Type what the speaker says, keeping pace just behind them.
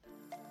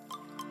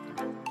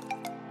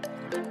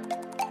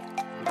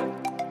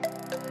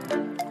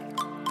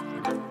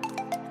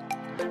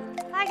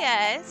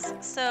guys.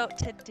 So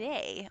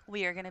today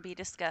we are going to be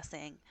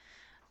discussing.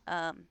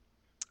 Um,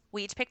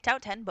 we each picked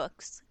out 10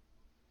 books,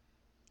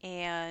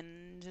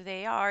 and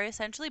they are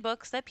essentially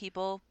books that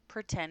people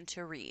pretend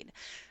to read.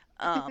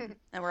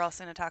 And we're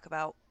also going to talk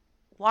about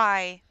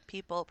why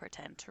people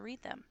pretend to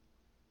read them.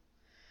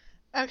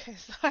 Okay,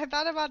 so I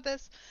thought about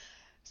this.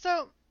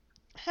 So,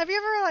 have you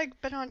ever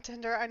been on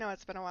Tinder? I know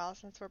it's been a while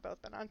since we're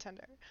both been on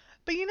Tinder.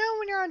 But you know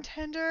when you're on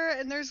Tinder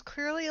and there's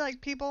clearly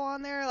people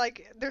on there,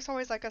 there's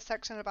always a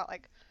section about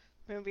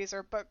movies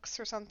or books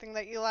or something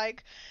that you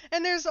like.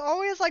 And there's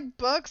always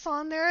books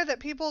on there that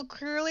people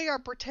clearly are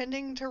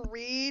pretending to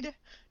read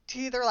to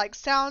either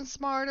sound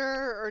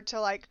smarter or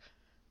to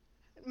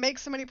make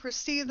somebody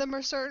perceive them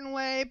a certain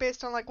way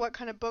based on what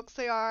kind of books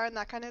they are and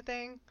that kind of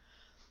thing.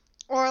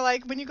 Or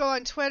when you go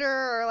on Twitter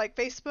or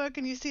Facebook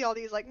and you see all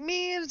these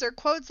memes or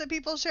quotes that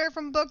people share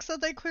from books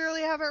that they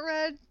clearly haven't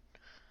read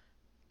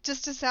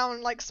just to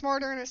sound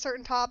smarter in a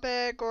certain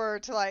topic or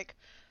to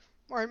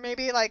or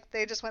maybe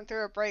they just went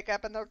through a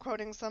breakup and they're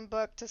quoting some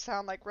book to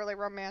sound really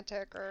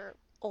romantic or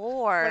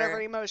whatever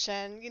Or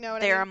emotion, you know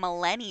what I they're a mean?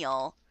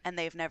 millennial and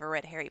they've never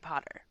read Harry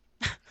Potter.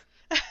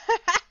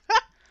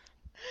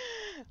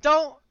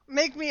 Don't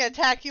make me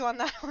attack you on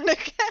that one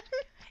again.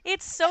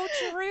 It's so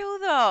true,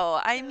 though.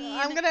 I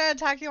I'm mean, going to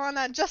attack you on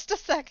that in just a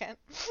second.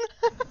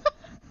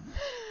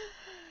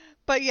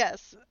 But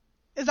yes,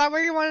 is that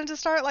where you wanted to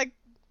start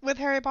with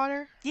Harry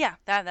Potter? yeah,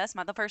 that's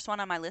the first one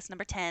on my list,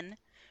 number 10,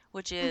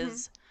 which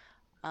Mhm. is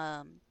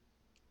um,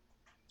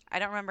 I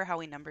don't remember how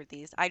we numbered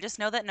these. I just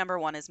know that number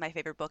one is my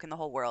favorite book in the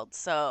whole world.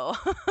 So,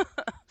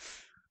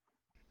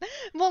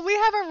 Well, we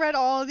haven't read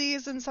all of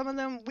these, and some of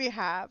them we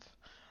have.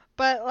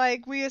 But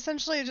we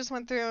essentially just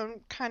went through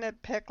and kind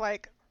of picked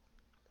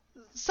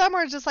some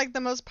are just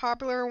the most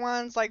popular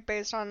ones,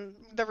 based on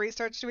the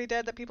research we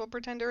did that people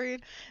pretend to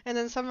read, and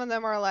then some of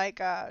them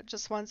are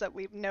just ones that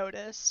we've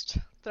noticed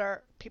that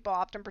are people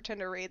often pretend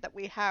to read that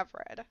we have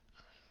read.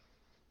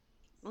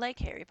 like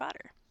Harry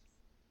Potter.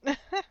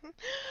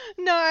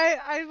 No,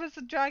 I was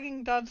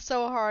dragging Dove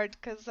so hard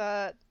because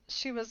I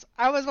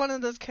was one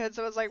of those kids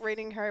that was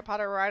reading Harry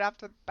Potter right off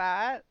the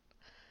bat.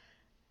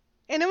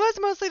 And it was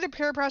mostly the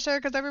peer pressure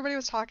because everybody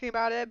was talking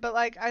about it, but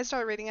I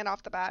started reading it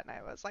off the bat and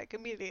I was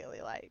immediately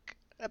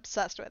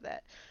obsessed with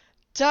it.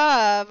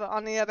 Dove,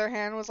 on the other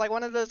hand, was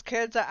one of those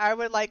kids that I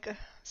would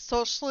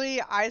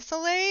socially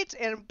isolate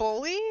and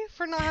bully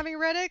for not having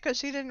read it because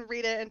she didn't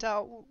read it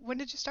until when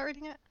did you start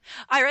reading it?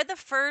 I read the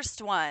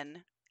first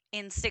one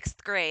in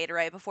sixth grade,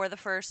 right before the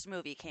first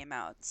movie came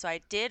out. So I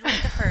did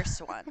read the first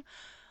one.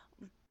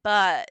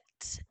 But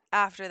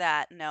after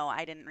that, no,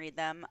 I didn't read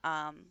them.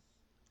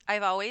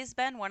 I've always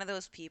been one of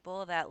those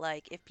people that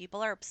if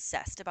people are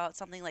obsessed about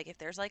something, if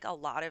there's a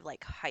lot of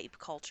hype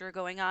culture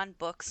going on,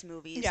 books,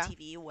 movies, Yeah.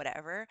 TV,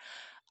 whatever,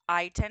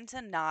 I tend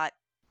to not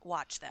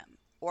watch them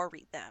or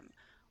read them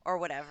or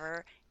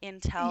whatever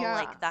until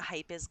Yeah. the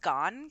hype is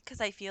gone,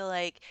 because I feel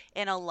like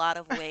in a lot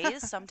of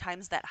ways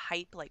sometimes that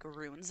hype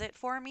ruins it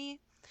for me.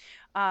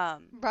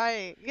 Um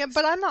Right. Yeah, s-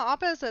 but I'm the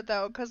opposite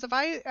though, because if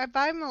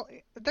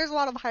there's a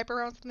lot of hype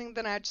around something,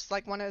 then I just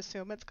want to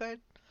assume it's good,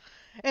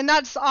 and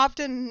that's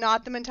often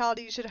not the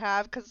mentality you should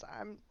have, because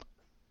I'm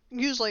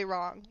usually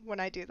wrong when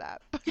I do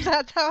that. But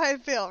that's how I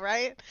feel,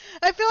 right?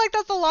 I feel like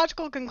that's a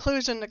logical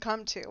conclusion to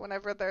come to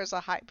whenever there's a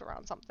hype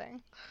around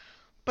something.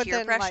 But Peer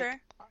then pressure.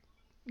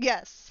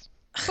 yes.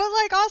 But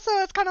also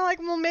it's kind of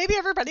well, maybe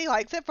everybody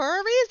likes it for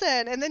a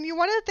reason, and then you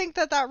want to think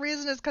that that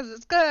reason is because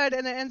it's good,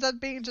 and it ends up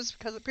being just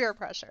because of peer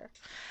pressure.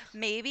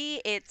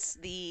 Maybe it's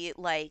the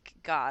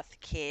goth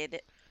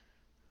kid,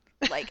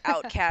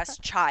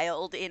 outcast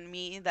child in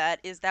me that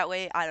is that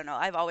way. I don't know.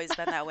 I've always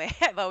been that way.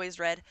 I've always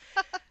read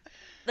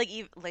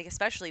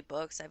especially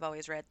books. I've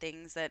always read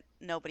things that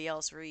nobody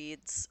else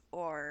reads,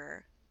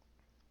 or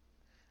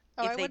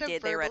Oh, if I they would have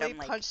did, they read verbally them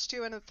punched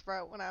you in the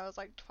throat when I was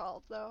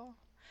 12, though,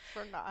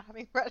 for not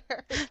having read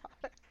Harry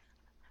Potter.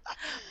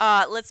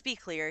 let's be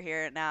clear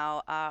here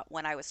now.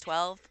 When I was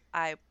 12,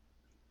 I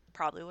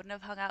probably wouldn't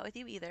have hung out with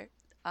you either.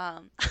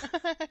 Um,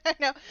 I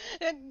know.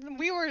 And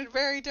we were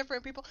very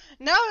different people.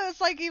 Now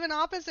it's even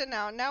opposite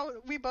now. Now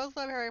we both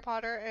love Harry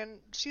Potter, and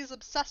she's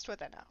obsessed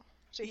with it now.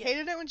 She yeah.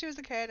 hated it when she was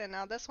a kid, and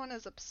now this one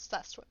is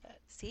obsessed with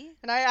it. See?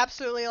 And I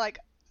absolutely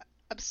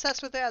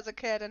obsessed with it as a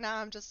kid, and now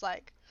I'm just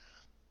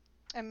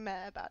I'm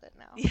mad about it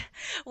now. Yeah.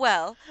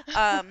 Well,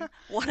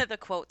 one of the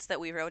quotes that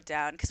we wrote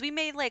down, because we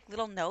made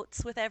little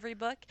notes with every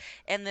book,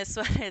 and this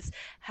one is,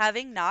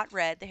 having not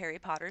read the Harry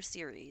Potter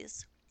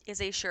series is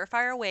a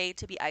surefire way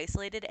to be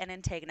isolated and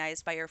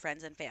antagonized by your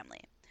friends and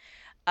family.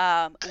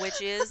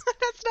 Which is,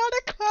 That's not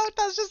a quote.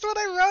 That's just what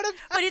I wrote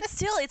but about it.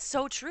 it's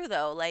so true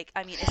though.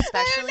 I mean, I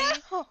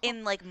especially know.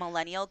 in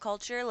millennial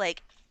culture,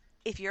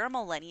 if you're a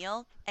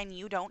millennial and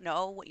you don't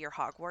know what your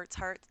Hogwarts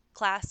heart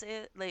class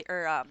is,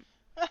 or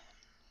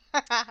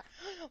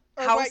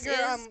Or house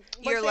is, what's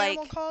you're the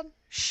animal called?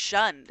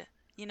 shunned.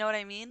 You know what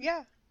I mean?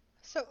 Yeah.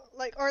 So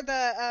or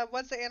the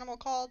what's the animal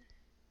called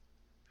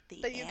The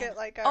that you an get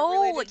Oh,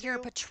 related you're to?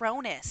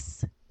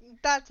 Patronus.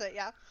 That's it.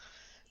 Yeah.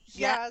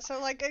 Yeah. Yeah, so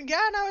like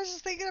yeah, and I was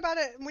just thinking about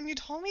it when you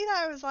told me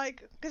that I was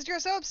like, because you're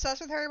so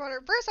obsessed with Harry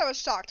Potter. First, I was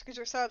shocked because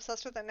you're so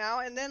obsessed with it now,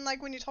 and then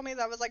like when you told me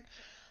that, I was like,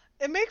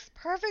 it makes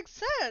perfect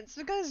sense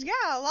because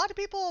yeah, a lot of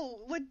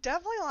people would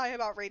definitely lie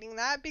about reading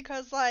that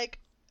because like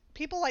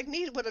people like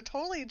me would have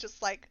totally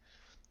just like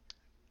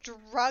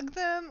drug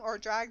them or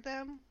drag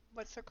them.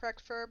 What's the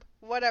correct verb?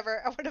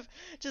 Whatever. I would have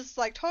just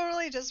like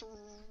totally just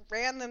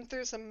ran them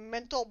through some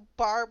mental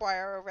barbed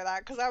wire over that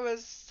because I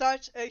was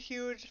such a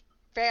huge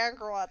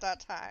fangirl at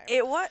that time.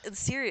 It was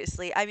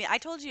seriously. I mean, I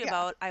told you Yeah.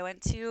 about I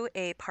went to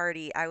a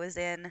party. I was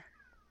in,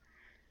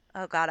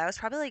 oh God, I was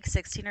probably like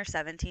 16 or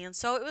 17.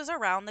 So it was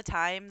around the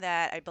time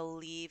that I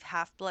believe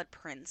Half-Blood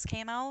Prince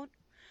came out.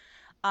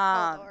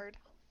 Oh Um, Lord.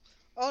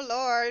 Oh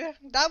Lord.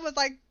 That was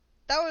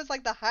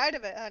like the height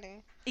of it,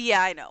 honey.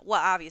 yeah, I know.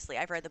 Well, obviously,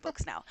 I've read the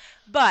books now.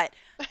 But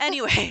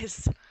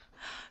anyways,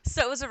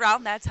 so it was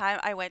around that time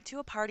I went to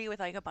a party with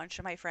like a bunch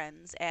of my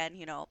friends, and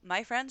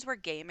my friends were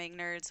gaming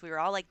nerds. We were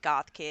all like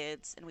goth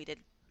kids, and we did,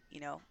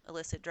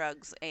 illicit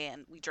drugs,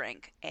 and we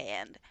drank,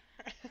 and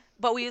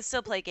but we would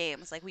still play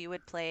games. Like we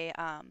would play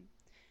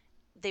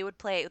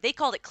they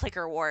called it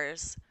Clicker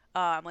Wars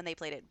when they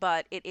played it,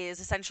 but it is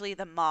essentially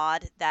the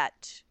mod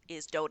that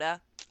is Dota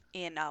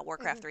in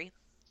Warcraft Mhm. 3.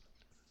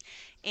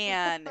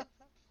 And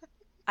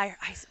I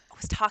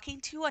was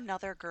talking to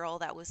another girl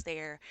that was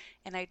there,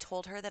 and I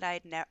told her that I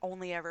had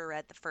only ever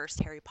read the first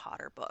Harry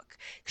Potter book.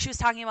 She was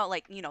talking about,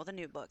 like, the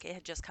new book. It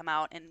had just come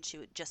out, and she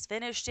had just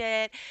finished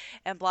it,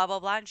 and blah, blah,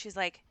 blah. And she's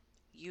like,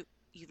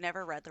 You've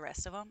never read the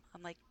rest of them?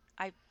 I'm like,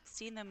 I've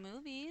seen the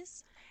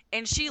movies.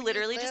 And she When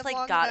you literally just, live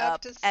like, long got enough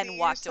up to and see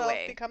walked yourself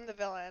away. become the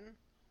villain.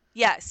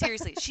 Yeah,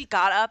 seriously. She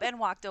got up and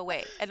walked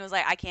away and was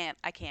like, I can't.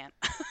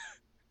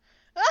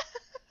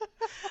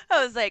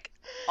 I was like,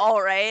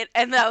 all right.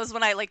 And that was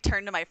when I like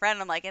turned to my friend.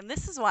 I'm like, and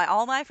this is why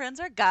all my friends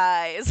are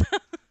guys.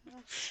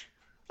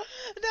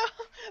 No,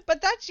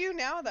 but that's you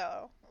now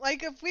though.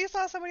 Like if we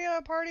saw somebody at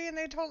a party and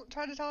they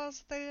tried to tell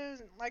us they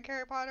didn't like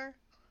Harry Potter,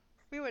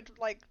 we would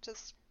like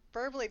just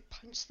verbally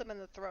punch them in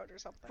the throat or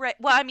something. Right.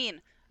 Well, I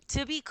mean,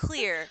 to be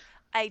clear,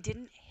 I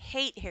didn't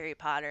hate Harry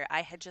Potter.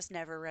 I had just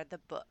never read the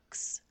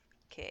books.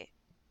 Okay.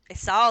 I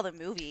saw the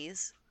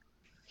movies.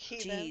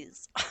 Heathen.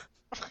 Jeez.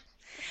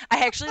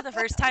 I actually the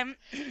first time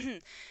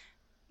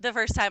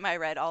I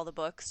read all the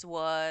books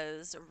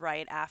was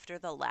right after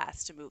the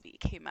last movie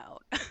came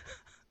out.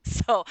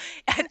 So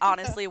it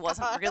honestly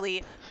wasn't God.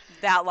 really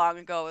that long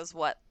ago as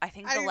what I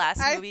think the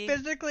last I movie.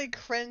 physically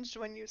cringed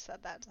when you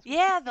said that to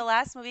Yeah, me. the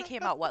last movie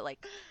came out what,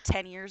 like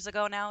 10 years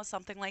ago now,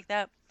 something like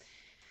that.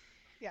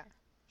 Yeah.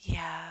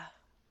 Yeah.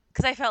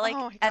 Cuz I felt like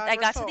Oh my God, I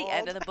we're got so to the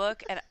end of old. the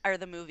book and or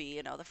the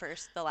movie,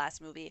 the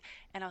last movie,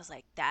 and I was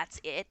like, that's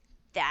it.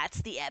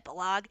 That's the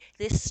epilogue.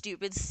 This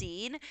stupid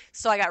scene.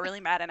 So I got really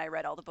mad and I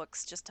read all the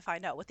books just to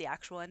find out what the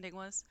actual ending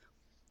was.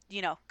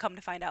 Come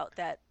to find out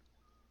that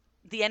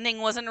the ending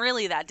wasn't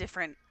really that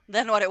different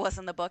than what it was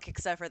in the book,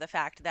 except for the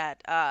fact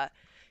that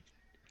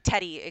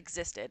Teddy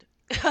existed.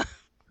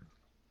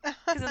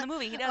 Because in the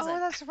movie, he Oh, doesn't.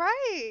 that's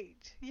right.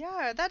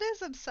 Yeah, that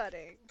is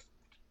upsetting.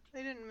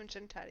 They didn't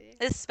mention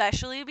Teddy.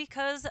 Especially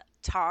because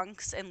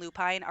Tonks and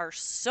Lupine are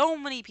so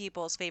many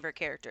people's favorite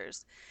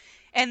characters.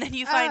 And then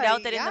you find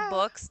out that in the Yeah.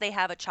 books, they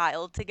have a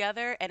child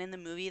together, and in the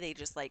movie, they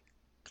just, like,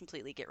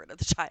 completely get rid of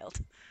the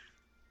child.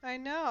 I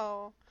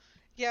know.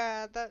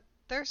 Yeah, that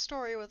their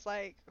story was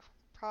like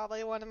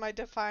probably one of my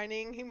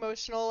defining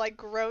emotional like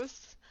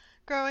growths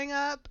growing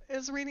up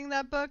is reading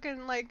that book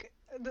and like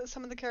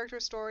some of the character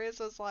stories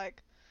was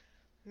like,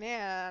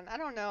 man, I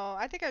don't know.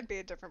 I think I'd be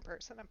a different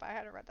person if I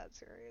had read that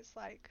series.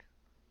 Like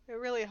it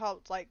really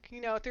helped like,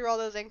 through all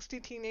those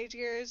angsty teenage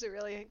years, it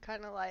really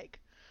kind of like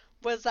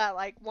was that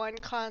like one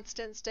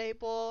constant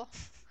staple.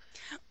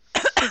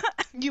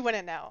 You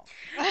wouldn't know.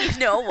 You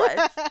know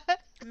what?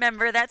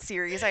 Remember that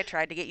series I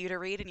tried to get you to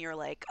read, and you were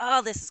like,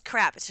 oh, this is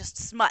crap. It's just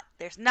smut.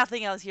 There's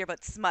nothing else here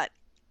but smut.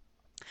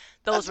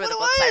 Those That's were what the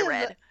books I it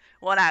was. read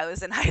when I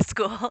was in high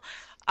school.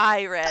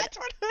 I read That's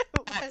what it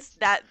that's was.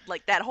 that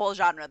like that whole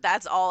genre.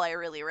 That's all I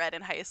really read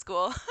in high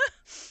school.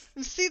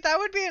 See, that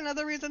would be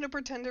another reason to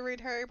pretend to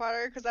read Harry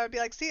Potter because I would be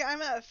like, see,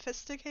 I'm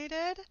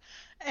sophisticated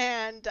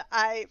and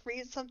I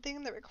read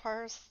something that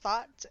requires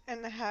thought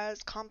and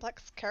has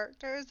complex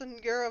characters,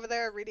 and you're over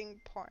there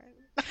reading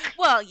porn.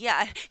 Well,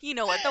 yeah, you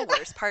know what the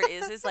worst part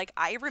is like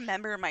I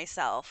remember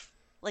myself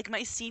like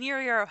my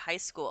senior year of high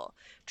school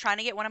trying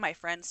to get one of my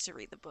friends to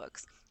read the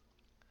books.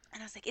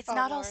 And I was like, it's Oh,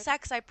 not all Lord.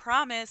 sex, I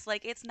promise.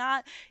 Like it's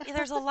not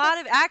there's a lot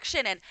of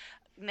action. And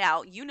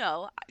now,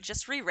 I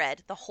just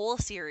reread the whole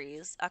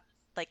series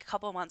like a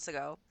couple months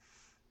ago.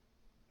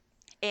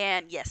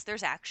 And yes,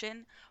 there's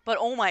action, but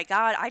oh my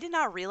god, I did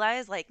not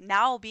realize, like,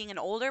 now being an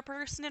older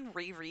person and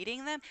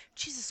rereading them,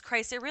 Jesus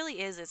Christ, it really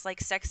is. It's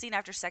like sex scene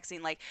after sex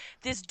scene. Like,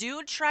 this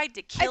dude tried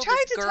to I kill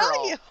this tried to tell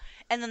you. girl,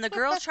 and then the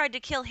girl tried to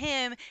kill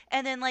him,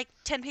 and then, like,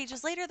 10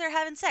 pages later, they're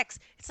having sex.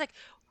 It's like,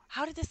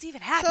 how did this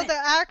even So happen? the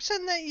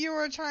action that you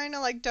were trying to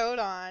like dote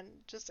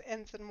on just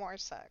ends in more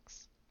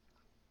sex.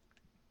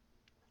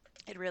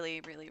 It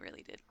really, really,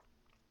 really did.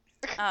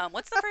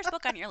 What's the first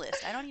book on your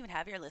list? I don't even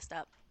have your list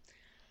up.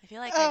 I feel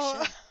like I Oh,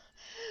 should.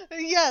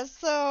 yes.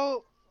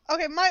 So,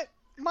 okay, my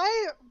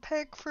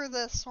pick for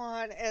this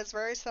one is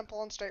very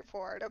simple and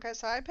straightforward. Okay,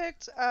 so I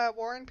picked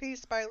War and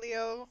Peace by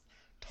Leo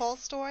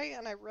Tolstoy,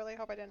 and I really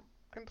hope I didn't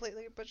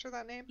completely butcher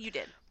that name. You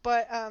did.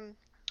 But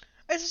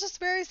it's just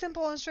very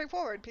simple and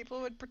straightforward.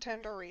 People would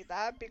pretend to read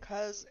that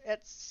because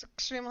it's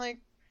extremely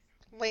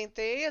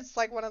lengthy. It's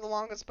like one of the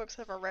longest books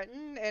ever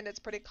written, and it's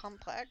pretty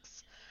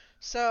complex.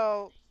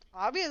 So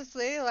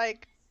obviously,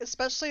 like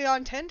especially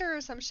on Tinder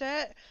or some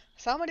shit,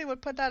 somebody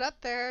would put that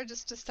up there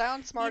just to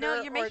sound You know, smarter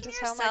you're or making to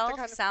sound like the yourself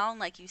kind of. sound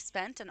like you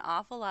spent an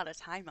awful lot of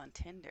time on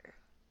Tinder.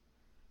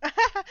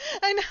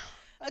 I know.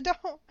 I don't.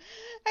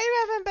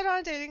 I haven't been on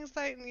a dating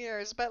site in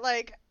years, but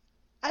like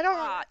I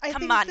don't. Ah, I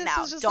come think on this now.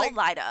 is just Don't like.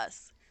 lie to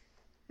us.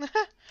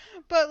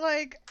 But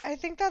like I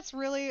think that's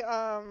really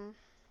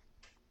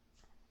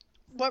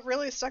what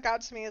really stuck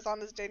out to me is on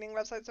this dating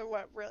website. So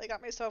what really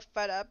got me so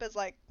fed up is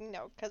like,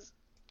 because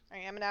I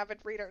am an avid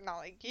reader, not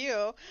like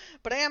you,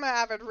 but I am an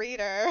avid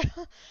reader.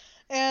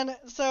 And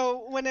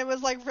so when it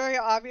was like very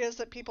obvious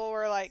that people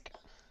were like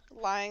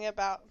lying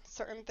about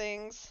certain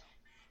things,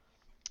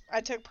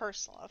 I took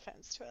personal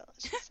offense to it.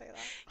 Let's just say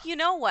that. You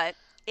know what?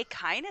 It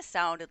kind of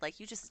sounded like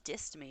you just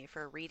dissed me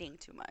for reading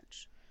too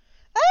much.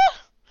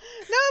 Ah!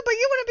 No, but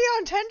you wouldn't be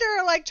on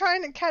Tinder like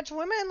trying to catch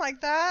women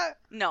like that.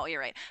 No,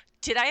 you're right.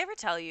 Did I ever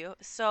tell you?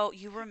 So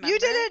you You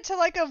did remember? it to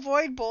like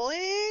avoid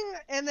bullying,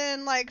 and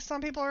then like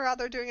some people are out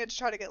there doing it to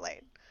try to get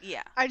laid.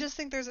 Yeah, I just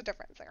think there's a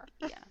difference there.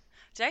 yeah.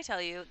 Did I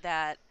tell you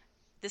that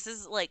this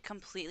is like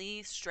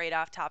completely straight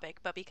off topic,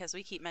 but because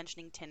we keep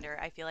mentioning Tinder,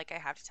 I feel like I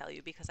have to tell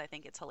you because I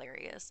think it's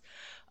hilarious.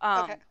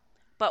 Okay. Um,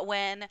 but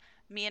when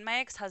me and my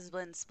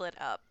ex-husband split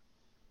up,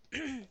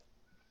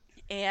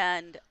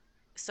 and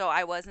so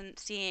I wasn't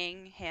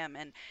seeing him,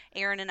 and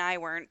Aaron and I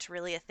weren't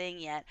really a thing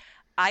yet.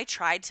 I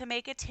tried to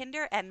make a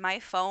Tinder, and my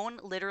phone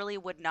literally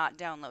would not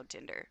download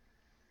Tinder.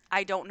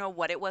 I don't know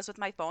what it was with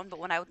my phone, but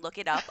when I would look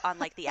it up on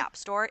like the App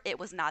Store, it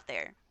was not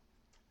there.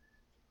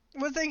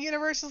 Was the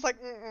universe just like,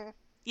 mm-mm.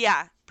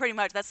 Yeah, pretty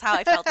much. That's how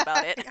I felt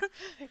about it. Yeah.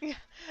 Yeah.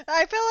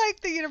 I feel like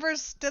the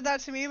universe did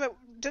that to me, but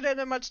did it in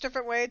a much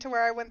different way to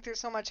where I went through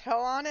so much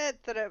hell on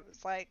it that it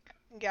was like,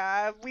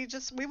 yeah,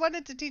 we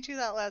wanted to teach you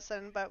that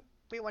lesson, but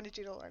we wanted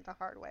you to learn the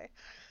hard way.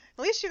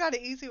 At least you got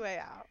an easy way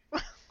out.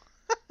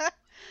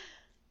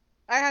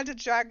 I had to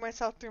drag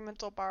myself through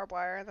mental barbed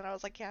wire, and then I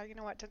was like, yeah, you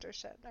know what, Tinder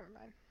shit, never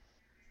mind.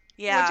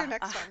 What's your Yeah.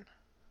 next one?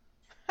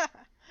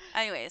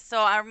 Anyway,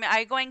 so am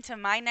I going to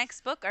my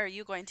next book, or are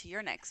you going to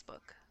your next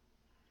book?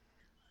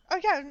 Oh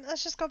yeah,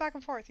 let's just go back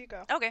and forth. You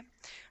go. Okay.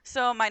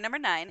 So my number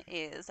 9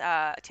 is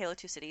A Tale of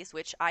Two Cities,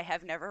 which I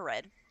have never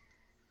read.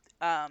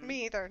 Um,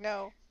 Me either.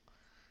 No.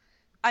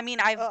 I mean,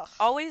 I've Ugh.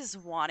 always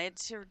wanted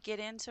to get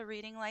into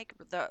reading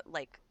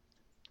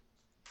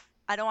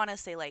I don't want to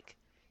say like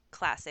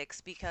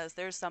classics because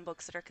there's some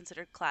books that are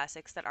considered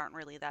classics that aren't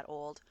really that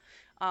old.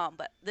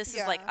 But this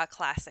is like Yeah. a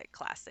classic,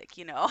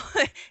 you know.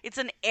 It's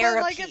an But era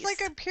like it's like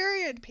piece. a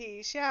period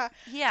piece. Yeah.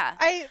 Yeah.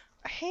 I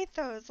hate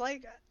those.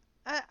 Like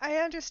I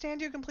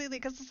understand you completely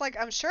because it's like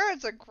I'm sure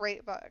it's a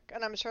great book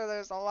and I'm sure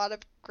there's a lot of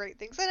great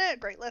things in it,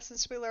 great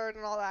lessons to be learned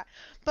and all that.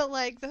 But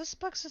like those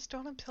books just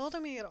don't appeal to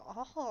me at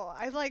all.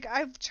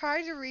 I've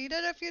tried to read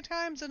it a few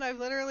times and I've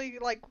literally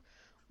like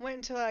went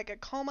into like a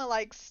coma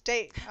like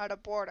state out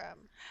of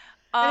boredom.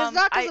 And it's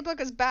not because I the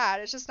book is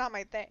bad, it's just not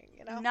my thing,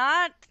 you know?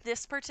 Not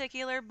this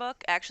particular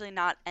book, actually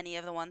not any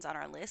of the ones on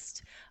our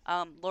list.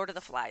 Lord of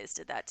the Flies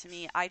did that to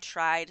me. I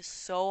tried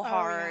so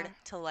Oh yeah. hard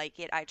to like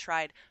it. I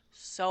tried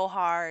so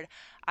hard.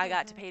 I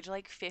got to Mhm. page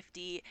like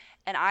 50,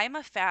 and I'm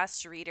a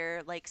fast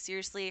reader. Like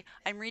seriously,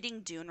 I'm reading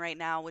Dune right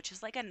now, which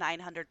is like a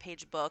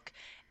 900-page book,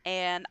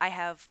 and I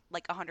have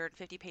like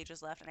 150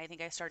 pages left, and I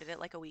think I started it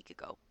like a week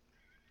ago.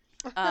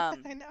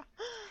 Um, I know.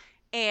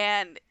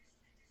 and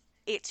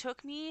it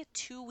took me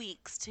 2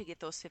 weeks to get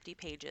those 50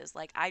 pages.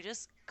 Like, I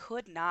just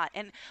could not.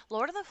 And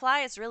Lord of the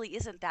Flies really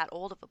isn't that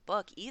old of a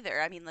book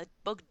either. I mean, the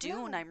book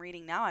Dune No. I'm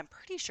reading now, I'm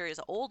pretty sure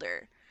is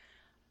older.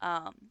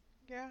 Um,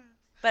 Yeah.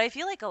 but I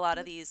feel like a lot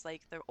of these,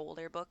 like the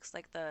older books,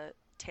 like the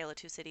Tale of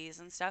Two Cities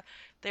and stuff,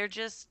 they're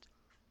just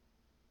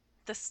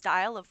the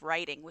style of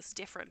writing was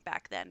different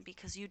back then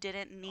because you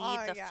didn't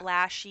need Oh the yeah.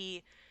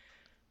 flashy,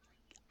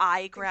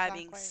 eye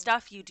grabbing Exactly.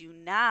 stuff you do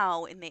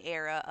now in the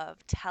era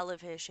of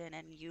television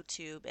and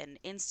YouTube and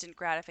instant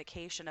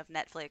gratification of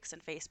Netflix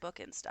and Facebook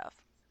and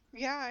stuff.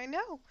 Yeah, I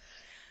know.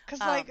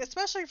 Cause like Um,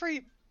 especially for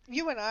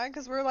you and I,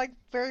 cause we're like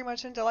very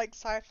much into like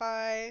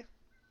sci-fi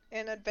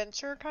and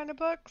adventure kind of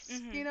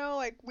books. hmm You know,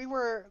 like we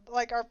were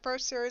like our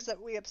first series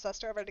that we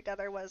obsessed over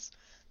together was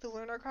the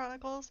Lunar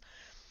Chronicles.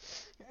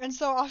 And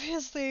so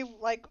obviously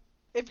like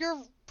if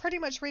you're pretty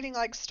much reading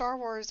like Star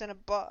Wars in a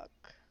book,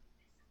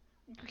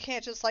 you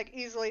can't just like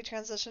easily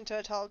transition to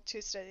a Tale of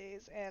Two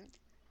Cities and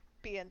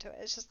be into it.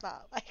 It's just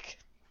not like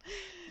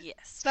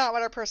yes. it's not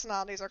what our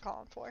personalities are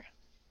calling for.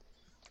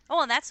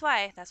 Oh, and that's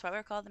why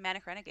we're called the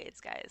Manic Renegades,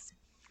 guys,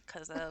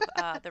 because of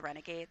the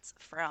Renegades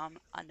from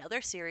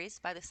another series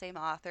by the same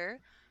author.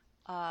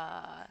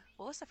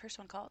 What was the first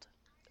one called?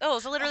 Oh, it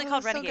was literally Oh, it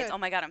called was so Renegades. good. Oh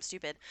my god, I'm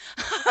stupid.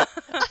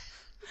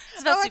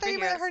 It's about Oh, I thought you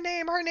meant superheroes. her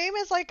name. Her name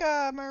is like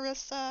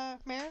Marissa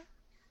Mayer.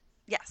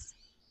 Yes.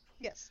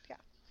 Yes, yeah.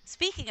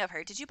 Speaking of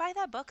her, did you buy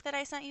that book that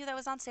I sent you that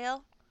was on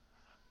sale?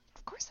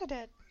 Of course I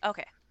did.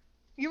 Okay.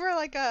 You were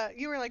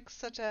like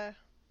such a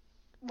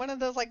one of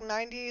those like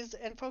 '90s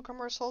info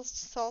commercials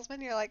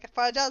salesmen. You're like, if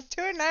I just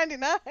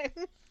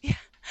 $2.99. Yeah.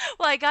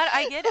 Well, I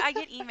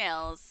get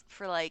emails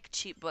for like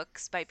cheap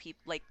books by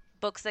people like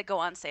books that go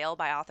on sale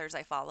by authors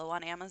I follow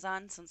on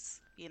Amazon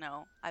since,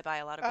 I buy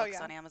a lot of Oh books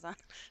yeah, on Amazon.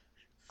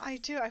 I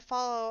do. I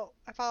follow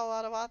a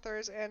lot of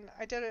authors, and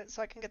I did it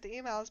so I can get the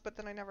emails, but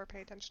then I never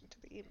pay attention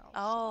to the emails.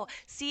 Oh, So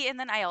see, and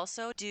then I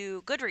also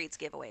do Goodreads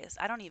giveaways.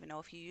 I don't even know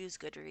if you use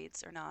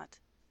Goodreads or not.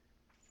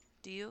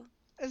 Do you?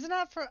 isn't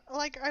that for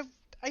like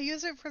I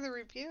use it for the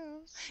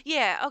reviews?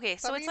 Yeah, okay.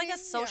 Is that So what it's you like a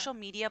mean? Yeah. social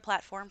media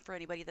platform for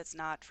anybody that's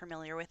not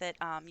familiar with it.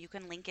 You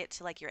can link it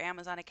to like your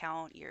Amazon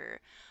account, your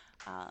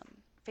um,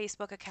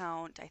 Facebook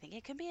account. I think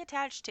it can be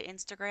attached to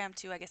Instagram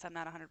too. I guess I'm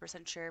not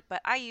 100% sure,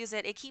 but I use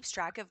it. It keeps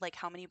track of like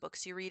how many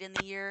books you read in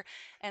the year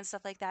and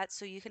stuff like that.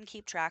 So you can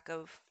keep track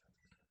of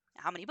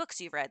how many books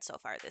you've read so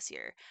far this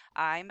year.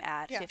 I'm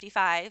at Yeah.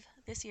 55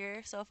 this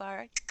year so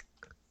far.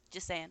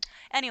 Just saying.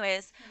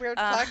 Anyways, Weird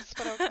uh, flex,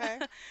 but okay.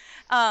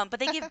 but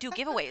they do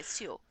giveaways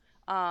too.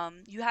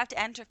 You have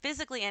to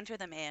physically enter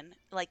them in,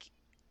 like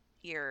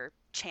your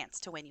chance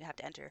to win. You have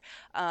to enter.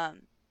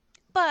 Um,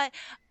 but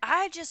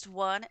I just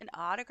won an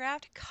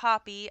autographed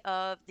copy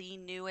of the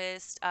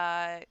newest,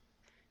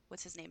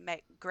 what's his name,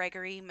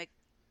 Gregory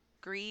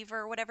McGreeve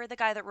or whatever, the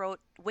guy that wrote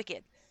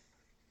Wicked.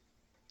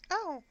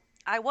 Oh,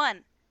 I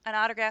won an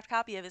autographed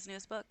copy of his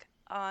newest book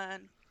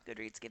on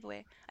Goodreads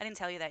giveaway. I didn't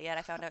tell you that yet.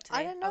 I found out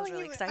today. I was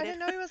really I excited. didn't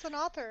know he was an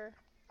author.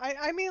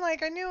 I mean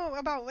like I knew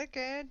about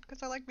Wicked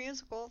because I like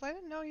musicals. I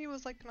didn't know he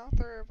was like an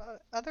author of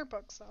other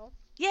books though.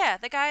 Yeah,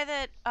 the guy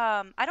that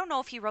I don't know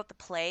if he wrote the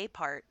play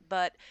part,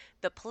 but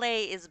the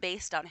play is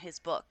based on his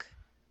book.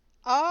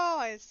 Oh,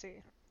 I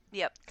see.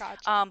 Yep.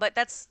 Gotcha. But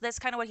that's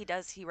kind of what he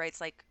does. He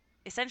writes like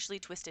essentially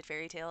twisted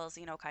fairy tales,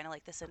 kind of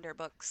like the Cinder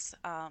books.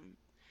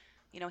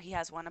 He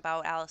has one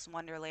about Alice in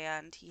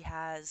Wonderland. He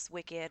has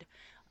Wicked.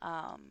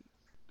 Um,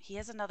 he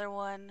has another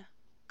one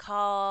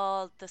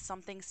called The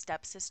Something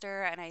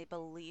Stepsister, and I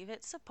believe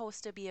it's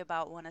supposed to be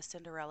about one of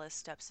Cinderella's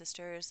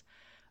stepsisters.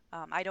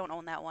 I don't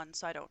own that one,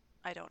 so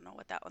I don't know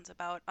what that one's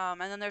about.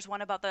 And then there's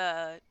one about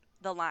the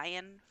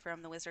lion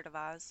from The Wizard of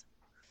Oz.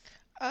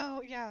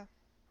 Oh yeah.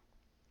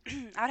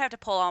 I'd have to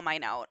pull all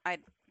mine out.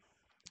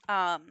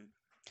 Um,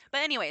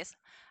 but anyways,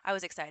 I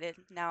was excited.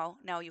 Now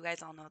you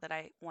guys all know that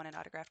I won an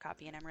autographed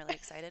copy, and I'm really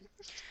excited.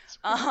 Just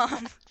weird Um,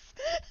 flex.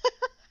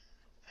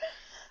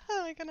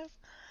 Oh my goodness.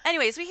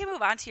 anyways, we can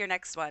move on to your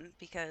next one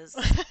because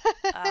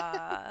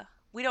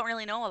we don't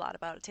really know a lot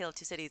about A Tale of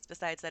Two Cities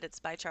besides that it's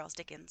by Charles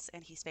Dickens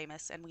and he's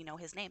famous and we know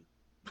his name.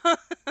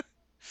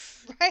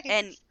 Right.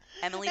 And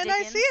Emily And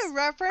I see it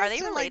Dickens, are they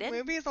referenced in like related?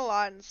 movies a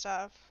lot and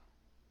stuff.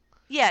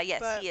 Yeah,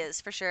 yes, But he is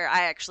for sure.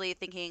 I actually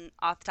thinking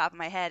off the top of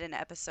my head an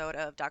episode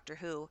of Doctor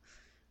Who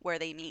where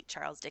they meet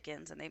Charles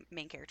Dickens and the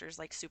main character is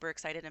like super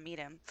excited to meet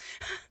him.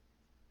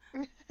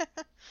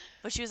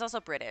 But she was also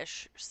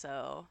British,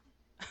 so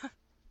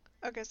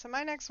okay, so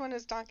my next one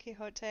is Don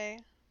Quixote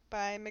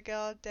by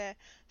Miguel de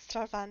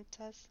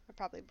Cervantes. I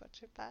probably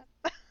butchered that.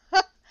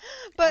 I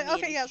But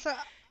okay, mean, yeah, so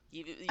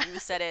you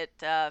said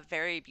it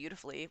very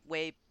beautifully,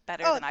 way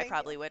better oh, than I thank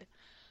you. probably would.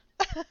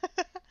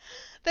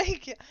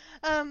 Thank you.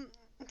 Um,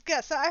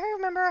 yeah, so I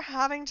remember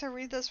having to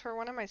read this for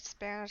one of my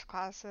Spanish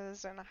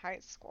classes in high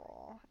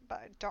school, but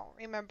I don't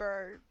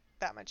remember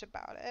that much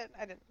about it.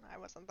 I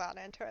wasn't that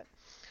into it.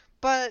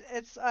 But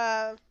it's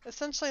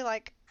essentially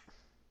like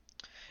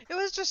it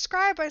was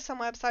described by some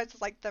websites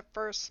as like the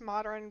first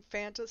modern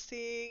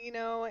fantasy,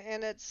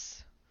 and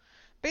it's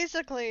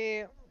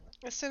basically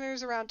it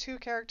centers around two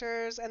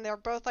characters and they're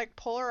both like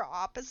polar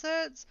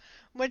opposites,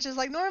 which is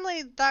like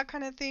normally that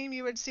kind of theme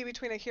you would see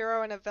between a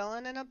hero and a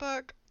villain in a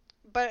book.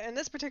 But in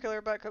this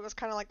particular book, it was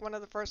kind of like one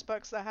of the first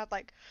books that had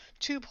like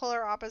two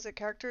polar opposite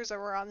characters that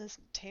were on this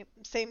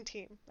same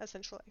team,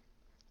 essentially.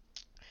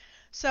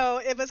 So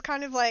it was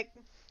kind of like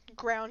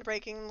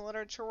groundbreaking in the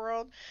literature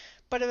world,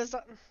 but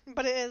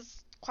but it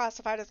is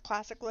classified as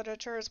classic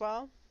literature as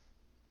well.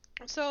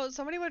 So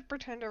somebody would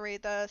pretend to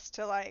read this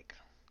to like,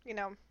 you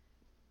know,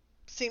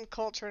 seem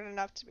cultured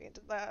enough to be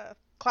into the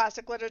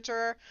classic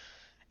literature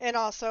and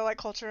also like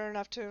cultured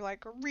enough to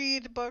like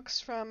read books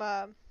from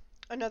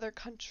another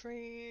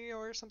country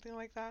or something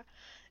like that.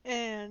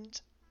 And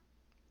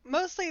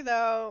mostly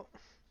though,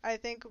 I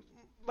think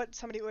what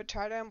somebody would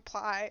try to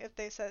imply if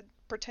they said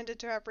pretended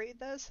to have read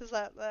this is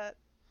that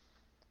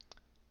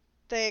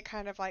they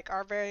kind of like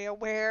are very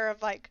aware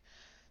of like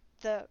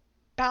the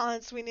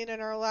balance we need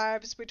in our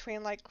lives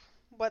between like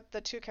what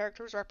the two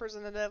characters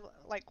represented,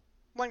 like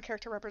one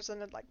character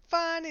represented like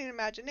fun and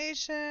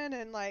imagination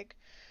and like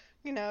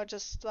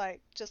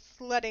just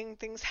letting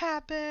things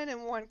happen,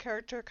 and one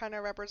character kind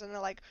of represented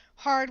like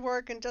hard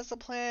work and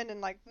discipline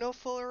and like no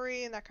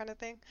foolery and that kind of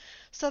thing.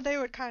 So they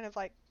would kind of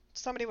like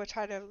somebody would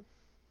try to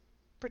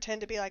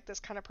pretend to be like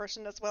this kind of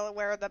person that's well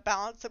aware of the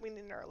balance that we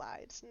need in our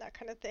lives and that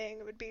kind of thing.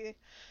 It would be,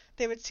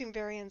 they would seem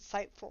very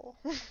insightful.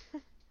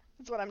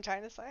 That's what I'm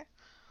trying to say.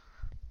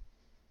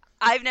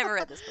 I've never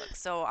read this book,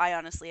 so I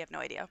honestly have no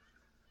idea.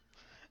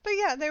 But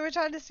yeah, they would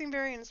try to seem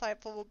very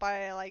insightful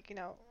by like,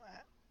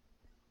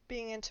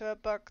 being into a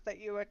book that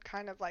you would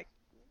kind of like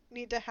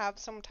need to have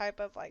some type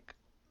of like,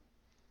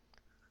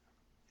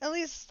 at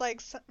least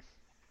like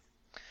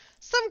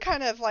some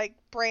kind of like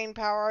brain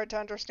power to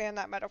understand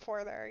that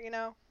metaphor there.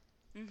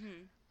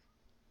 Hmm.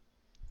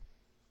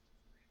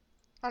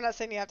 I'm not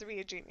saying you have to be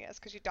a genius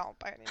because you don't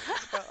by any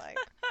means, but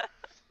like,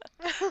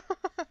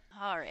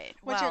 All right.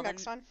 what's your Well,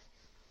 next then one?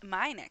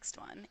 my next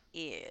one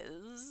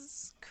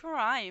is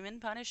Crime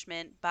and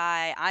Punishment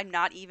by, I'm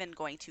not even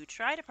going to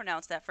try to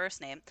pronounce that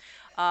first name,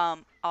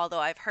 although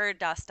I've heard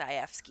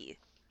Dostoevsky,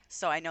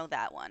 so I know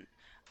that one.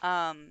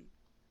 Um,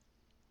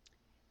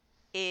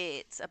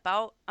 it's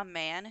about a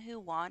man who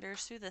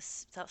wanders through the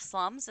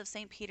slums of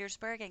St.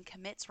 Petersburg and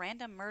commits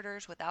random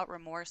murders without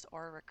remorse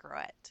or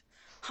regret.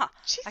 Huh.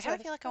 I kind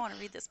of feel Jesus. like I want to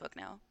read this book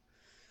now.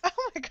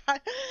 Oh my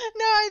god.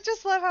 No, I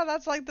just love how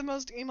that's like the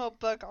most emo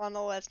book on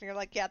the list, and you're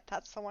like, yeah,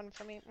 that's the one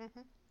for me.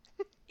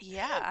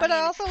 Yeah, I But I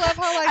mean, also love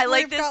how like I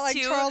like we've got this like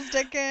too. Charles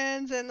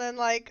Dickens and then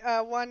like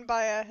one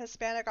by a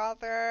Hispanic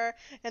author,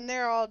 and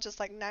they're all just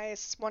like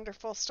nice,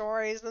 wonderful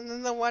stories. And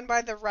then the one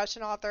by the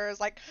Russian author is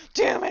like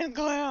doom and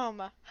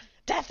gloom,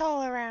 death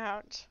all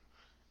around.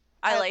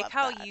 I I like love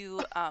how that.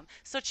 you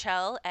so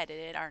Chell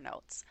edited our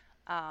notes.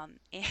 And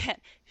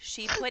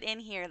she put in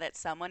here that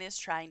someone is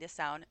trying to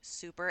sound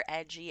super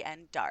edgy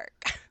and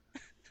dark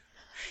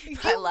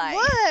by You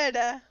lying.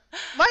 would.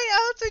 Why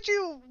else would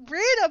you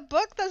read a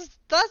book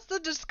that's the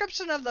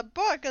description of the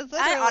book is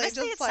I literally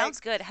honestly just it sounds like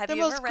good. Have the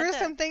you ever most read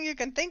the gruesome thing you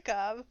can think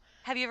of.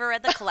 Have you ever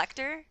read The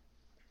Collector?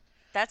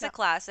 That's a No.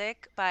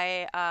 classic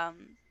by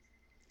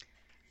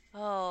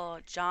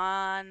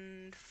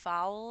John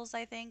Fowles,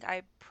 I think.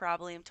 I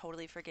probably am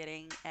totally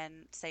forgetting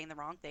and saying the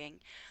wrong thing.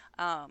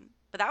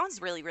 But that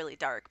one's really, really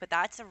dark, but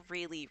that's a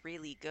really,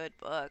 really good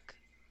book.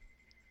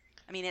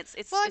 I mean, it's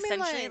Well, I mean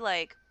essentially like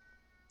like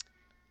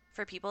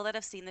for people that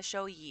have seen the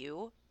show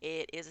You,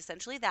 it is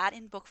essentially that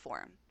in book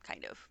form,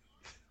 kind of.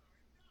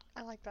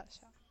 I like that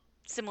show.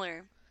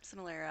 Similar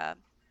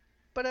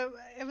But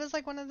it was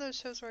like one of those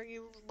shows where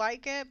you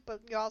like it,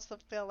 but you also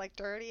feel like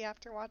dirty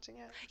after watching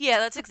it. yeah,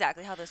 that's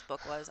exactly how this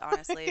book was,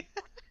 honestly.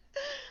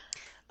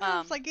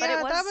 It's like, But it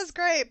yeah, that was was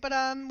great, but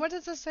what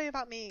does this say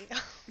about me?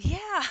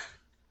 yeah,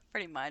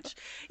 pretty much.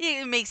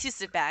 It makes you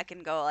sit back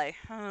and go like,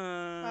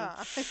 hmm.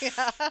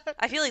 Yeah.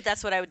 I feel like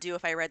that's what I would do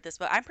if I read this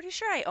book. I'm pretty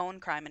sure I own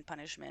Crime and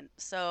Punishment,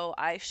 so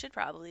I should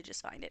probably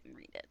just find it and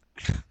read it.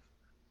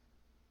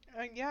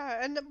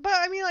 Yeah, and but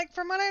I mean, like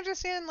from what I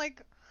understand,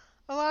 like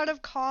a lot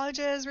of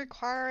colleges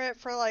require it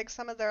for like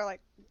some of their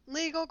like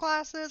legal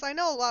classes. I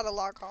know a lot of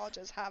law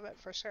colleges have it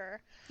for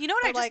sure, You know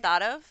what I but just like,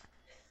 thought of?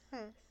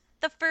 hmm.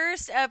 The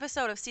first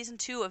episode of season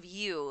 2 of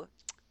You,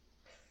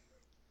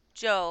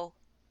 Joe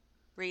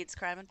reads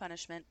Crime and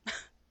Punishment.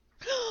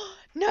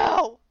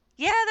 No,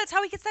 Yeah, that's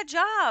how he gets that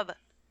job.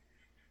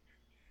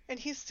 and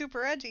he's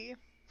super edgy,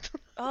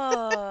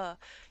 Oh,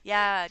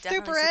 yeah,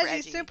 definitely super super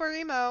edgy, edgy. super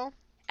emo,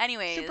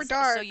 super Anyways,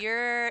 so dark.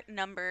 you're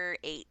number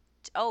 8.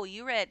 Oh,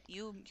 you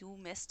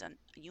missed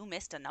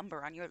a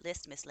number on your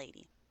list, Miss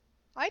Lady.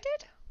 I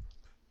did?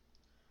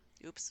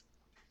 Oops.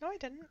 No, I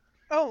didn't.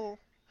 Oh,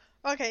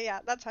 okay, yeah,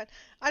 that's fine.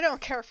 I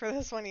don't care for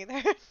this one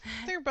either.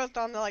 They're both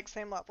on the like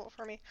same level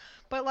for me.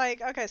 But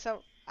like, okay,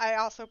 so I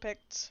also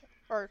picked,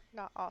 or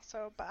not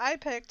also, but I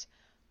picked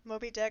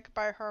Moby Dick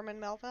by Herman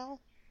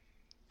Melville.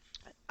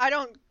 I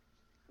don't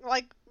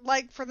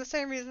like for the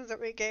same reasons that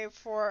we gave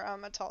for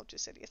A Tale of Two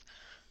Cities.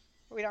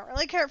 We don't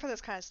really care for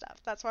this kind of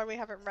stuff. That's why we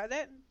haven't read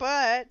it.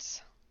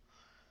 But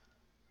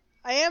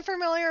I am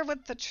familiar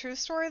with the true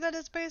story that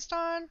it's based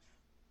on,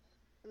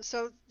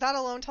 so that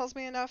alone tells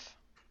me enough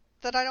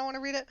that I don't want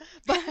to read it,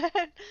 but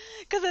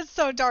because it's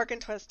so dark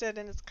and twisted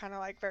and it's kind of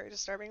like very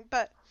disturbing.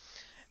 But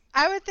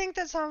I would think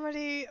that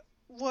somebody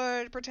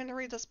would pretend to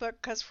read this book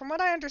because from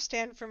what I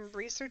understand from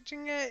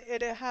researching it,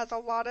 it has a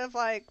lot of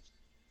like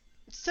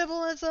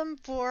symbolism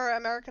for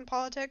American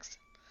politics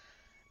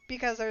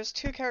because there's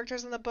two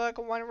characters in the book.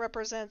 One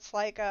represents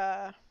like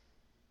uh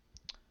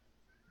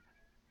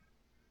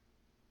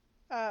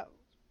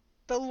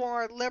the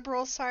more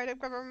liberal side of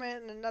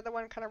government, and another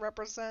one kind of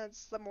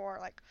represents the more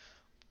like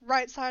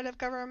right side of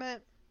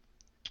government.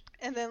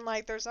 And then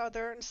like there's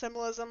other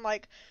symbolism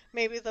like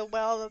maybe the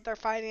well that they're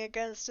fighting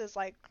against is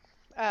like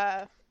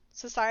uh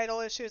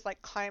societal issues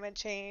like climate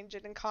change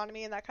and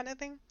economy and that kind of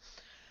thing.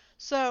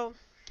 So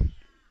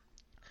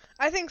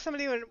I think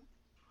somebody would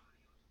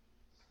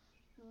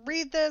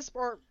read this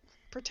or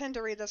pretend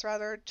to read this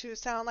rather to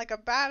sound like a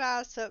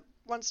badass that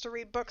wants to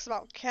read books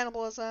about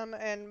cannibalism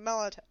and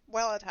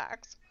well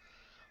attacks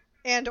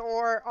and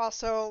or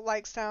also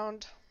like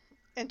sound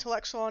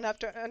intellectual enough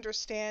to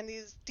understand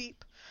these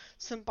deep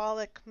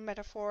symbolic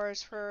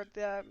metaphors for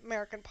the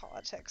American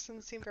politics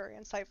and seem very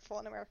insightful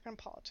in American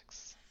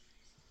politics.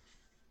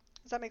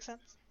 Does that make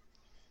sense?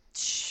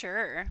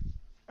 Sure.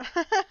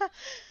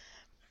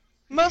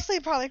 Mostly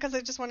probably because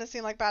I just want to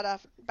seem like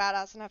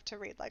badass enough to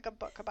read like a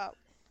book about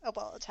a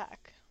whale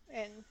attack.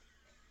 And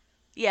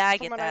Yeah, I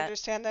from get what I that.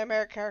 understand, the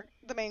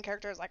main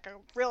character is like a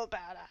real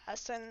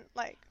badass, and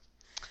like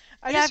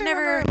I Yeah, just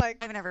remember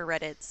like I've never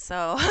read it,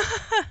 so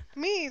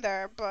me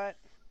either, but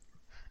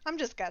I'm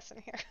just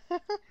guessing here.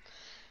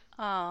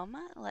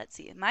 let's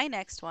see. My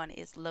next one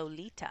is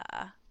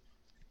Lolita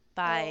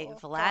by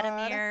Oh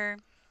God. Vladimir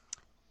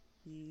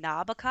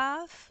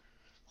Nabokov,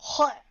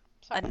 Sorry.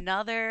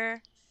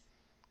 another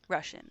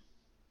Russian,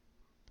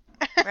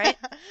 right?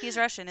 He's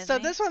Russian, isn't So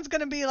he? this one's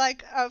gonna be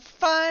like a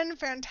fun,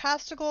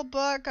 fantastical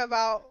book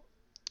about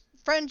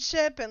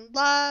friendship and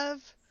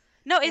love,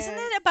 No, isn't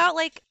and it about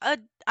like a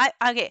I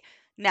okay,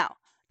 now,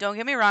 don't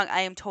get me wrong,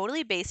 I am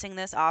totally basing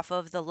this off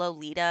of the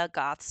Lolita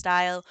goth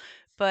style,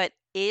 but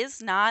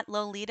is not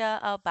Lolita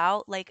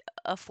about like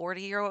a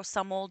 40-year-old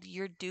some old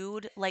year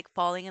dude like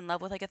falling in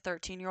love with like a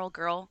 13-year-old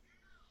girl?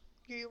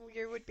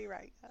 you would be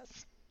right.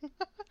 Yes.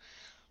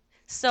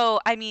 So,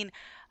 I mean,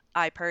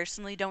 I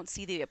personally don't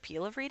see the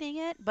appeal of reading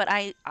it, but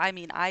I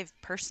mean, I've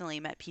personally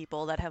met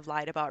people that have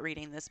lied about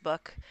reading this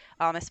book,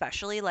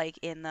 especially like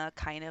in the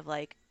kind of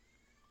like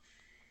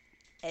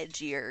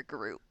edgier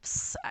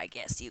groups, I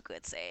guess you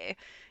could say.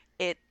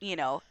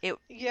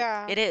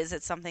 Yeah.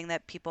 It's something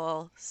that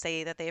people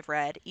say that they've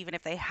read even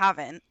if they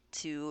haven't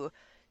to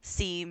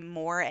seem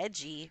more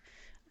edgy.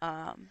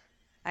 Um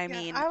I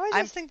Yeah. mean, I would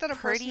I'm just think that a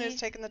person who's pretty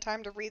taken the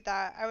time to read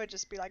that, I would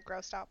just be like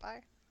grossed out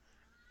by.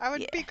 I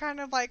would yeah. be kind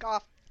of like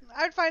off.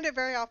 I'd find it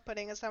very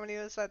off-putting as somebody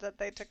who said that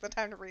they took the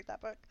time to read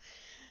that book.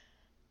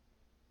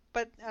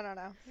 But I don't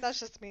know. That's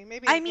just me.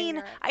 Maybe I I'm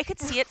mean, ignorant. I could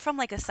see it from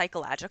like a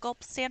psychological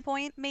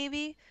standpoint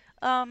maybe.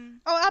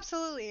 Um Oh,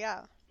 absolutely.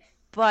 Yeah.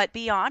 but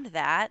beyond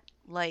that,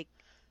 like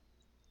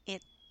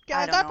it Yeah.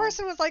 I If don't that know.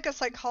 person was like a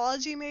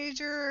psychology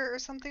major or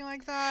something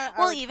like that,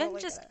 I Well, would even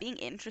totally get just it. being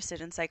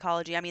interested in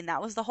psychology, I mean,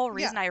 that was the whole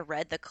Yeah. reason I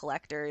read The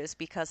Collector is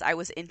because I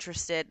was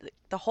interested.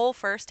 The whole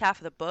first half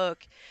of the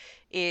book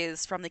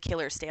is from the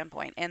killer's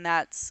standpoint, and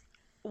that's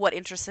what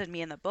interested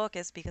me in the book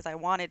is because I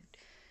wanted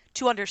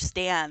to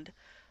understand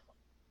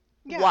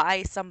Yeah.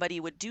 why somebody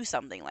would do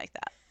something like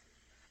that.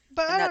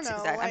 But And I don't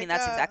know.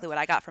 that's exactly what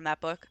I got from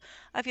that book.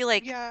 I feel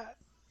like Yeah.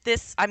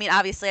 I mean,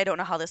 obviously I don't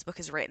know how this book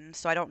is written,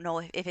 so I don't know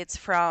if it's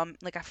from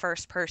like a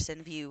first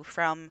person view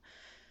from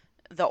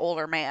the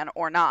older man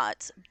or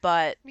not,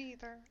 but Me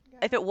either.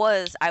 Yeah. if it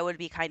was, I would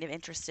be kind of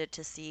interested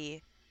to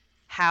see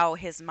how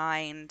his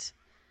mind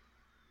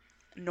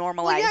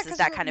Well, yeah, normalizes because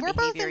that we're, kind of we're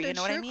both behavior. into You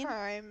know what I true mean?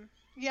 crime.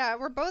 Yeah,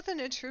 we're both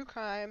into true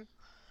crime.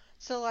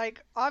 So,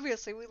 like,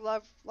 obviously, we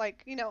love,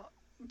 like,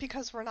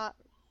 because we're not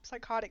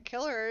psychotic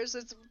killers,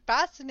 it's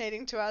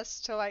fascinating to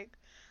us to, like,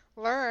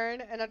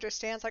 learn and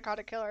understand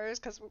psychotic killers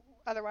because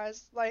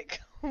otherwise,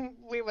 like,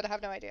 we would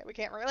have no idea. We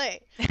can't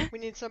relate. We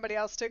need somebody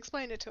else to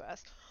explain it to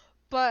us.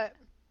 But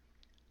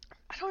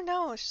I don't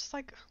know. It's just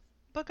like,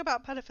 a book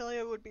about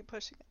pedophilia would be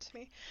pushing it to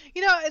me.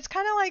 It's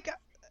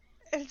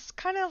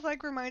kind of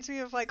like reminds me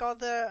of, like, all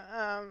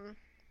the,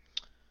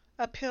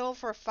 appeal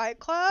for Fight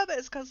Club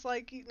is because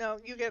like you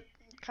get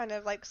kind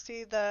of like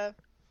see the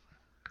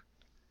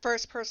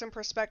first person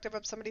perspective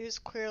of somebody who's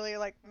clearly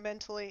like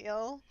mentally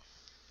ill,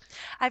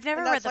 I've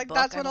and never read that's the like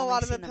book. that's I've what a only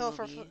lot of seen the appeal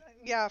movie.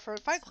 for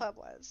Fight So. Club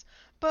was.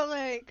 But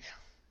like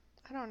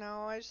I don't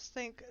know, I just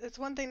think it's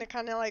one thing to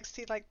kind of like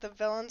see like the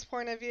villain's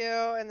point of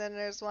view, and then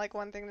there's like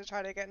one thing to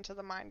try to get into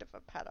the mind of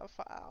a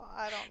pedophile.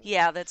 I don't.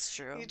 Yeah, that's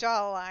You true.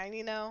 draw a line.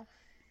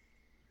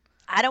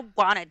 I don't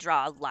want to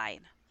draw a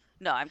line.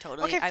 No,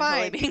 Okay, I'm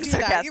totally fine, you being do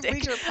that. You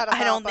read sarcastic. your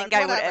I pedophile don't book, think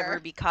I would ever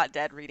whatever. be caught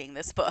dead reading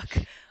this book,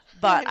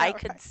 but I I know,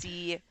 could right?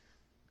 see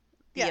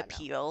the Yeah, no.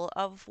 appeal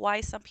of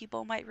why some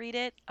people might read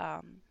it.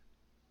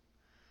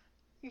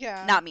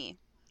 Yeah. Not me.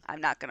 I'm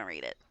not gonna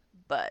read it,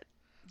 but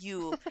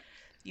you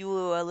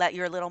let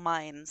your little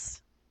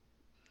minds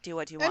do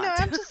what you I know, want.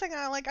 I'm just thinking,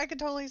 like, I could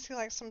totally see,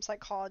 like, some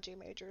psychology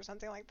major or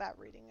something like that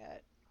reading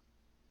it.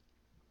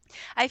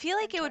 I feel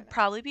like it Enjoying would it.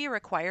 probably be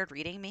required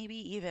reading, maybe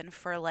even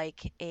for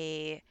like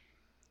a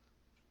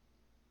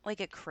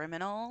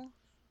criminal,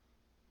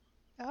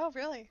 Oh,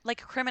 really?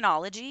 like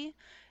criminology,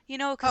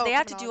 because Oh, they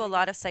have to do a criminology,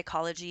 lot yeah. of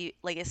psychology,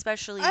 like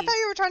I thought especially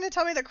you were trying to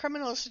tell me that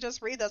criminals should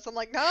just read this. I'm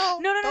like,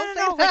 no, no, no, don't no,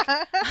 say no, no, like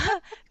that.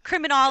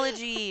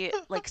 criminology,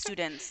 like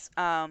students,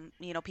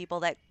 people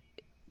that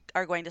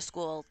are going to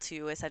school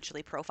to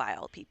essentially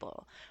profile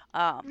people.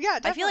 Yeah,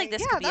 I feel like definitely.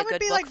 this could Yeah, be a that would good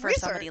be book like for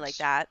somebody like research.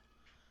 that.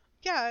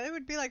 Yeah, it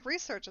would be like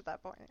research at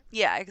that point.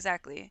 Yeah,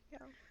 exactly.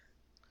 Yeah.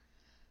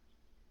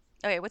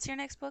 Okay, what's your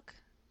next book?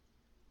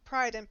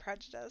 Pride and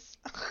Prejudice.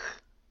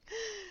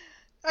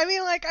 I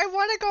mean, like, I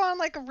want to go on,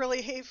 like, a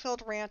really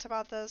hate-filled rant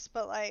about this,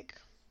 but, like,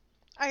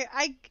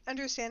 I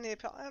understand the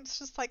appeal. It's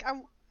just, like,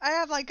 I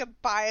have, like, a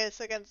bias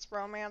against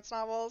romance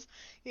novels,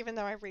 even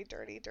though I read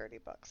dirty, dirty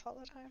books all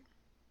the time.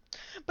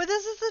 But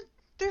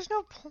there's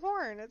no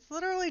porn. It's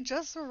literally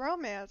just a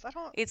romance. I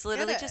don't It's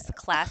get literally it. just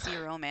classy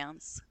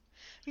romance.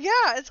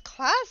 Yeah, it's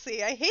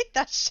classy. I hate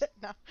that shit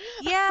now.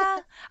 Yeah,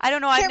 I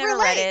don't know. I've Can't never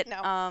read relate. it.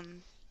 No.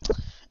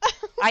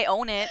 I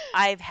own it.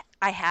 I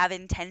have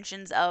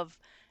intentions of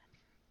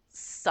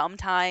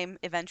sometime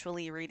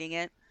eventually reading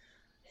it.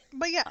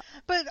 But yeah,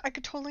 but I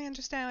could totally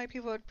understand why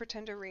people would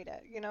pretend to read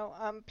it.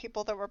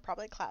 People that were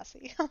probably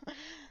classy,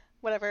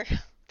 whatever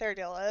their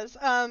deal is.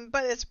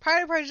 But it's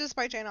Pride and Prejudice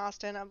by Jane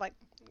Austen. I'm like,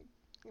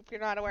 if you're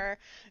not aware,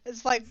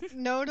 it's like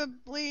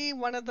notably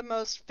one of the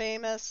most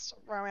famous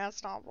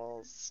romance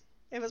novels.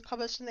 It was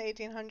published in the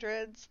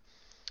 1800s,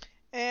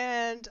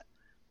 and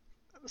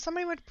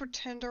somebody would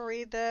pretend to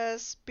read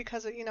this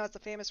because it's a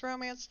famous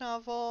romance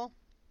novel.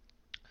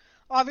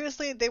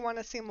 Obviously, they want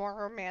to seem more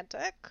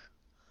romantic.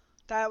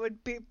 That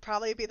would be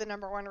probably be the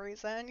number one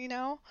reason.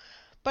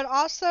 But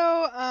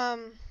also,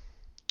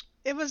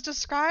 it was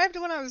described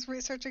when I was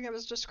researching. It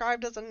was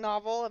described as a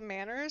novel of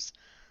manners.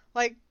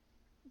 Like,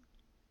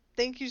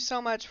 thank you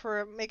so much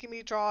for making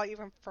me draw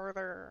even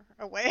further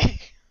away.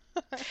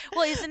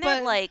 Well, isn't it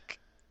But like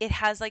it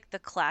has like the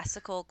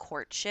classical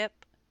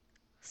courtship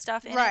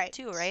stuff in it right,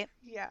 too, right?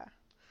 yeah,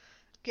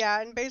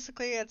 yeah, and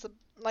basically it's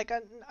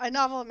a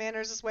novel of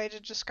manners is a way to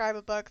describe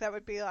a book that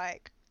would be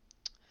like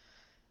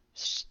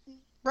sh-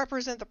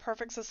 represent the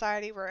perfect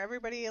society where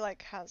everybody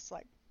like has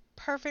like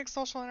perfect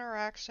social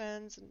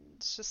interactions, and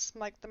it's just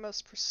like the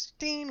most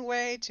pristine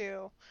way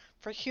to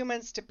for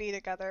humans to be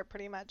together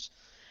pretty much.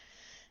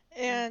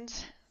 And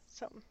Hmm.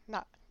 so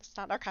not it's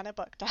not our kind of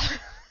book.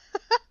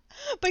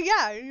 But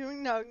yeah,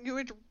 you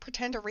would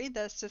pretend to read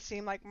this to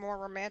seem like more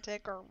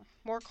romantic or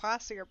more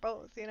classy or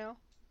both.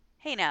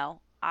 Hey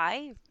now,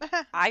 I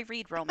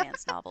read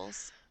romance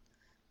novels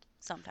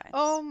sometimes.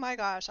 Oh my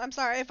gosh, I'm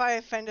sorry if I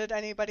offended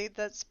anybody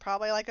that's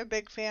probably like a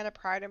big fan of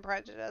Pride and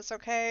Prejudice,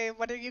 okay?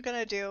 What are you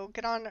gonna do?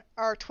 Get on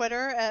our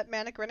Twitter at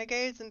Manic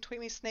Renegades and tweet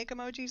me snake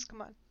emojis?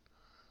 Come on.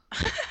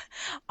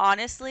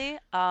 Honestly,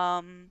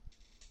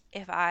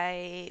 if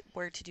I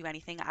were to do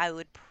anything, I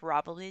would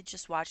probably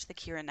just watch the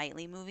Keira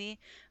Knightley movie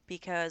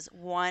because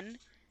one,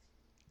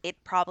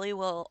 it probably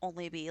will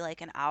only be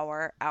like an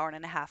hour, hour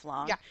and a half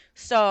long. Yeah,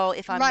 So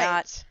if I'm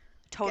not right.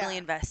 totally Yeah,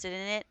 invested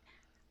in it,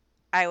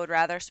 I would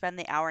rather spend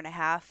the hour and a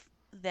half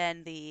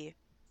than the,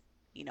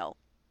 you know,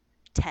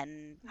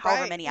 10,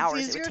 however right. many It's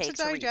hours it would easier to take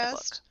to read the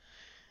book. digest.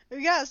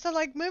 Yeah, so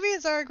like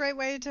movies are a great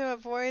way to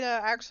avoid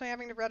actually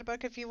having to read a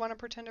book if you want to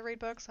pretend to read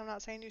books. I'm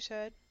not saying you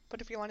should,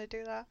 but if you want to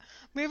do that,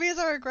 movies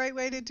are a great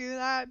way to do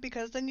that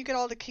because then you get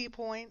all the key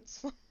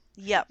points.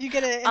 Yep. You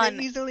get it in an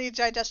Un easily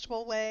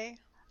digestible way.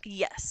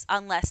 Yes,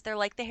 unless they're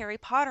like the Harry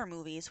Potter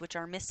movies, which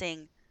are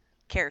missing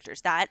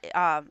characters. That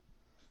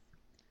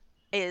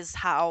is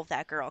how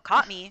that girl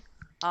caught me.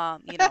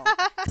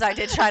 Because I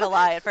did try to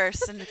lie at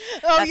first, and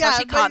Oh that's how yeah,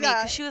 she but caught me. yeah.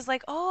 Because she was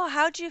like, "Oh,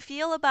 how'd you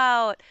feel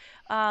about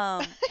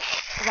um,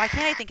 why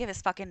can't I think of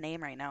his fucking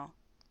name right now?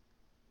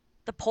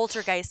 The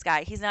poltergeist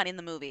guy. He's not in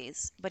the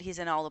movies, but he's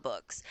in all the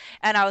books."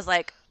 And I was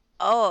like,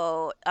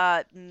 "Oh,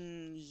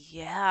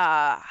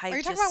 yeah, Are I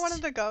you talking about one of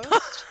just." the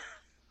ghosts?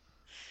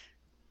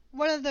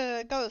 One of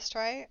the ghosts,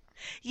 right?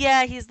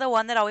 Yeah, he's the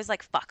one that always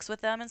like fucks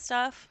with them and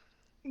stuff.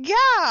 Yeah,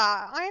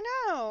 I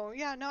know.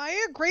 Yeah, no,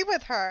 I agree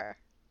with her.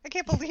 I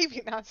can't believe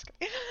you now.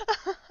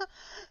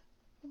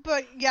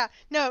 But yeah,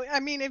 no,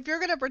 I mean, if you're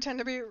gonna pretend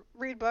to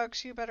read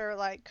books, you better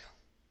like,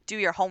 Do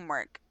your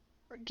homework.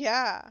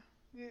 yeah,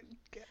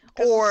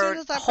 because as soon Or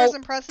as that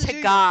person hope presses to you,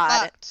 you're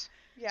God, fucked.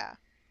 Yeah.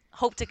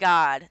 hope to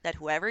God that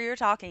whoever you're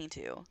talking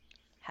to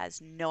has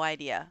no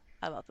idea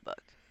about the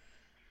book.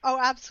 Oh,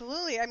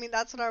 absolutely. I mean,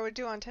 that's what I would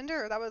do on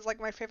Tinder. That was like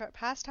my favorite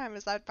pastime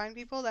is I'd find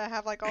people that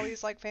have like all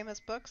these like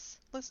famous books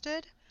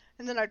listed,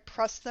 and then I'd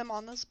press them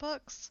on those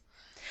books.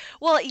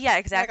 Well, yeah,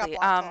 And I got exactly.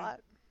 blocked a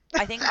lot.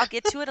 I think I'll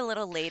get to it a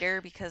little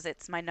later because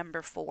it's my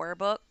number four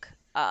book.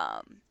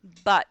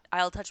 But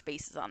I'll touch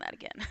bases on that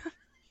again.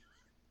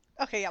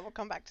 Okay, yeah, we'll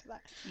come back to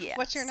that.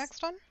 What's your Yes.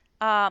 next one?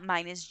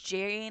 Mine is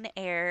Jane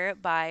Eyre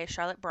by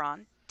Charlotte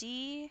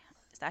Bronte.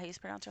 Is that how you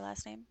pronounce her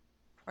last name?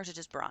 Or is it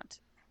just Bronte?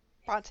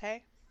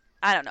 Bronte.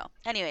 I don't know.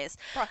 Anyways,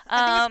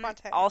 I think it's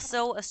Bronte. I don't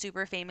also know. a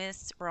super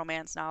famous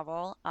romance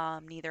novel.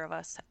 Neither of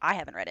us, I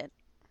haven't read it.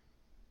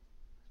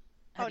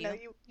 Oh Have no,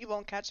 you? you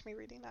won't catch me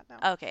reading that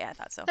now. Okay, I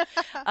thought so.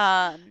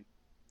 Um,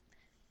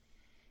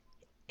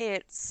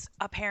 it's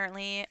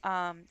apparently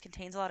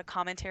contains a lot of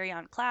commentary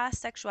on class,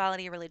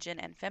 sexuality, religion,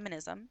 and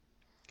feminism.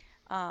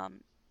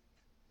 Um,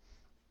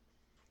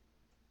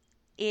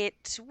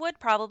 it would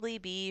probably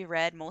be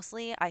read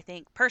mostly, I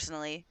think,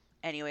 personally,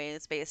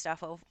 anyways, based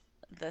off of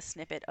the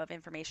snippet of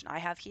information I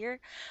have here,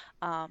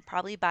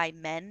 probably by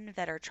men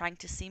that are trying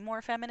to seem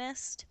more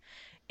feminist,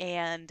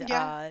 and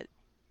Yeah.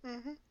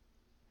 Mhm.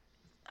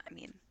 I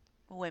mean,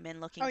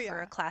 women Oh looking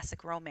for a yeah.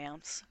 classic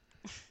romance.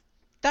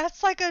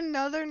 That's like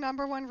another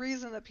number one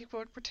reason that people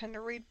would pretend to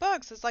read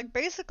books. It's like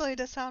basically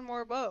to sound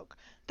more woke.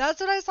 That's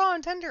what I saw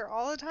on Tinder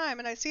all the time,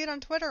 and I see it on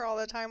Twitter all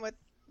the time with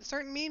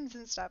certain memes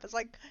and stuff. It's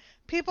like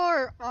people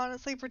are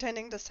honestly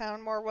pretending to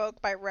sound more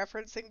woke by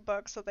referencing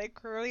books that they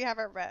clearly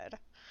haven't read.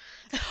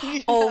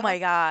 you Oh know? my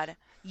God.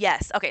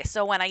 Yes. Okay,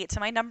 so when I get to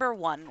my number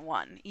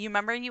one, you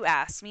remember you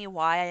asked me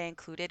why I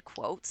included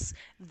quotes?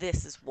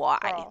 This is why.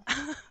 Girl.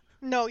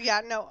 No,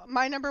 yeah, no.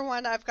 My number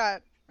one, I've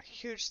got a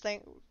huge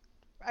thing.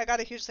 I got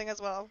a huge thing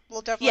as well.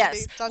 We'll definitely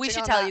Yes, be we touching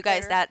should on tell you that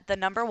guys later. that the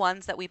number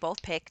ones that we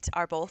both picked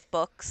are both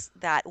books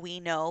that we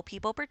know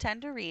people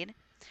pretend to read,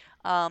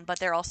 but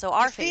they're also We've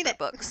our seen favorite it.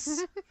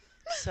 books.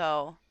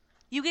 So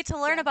you get to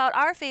learn Yeah. about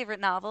our favorite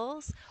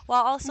novels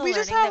while also We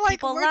just learning have that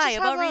like people we're lie just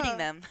have about reading a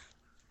them.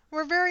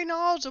 we're very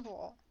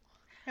knowledgeable,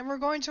 and we're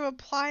going to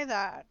apply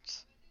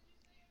that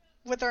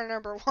with our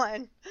number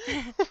one.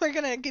 We're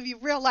gonna give you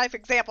real life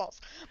examples.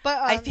 But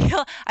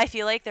I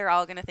feel like they're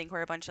all gonna think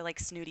we're a bunch of like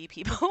snooty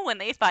people when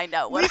they find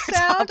out what we our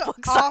sound top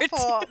books are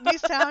awful. too. We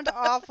sound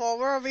awful.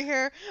 We're over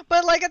here,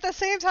 but like at the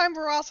same time,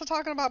 we're also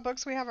talking about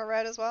books we haven't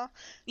read as well.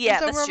 And Yeah,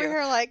 so that's we're over true.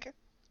 here like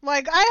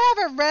I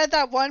haven't read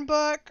that one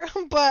book,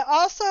 but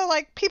also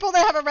like people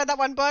that haven't read that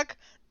one book,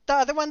 the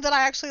other one that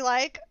I actually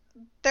like,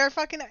 they're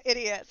fucking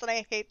idiots and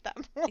I hate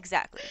them.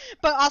 Exactly.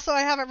 But also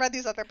I haven't read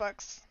these other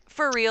books.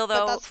 For real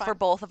But though, that's for fine.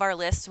 both of our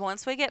lists,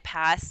 once we get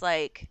past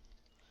like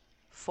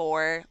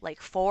four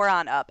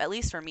on up, at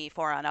least for me,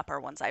 four on up are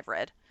ones I've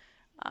read.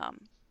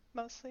 Um,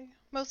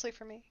 Mostly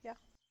for me. Yeah.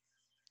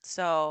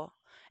 so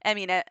I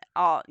mean,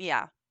 all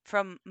yeah.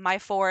 From my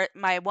four,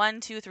 my one,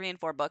 two, three, and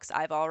four books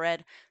I've all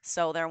read,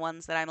 so they're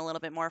ones that I'm a little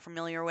bit more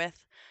familiar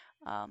with.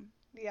 Um,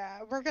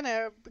 Yeah, we're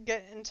gonna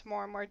get into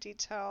more and more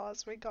detail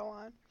as we go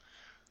on.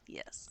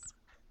 yes.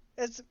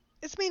 It's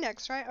it's me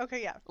next, right?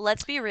 Okay, yeah.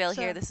 Let's be real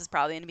here. So This is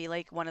probably gonna be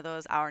like one of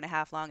those hour and a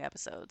half long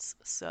episodes.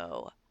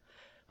 So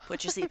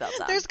put your seatbelts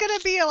on. there's gonna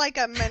be like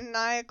a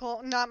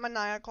maniacal, not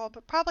maniacal,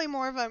 but probably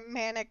more of a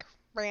manic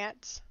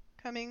rant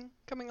coming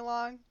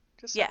along,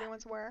 just so Yeah.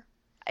 everyone's aware.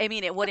 I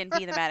mean, it wouldn't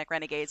be the Manic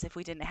Renegades if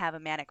we didn't have a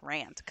manic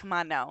rant. Come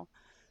on now.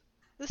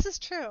 This is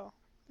true.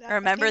 I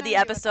Remember can't the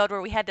argue with episode that.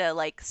 where we had to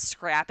like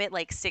scrap it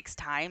like six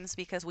times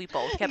because we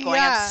both kept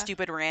going on Yeah.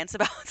 stupid rants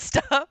about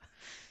stuff?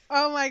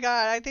 Oh my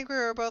god, I think we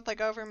were both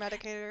like over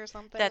medicated or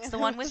something, That's and the it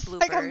one with was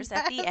like a bloopers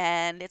at the mess.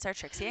 end. It's our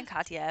Trixie and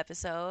Katya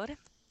episode.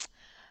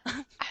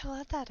 I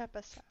love that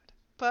episode.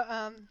 But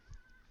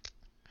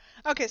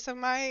okay, so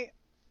my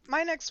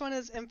next one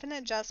is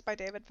Infinite Jest by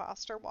David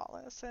Foster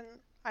Wallace, and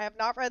I have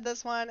not read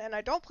this one, and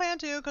I don't plan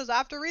to because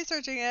after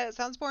researching it, it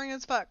sounds boring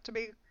as fuck to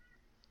be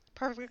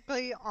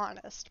perfectly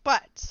honest.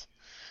 But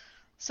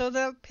so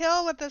the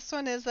appeal with this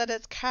one is that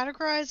it's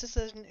categorized as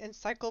an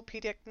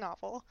encyclopedic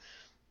novel.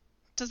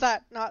 Does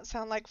that not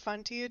sound like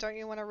fun to you? Don't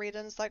you want to read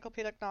an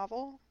encyclopedic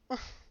novel?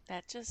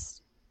 That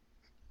just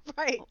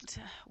Right.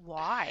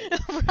 why?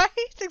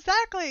 Right?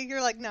 Exactly.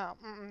 You're like, no,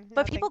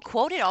 But no, people thank you.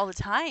 quote it all the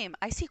time.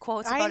 I see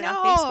quotes I about it on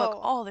Facebook know.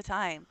 all the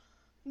time.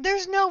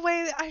 There's no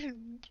way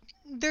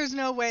there's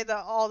no way that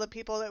all the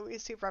people that we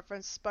see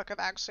reference this book have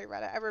actually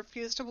read it. I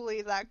refuse to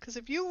believe that because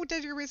if you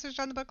did your research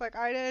on the book like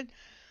I did,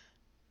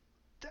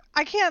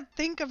 I can't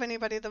think of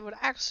anybody that would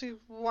actually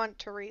want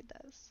to read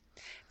this.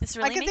 This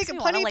I really can think makes of me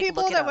want to plenty of like people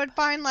look it that up. would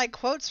find like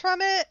quotes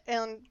from it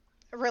and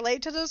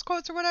relate to those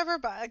quotes or whatever,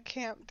 but I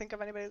can't think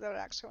of anybody that would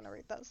actually want to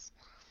read this.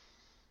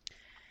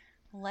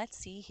 Let's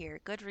see here.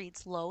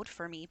 Goodreads load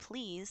for me,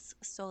 please,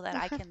 so that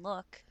I can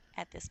look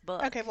at this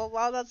Okay, book. well,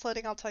 while that's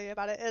loading, I'll tell you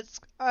about it. It's,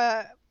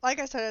 like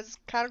I said, it's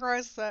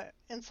categorized as an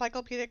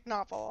encyclopedic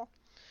novel,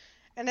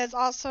 and it's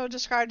also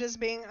described as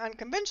being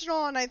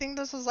unconventional. And I think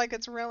this is like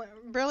its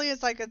really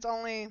is like its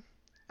only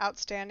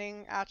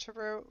outstanding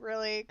attribute,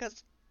 really,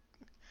 because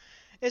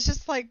it's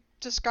just like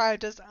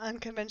described as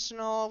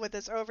unconventional with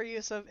its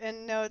overuse of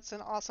endnotes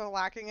and also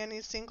lacking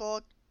any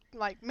single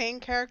like main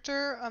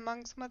character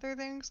among some other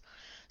things.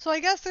 So I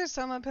guess there's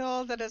some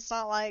appeal that it's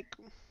not like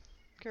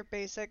your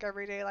basic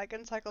everyday like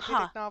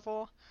Huh. encyclopedic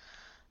novel,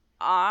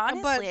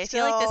 but Honestly, I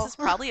feel like this still. is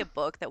probably a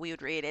book that we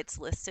would read. It's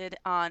listed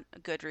on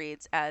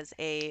Goodreads as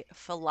a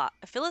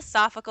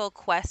philosophical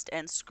quest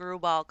and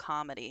screwball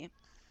comedy.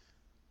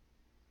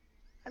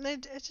 And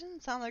it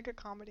didn't sound like a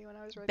comedy when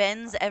I was reading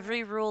Bends about it.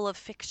 every rule of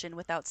fiction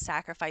without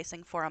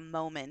sacrificing for a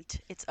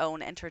moment its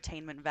own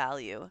entertainment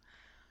value.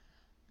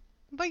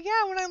 But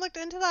yeah, when I looked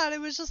into that,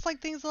 it was just like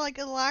things like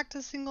it lacked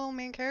a single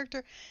main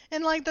character.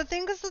 And like the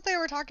things that they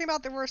were talking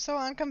about that were so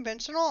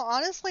unconventional,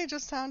 honestly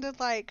just sounded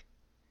like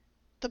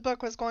the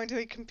book was going to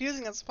be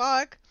confusing as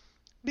fuck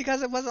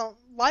because it wasn't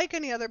like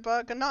any other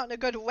book and not in a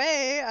good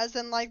way, as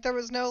in like there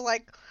was no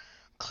like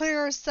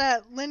clear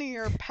set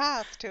linear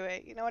path to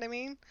it. You know what I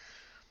mean?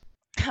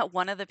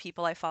 One of the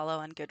people I follow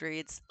on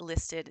Goodreads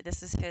listed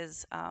this is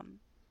his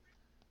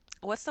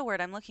what's the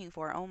word I'm looking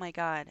for? Oh my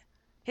god.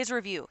 His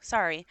review.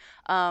 Sorry.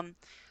 Um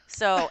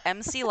so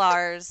MC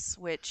Lars,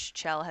 which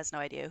Chell has no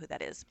idea who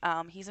that is.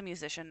 He's a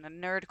musician, a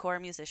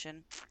nerdcore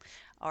musician,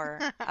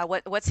 or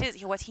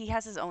what he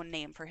has his own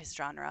name for his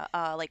genre.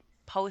 Like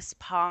post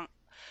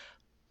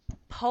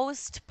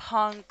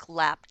punk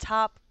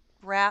laptop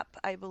rap,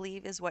 I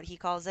believe is what he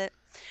calls it.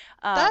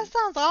 That Um,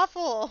 sounds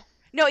awful.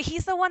 no,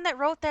 he's the one that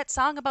wrote that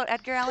song about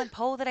Edgar Allan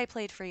Poe that I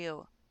played for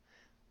you.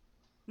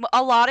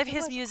 A lot of It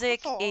his was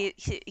music, awful.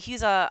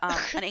 he's a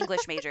an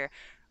English major,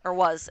 or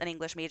was an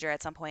English major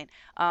at some point.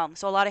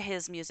 So a lot of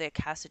his music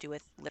has to do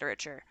with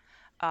literature,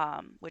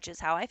 which is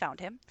how I found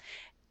him.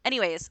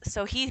 Anyways,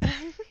 so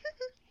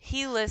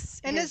he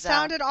lists And it his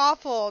sounded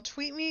awful.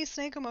 Tweet me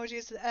snake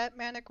emojis at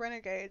Manic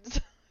Renegades.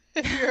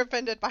 if you're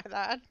offended by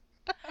that.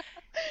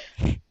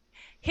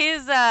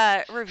 His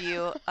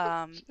review,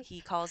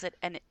 he calls it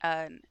an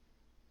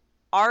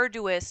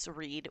arduous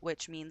read,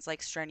 which means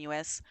like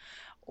strenuous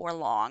or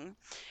long,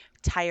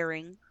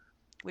 tiring,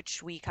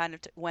 which we kind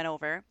of went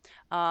over.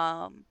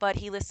 But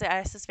he listed it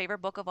as his favorite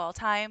book of all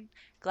time.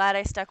 Glad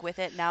I stuck with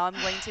it. Now I'm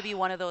going to be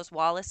one of those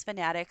Wallace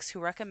fanatics who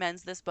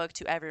recommends this book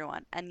to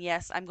everyone. And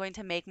yes, I'm going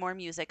to make more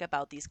music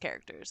about these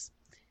characters.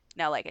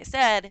 Now, like I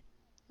said,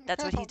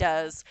 that's what he Oh God.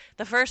 does.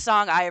 The first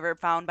song I ever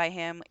found by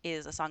him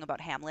is a song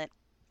about Hamlet.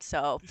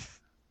 So,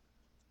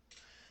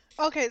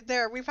 Okay,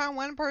 there. We found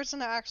one person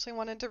that actually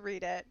wanted to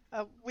read it.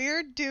 A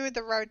weird dude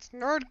that writes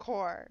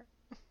nerdcore.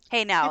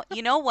 hey, now,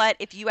 you know what?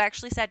 If you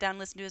actually sat down and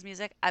listened to his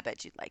music, I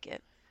bet you'd like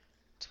it.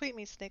 Tweet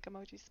me snake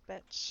emojis,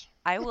 bitch.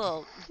 I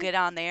will get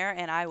on there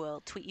and I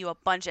will tweet you a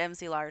bunch of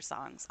MC Lars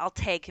songs. I'll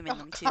tag him in Oh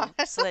them God. too,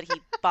 so that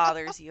he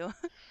bothers you.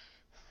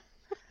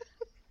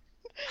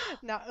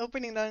 Not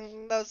opening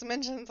those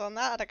mentions on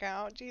that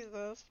account.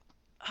 Jesus.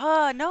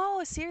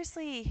 No,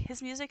 seriously,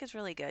 his music is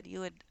really good. You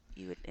would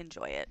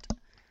enjoy it.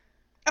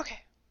 Okay.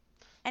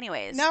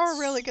 Anyways, Now we're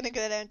really gonna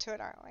get into it,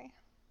 aren't we?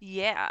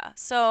 yeah.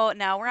 So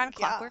now we're on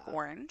Yeah. Clockwork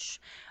Orange,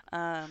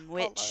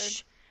 Oh Lord.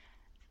 which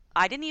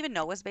I didn't even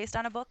know was based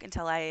on a book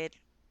until I had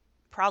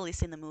probably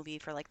seen the movie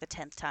for like the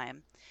 10th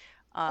time.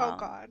 Oh Um,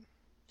 God.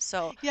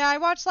 so Yeah, I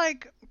watched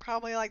like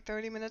probably like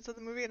 30 minutes of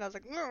the movie and I was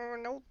like, no,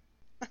 nope.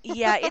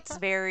 yeah, it's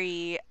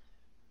very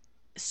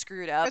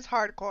screwed up. It's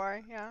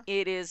hardcore. Yeah.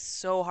 It is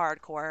so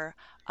hardcore.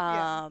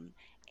 Yeah. Um,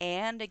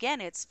 and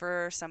again, it's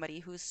for somebody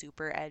who's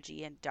super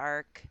edgy and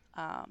dark.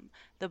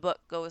 The book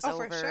goes Oh,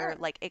 for over sure.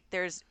 like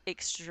there's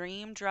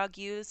extreme drug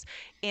use.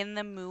 In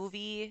the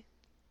movie,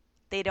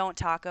 they don't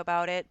talk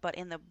about it, but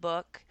in the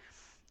book,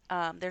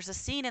 there's a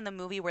scene in the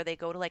movie where they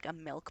go to like a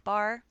milk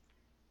bar.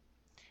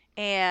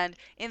 And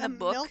in A the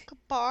book, milk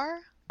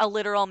bar? a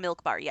literal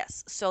milk bar,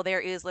 yes. So there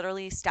is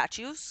literally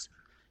statues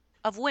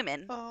of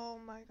women Oh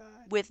my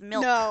God. with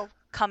milk No,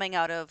 coming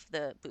out of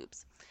the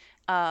boobs.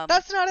 Um,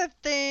 that's not a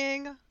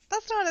thing.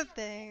 That's not a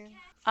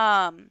thing.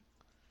 um,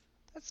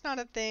 That's not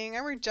a thing. I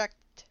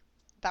reject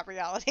that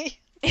reality.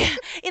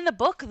 in the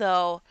book,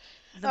 though,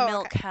 the Oh,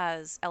 milk okay.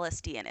 has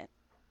LSD in it.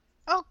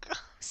 Oh, God.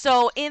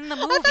 So in the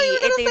I thought you movie, were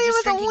gonna they're say it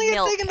just was drinking only a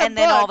thing milk, in the and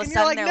then all book, of a and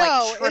you're sudden like, they're like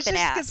no, it tripping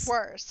just gets ass.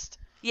 worse.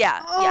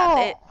 Yeah, yeah.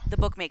 Oh, The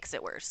book makes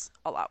it worse,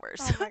 a lot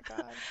worse. oh my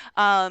God.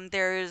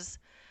 There's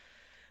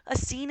a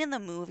scene in the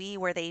movie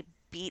where they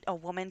beat a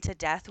woman to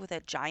death with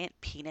a giant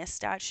penis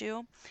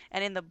statue,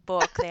 and in the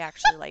book, they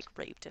actually like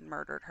raped and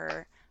murdered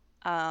her.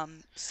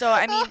 So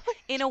I Oh, mean,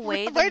 in a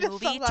way, the way to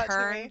sell movie that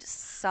to me. turned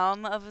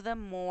some of the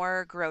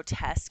more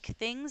grotesque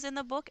things in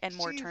the book and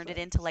more turned it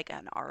into Jesus. like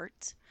an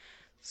art.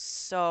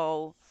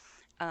 So,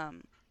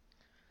 um,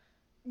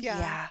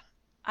 Yeah. yeah,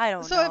 I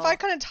don't So if I know.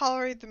 couldn't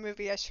tolerate the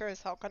movie, I sure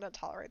as hell couldn't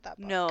tolerate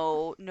that book.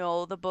 No,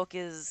 no, the book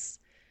is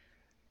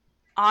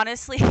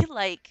honestly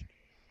like,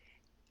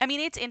 I mean,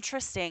 it's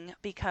interesting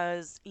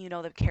because,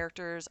 the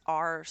characters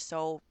are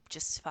so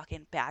just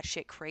fucking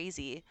batshit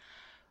crazy,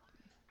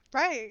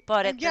 Right.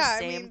 but And at the yeah,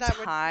 I mean same that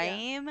would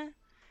yeah. time,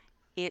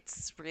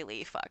 it's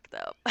really fucked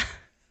up.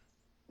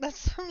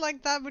 That's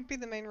like that would be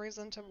the main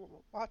reason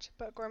to watch a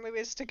book or a movie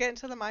is to get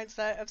into the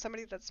mindset of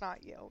somebody that's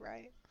not you,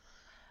 right?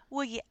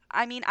 Well, yeah,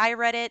 I mean, I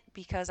read it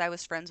because I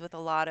was friends with a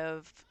lot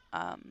of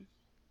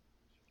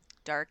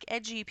dark,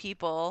 edgy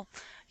people,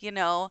 you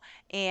know,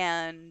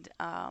 and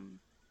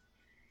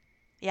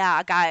yeah,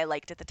 a guy I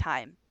liked at the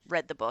time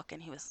read the book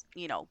and he was,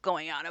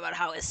 going on about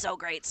how it's so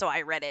great. So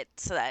I read it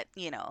so that,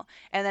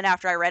 and then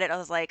after I read it, I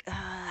was like,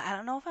 I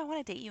don't know if I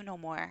want to date you no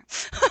more.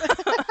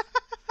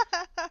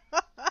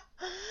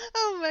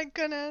 Oh my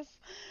goodness.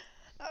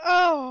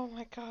 Oh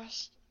my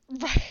gosh.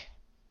 Right.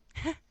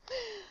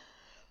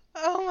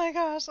 Oh my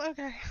gosh.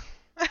 Okay.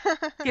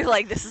 You're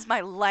like, this is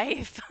my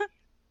life.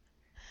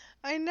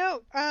 I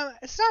know.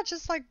 It's not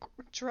just like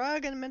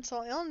drug and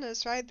mental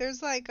illness, right?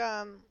 There's like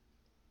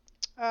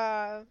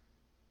uh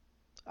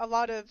a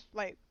lot of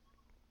like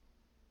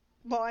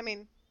well, I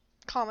mean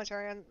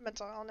commentary on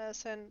mental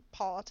illness and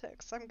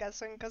politics. I'm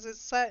guessing because it's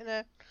set in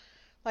a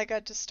like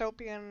a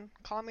dystopian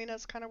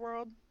communist kind of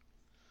world.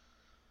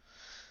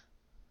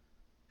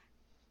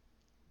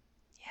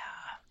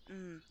 Yeah.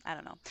 I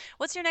don't know.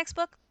 What's your next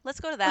book? Let's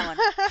go to that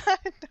one.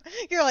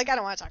 You're like, I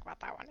don't want to talk about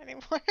that one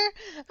anymore. I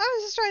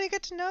was just trying to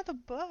get to know the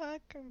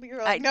book. But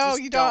you're like, I no, just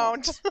you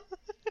don't.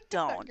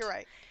 don't. You're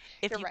right.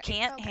 If You're you right.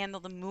 can't Okay. handle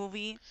the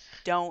movie,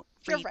 don't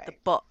You're read the right.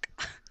 book.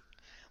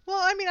 Well,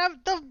 I mean,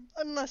 the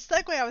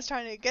segue I was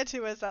trying to get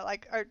to is that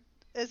like,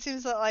 it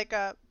seems that like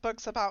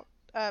books about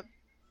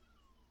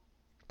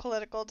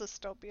political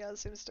dystopia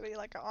seems to be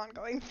like an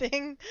ongoing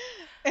thing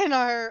in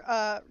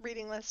our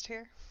reading list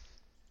here.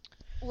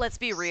 Let's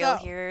be real So,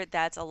 here.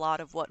 That's a lot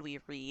of what we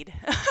read.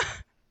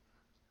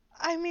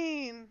 I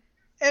mean,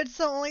 it's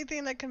the only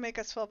thing that can make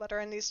us feel better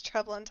in these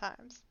troubling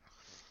times.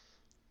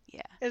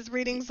 Yeah. Is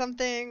Y- reading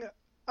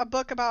a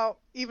book about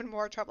even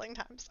more troubling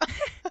times.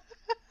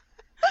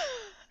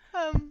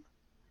 um,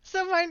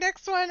 so my my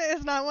next one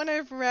is not one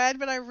I've read,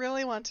 but I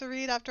really want to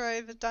read after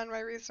I've done my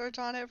research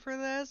on it for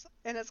this,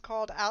 and it's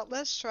called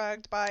Atlas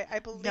Shrugged by, I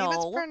believe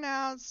it's No,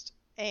 pronounced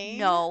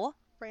Ayn no.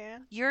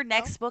 Rand. Your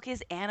No? next book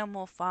is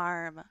Animal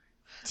Farm.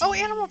 Oh,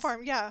 Animal Jeez.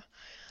 Farm, yeah.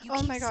 You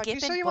Oh keep my god, you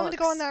sure skipping you want me to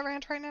go on books. that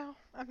rant right now?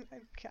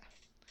 Yeah.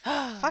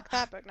 Fuck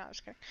that book. No, I'm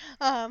just kidding.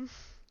 Um,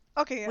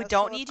 okay, We yeah,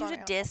 so don't let's need go you on to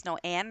Animal diss Farm. no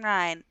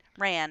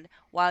Rand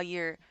while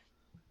you're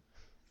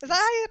Is that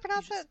just how you you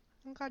pronounce just it?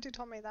 I'm glad you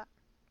told me that.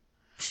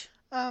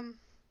 Um,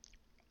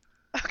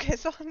 okay,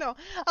 so no,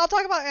 I'll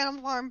talk about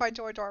Animal Farm by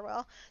George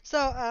Orwell.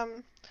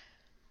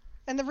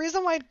 And the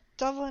reason why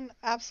Devlin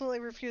absolutely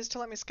refused to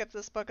let me skip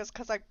this book is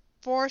because I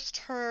forced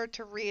her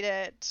to read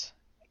it,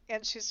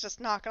 and she's just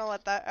not gonna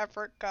let that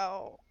effort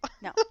go.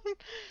 no.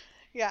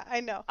 Yeah,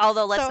 I know.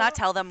 Although let's not So,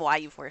 tell them why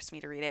you forced me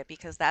to read it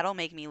because that'll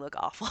make me look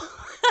awful.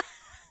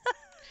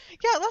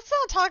 yeah, let's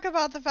not talk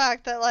about the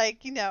fact that,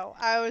 like,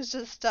 I was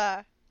just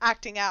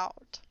acting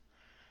out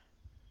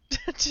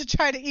to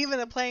try to even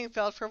the playing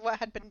field for what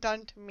had been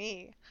done to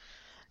me.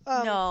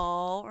 Um,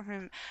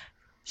 No,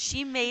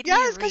 she made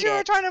me yes, because read you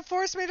were it. trying to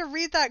force me to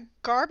read that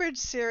garbage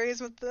series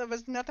with that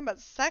was nothing but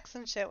sex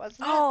and shit,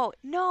 wasn't it? Oh,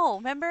 no.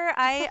 Remember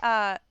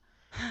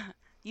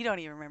you don't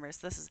even remember.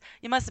 So this is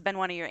you must have been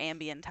one of your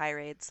Ambien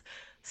tirades.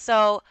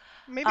 So,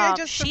 Maybe I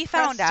just she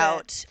found suppressed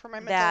it out for my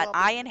mental that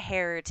I well-being.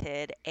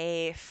 inherited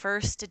a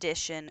first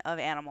edition of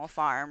Animal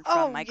Farm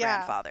from Oh, my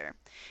yeah. grandfather.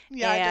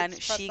 Yeah, I did And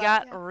suppress she that,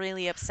 got yeah.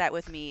 really upset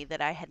with me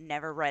that I had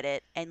never read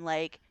it and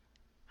like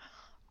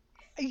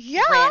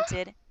Yeah,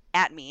 ranted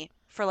at me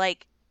for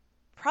like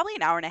probably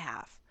an hour and a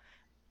half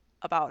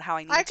about how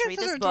I I needed to read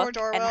this consider George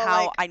book and Orwell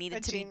how like I a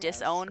needed to be genius.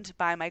 disowned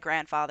by my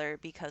grandfather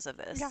because of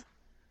Yeah. this.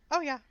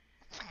 Oh, yeah.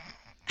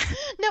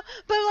 No,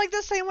 but like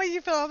the same way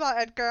you feel about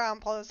Edgar Allan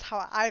Poe is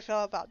how I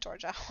feel about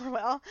George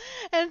Orwell.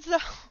 And so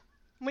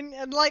when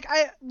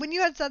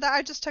you had said that,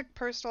 I just took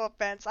personal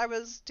offense. I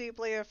was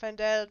deeply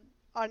offended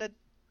on a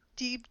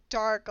deep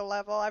dark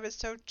level. I was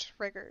so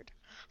triggered.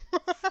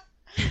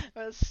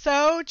 I was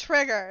so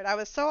triggered. I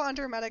was so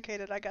under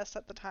medicated, I guess,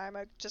 at the time.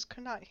 I just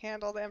could not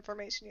handle the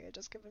information you had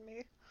just given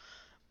me.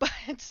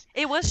 But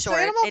It was so short.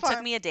 Animal It took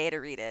Farm. me a day to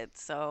read it,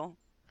 so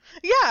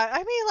Yeah,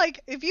 I mean,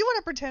 like, if you want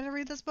to pretend to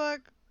read this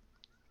book,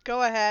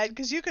 go ahead,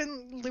 because you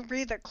can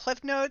read the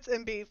cliff notes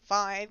and be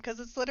fine. Because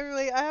it's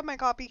literally, I have my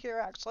copy here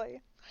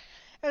actually,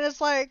 and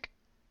it's like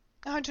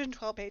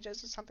 112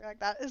 pages or something like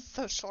that. It's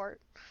so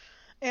short.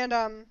 And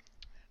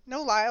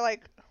no lie,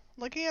 like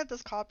looking at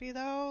this copy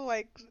though,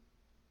 like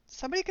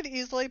somebody could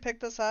easily pick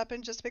this up,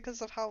 and just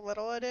because of how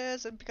little it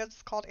is, and because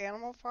it's called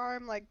Animal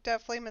Farm, like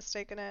definitely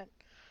mistaken it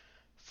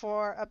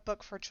for a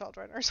book for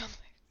children or something.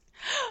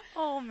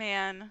 oh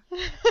man.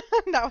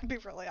 That would be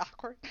really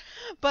awkward.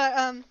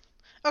 But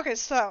okay,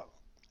 so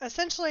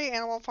essentially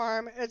Animal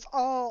Farm, it's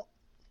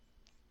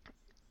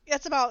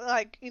about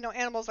like,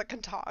 animals that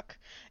can talk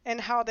and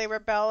how they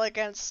rebel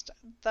against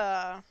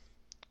the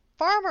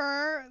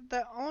farmer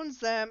that owns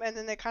them, and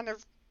then they kind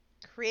of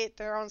create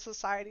their own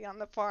society on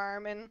the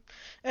farm, and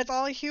it's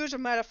all a huge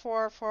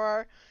metaphor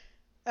for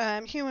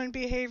human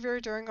behavior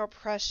during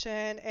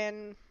oppression,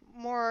 and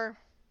more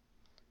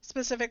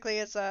specifically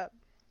it's a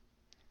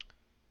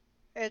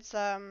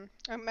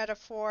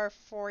metaphor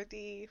for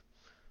the,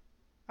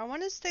 I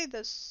want to say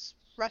this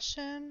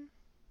Russian,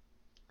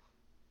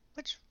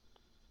 which,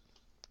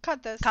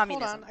 cut this,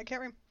 hold on, Communism. I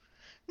can't remember.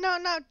 No,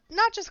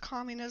 not just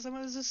communism.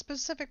 It was a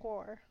specific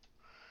war,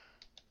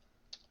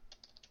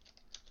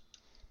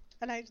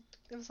 and it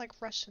was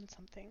like Russian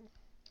something.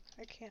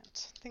 I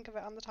can't think of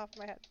it on the top of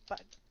my head,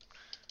 but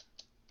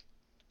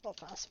we'll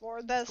fast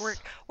forward We're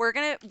this. we're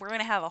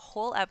gonna have a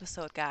whole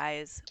episode,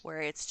 guys,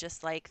 where it's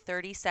just like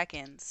 30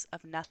 seconds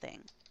of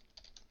nothing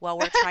while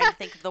we're trying to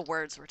think of the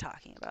words we're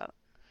talking about.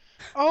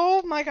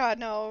 Oh my god,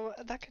 no,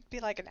 that could be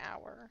like an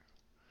hour.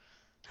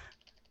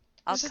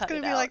 I'll It's just cut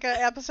gonna it be out. like an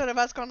episode of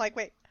us going like,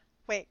 wait,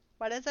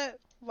 what is it?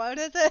 What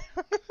is it?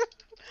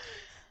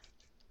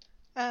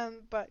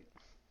 But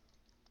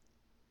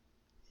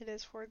it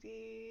is for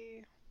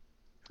the.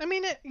 I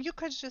mean, you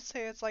could just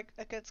say it's like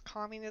against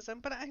communism,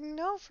 but I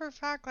know for a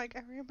fact, like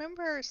I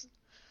remember,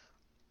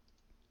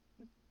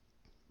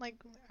 like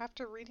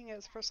after reading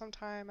it for some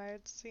time, I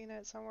had seen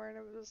it somewhere, and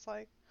it was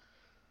like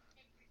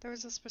there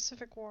was a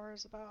specific war it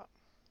was about.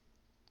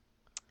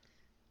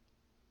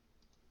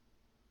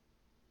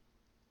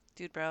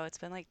 Dude, bro, it's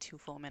been like 2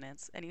 full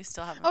minutes and you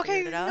still haven't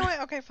Okay, figured it you know out. what?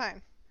 Okay,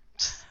 fine.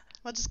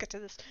 We'll just get to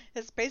this.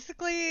 It's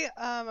basically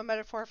a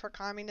metaphor for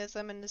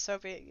communism in the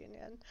Soviet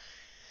Union.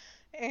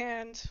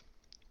 And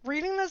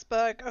reading this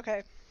book,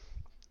 okay,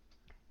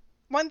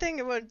 one thing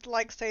it would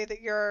like say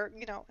that you're,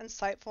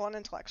 insightful and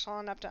intellectual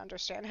enough to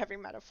understand heavy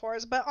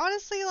metaphors, but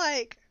honestly,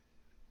 like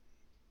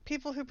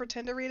people who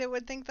pretend to read it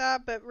would think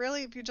that, but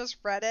really, if you just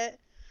read it,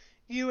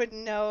 you would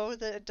know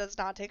that it does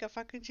not take a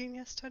fucking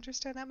genius to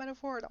understand that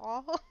metaphor at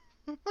all.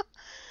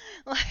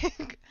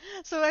 Like,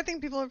 so I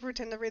think people who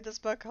pretend to read this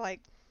book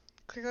like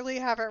clearly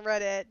haven't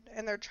read it,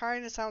 and they're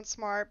trying to sound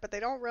smart, but they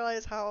don't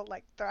realize how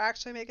like they're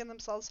actually making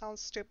themselves sound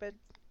stupid.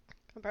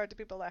 compared to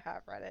people that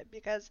have read it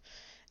because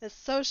it's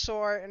so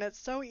short and it's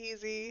so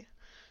easy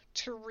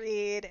to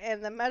read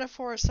and the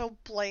metaphor is so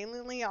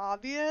blatantly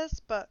obvious,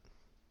 but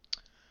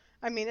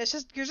I mean, it's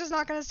just you're just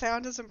not going to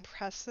sound as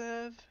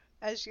impressive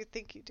as you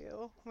think you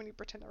do when you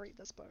pretend to read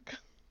this book.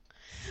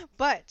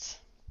 But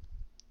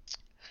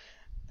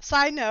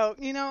side note,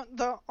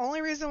 the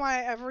only reason why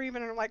I ever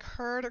even like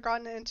heard or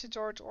gotten into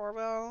George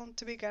Orwell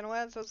to begin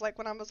with was like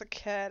when I was a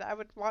kid, I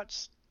would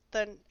watch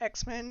the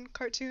X-Men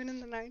cartoon in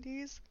the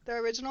 90s, the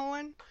original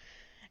one,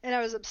 and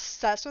I was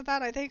obsessed with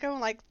that. I think on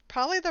like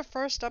probably the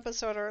first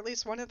episode or at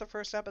least one of the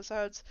first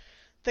episodes,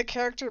 the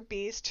character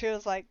Beast who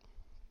is like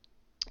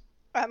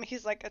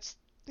he's like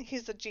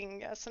he's a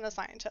genius and a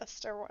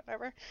scientist or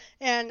whatever.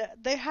 And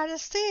they had a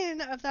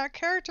scene of that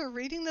character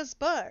reading this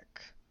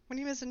book when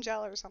he was in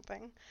jail or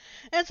something.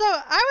 And so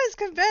I was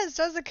convinced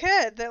as a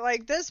kid that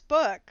like this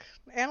book,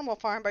 Animal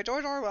Farm by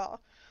George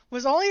Orwell,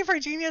 was only for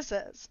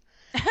geniuses.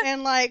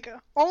 And like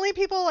only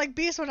people like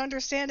Beast would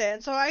understand it.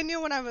 And so I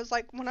knew when I was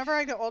like whenever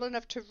I get old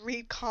enough to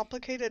read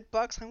complicated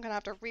books, I'm gonna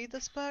have to read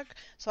this book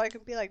so I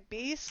can be like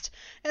Beast.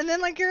 And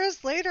then like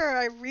years later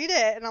I read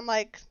it and I'm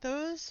like,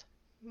 those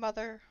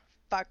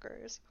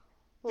motherfuckers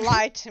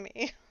lied to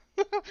me.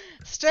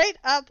 Straight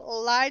up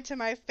lied to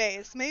my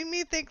face. Made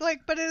me think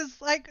like, but it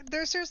is like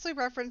there's seriously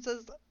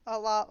references a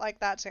lot like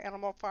that to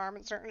Animal Farm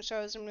and certain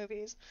shows and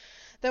movies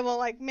that will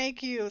like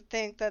make you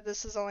think that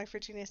this is only for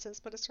geniuses,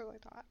 but it's really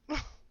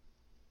not.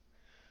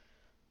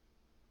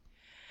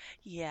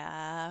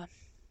 Yeah.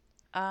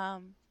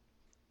 Um,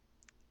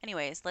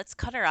 Anyways, let's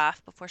cut her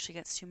off before she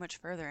gets too much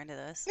further into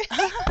this.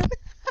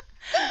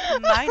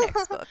 My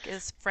next book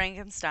is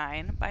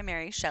Frankenstein by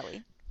Mary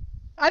Shelley.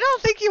 I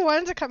don't think you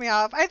wanted to cut me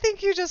off. I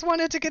think you just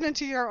wanted to get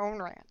into your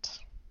own rant.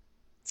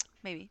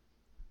 Maybe.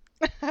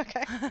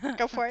 Okay,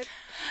 go for it.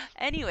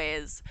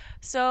 Anyways,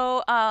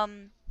 so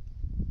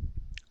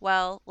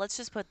well, let's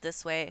just put it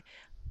this way.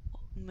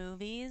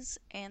 Movies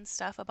and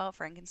stuff about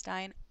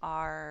Frankenstein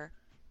are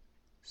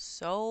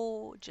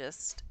so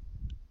just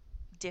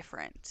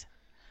different.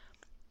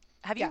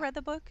 Have you Yeah. read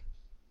the book?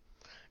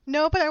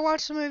 No, but I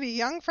watched the movie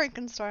Young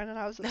Frankenstein and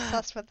I was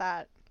obsessed with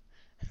that.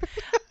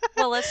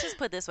 Well, let's just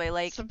put it this way, It's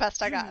like the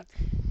best I got.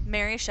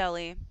 Mary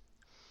Shelley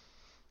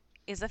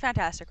is a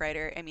fantastic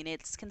writer. I mean,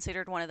 it's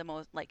considered one of the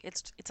most like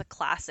it's a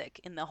classic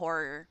in the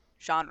horror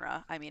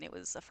genre. I mean, it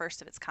was the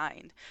first of its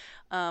kind.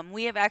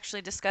 We have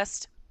actually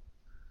discussed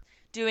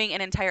doing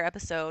an entire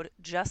episode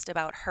just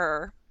about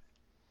her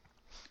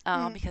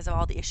Mm. because of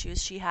all the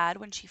issues she had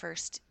when she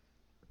first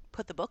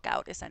put the book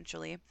out,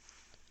 essentially.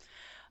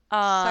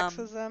 Um,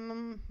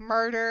 Sexism,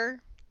 murder,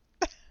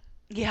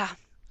 yeah.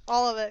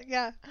 all of it.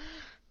 Yeah.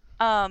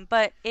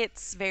 But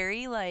it's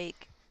very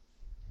like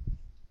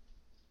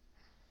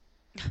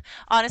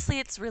honestly,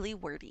 it's really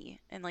wordy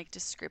and like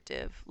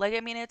descriptive. Like, I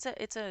mean, it's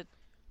a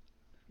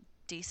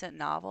decent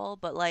novel,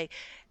 but like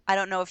I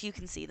don't know if you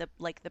can see the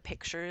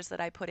pictures that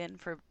I put in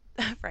for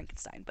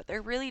Frankenstein, but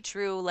they're really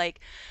true. Like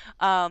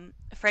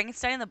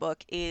Frankenstein in the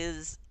book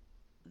is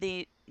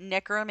the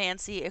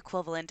necromancy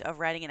equivalent of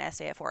writing an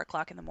essay at 4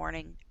 o'clock in the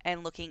morning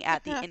and looking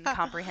at the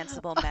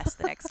incomprehensible mess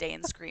the next day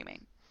and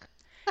screaming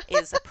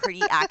is a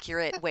pretty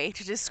accurate way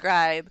to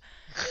describe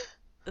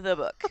the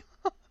book.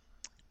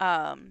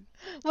 Um,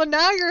 Well,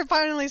 now you're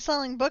finally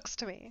selling books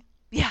to me.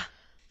 yeah.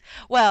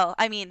 Well,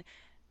 I mean,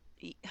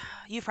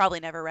 you've probably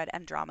never read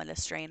Andromeda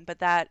Strain, but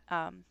that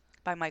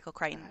by Michael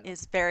Crichton I don't.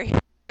 is very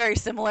very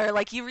similar.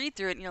 Like you read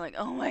through it and you're like,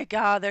 "Oh my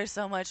god, there's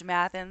so much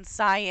math and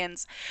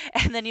science."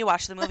 And then you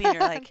watch the movie and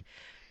you're like,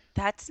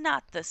 "That's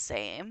not the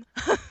same."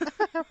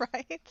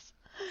 Right?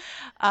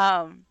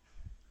 um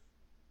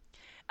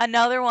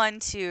Another one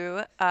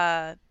too,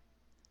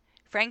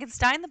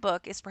 Frankenstein the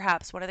book is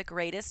perhaps one of the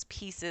greatest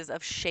pieces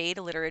of shade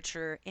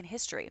literature in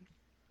history.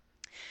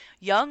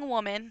 Young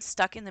woman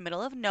stuck in the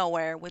middle of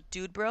nowhere with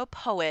dude bro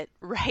poet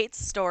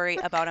writes story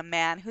about a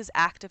man whose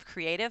act of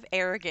creative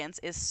arrogance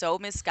is so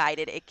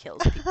misguided it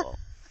kills people.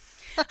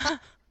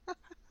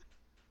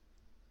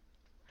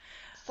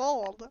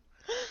 Sold.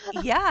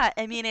 Yeah,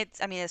 I mean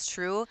it's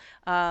true.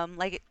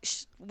 Like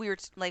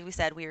we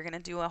said we were gonna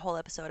do a whole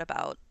episode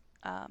about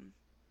um,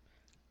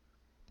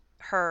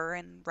 her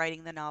and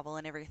writing the novel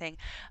and everything.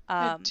 A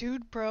Um,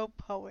 dude bro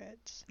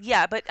poet.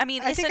 yeah, but I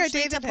mean I think I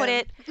essentially to dated put him.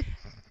 it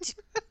to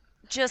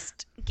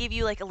just give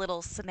you like a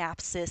little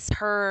synopsis,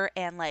 her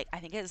and like I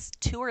think it's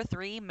two or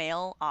three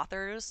male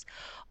authors,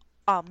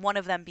 one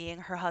of them being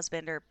her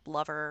husband or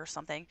lover or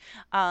something,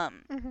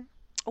 um, Hmm.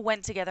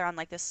 went together on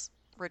like this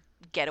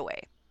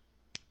getaway,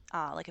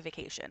 like a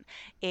vacation,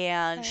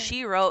 and Okay.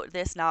 she wrote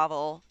this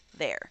novel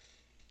there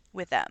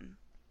with them.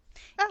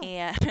 Oh,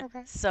 And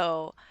okay.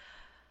 so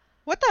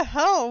What the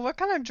hell? What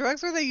kind of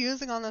drugs were they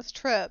using on this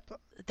trip?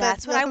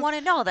 that's what I want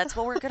to know. That's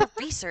what we're gonna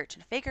research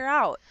and figure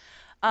out.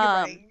 You're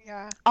right, Um,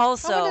 yeah. I want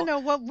to Also, know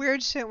what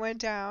weird shit went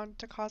down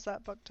to cause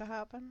that book to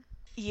happen.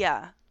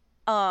 yeah.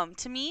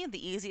 To me,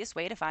 the easiest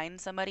way to find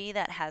somebody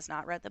that has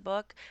not read the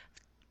book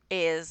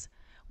is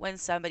when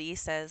somebody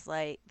says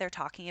like they're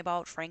talking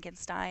about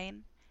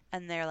Frankenstein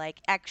and they're like,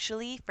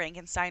 actually,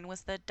 Frankenstein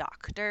was the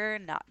doctor,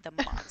 not the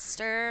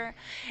monster.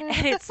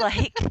 And it's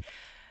like,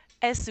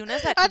 as soon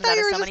as that I comes thought out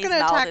you of were just somebody's gonna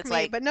mouth, attack it's me,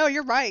 like, but no,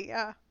 you're right.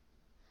 Yeah.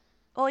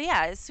 oh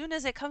yeah, as soon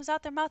as it comes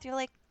out their mouth, you're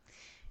like,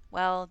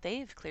 well,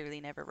 they've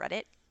clearly never read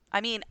it. I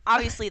mean,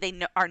 obviously they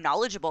are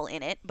knowledgeable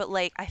in it, but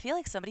like, I feel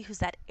like somebody who's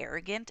that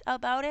arrogant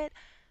about it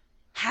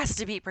has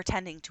to be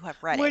pretending to have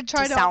read it Would to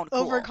try to sound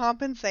cool.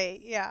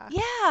 overcompensate. Yeah.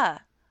 Yeah.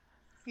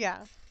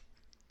 Yeah.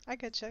 I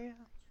get you. Yeah.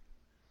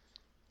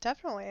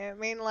 Definitely. I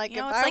mean, like, You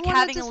know, if it's I like wanted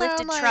having to a sound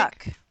lifted like,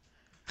 truck.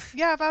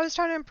 yeah, if I was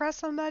trying to impress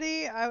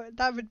somebody,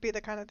 that would be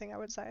the kind of thing I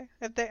would say.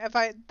 If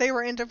they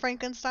were into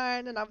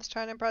Frankenstein and I was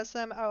trying to impress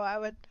them, oh, I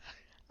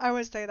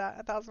would say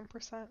that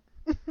 1,000%.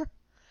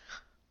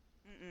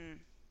 Mm-mm.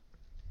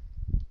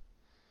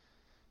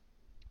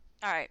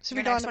 All right, Should we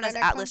your go on next to one my is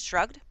next one? Atlas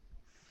Shrugged.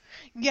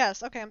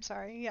 Yes. Okay. I'm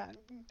sorry. Yeah.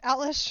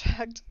 Atlas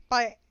Shrugged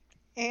by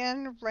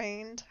Anne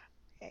Rind.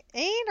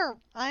 Anne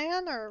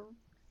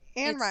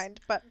It's, Rind,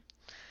 but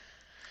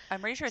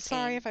I'm pretty sure it's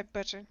sorry Ain. if I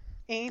butchered.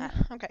 Ain. Uh,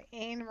 Okay.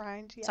 Ayn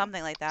Rind. Yeah.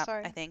 Something like that, I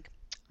Sorry. think.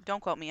 Don't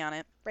quote me on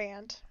it.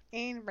 Rand.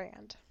 Ayn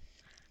Rand.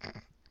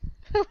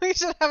 We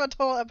should have a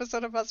total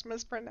episode of us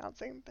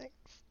mispronouncing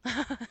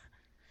things.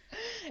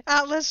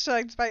 Atlas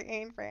Shrugged by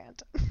Ayn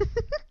Rand.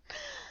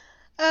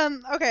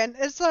 Okay, and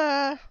it's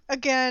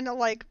again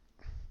like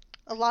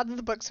a lot of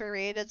the books we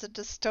read, it's a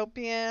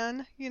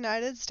dystopian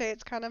United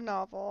States kind of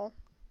novel.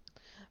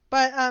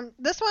 But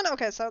this one,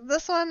 okay, so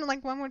this one,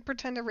 like one would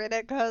pretend to read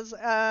it because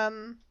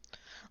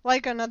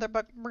like another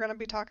book we're gonna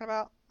be talking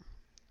about,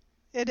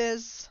 it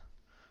is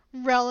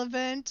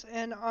relevant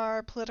in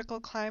our political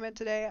climate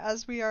today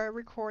as we are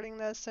recording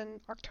this in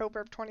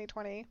October of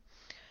 2020.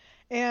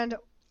 And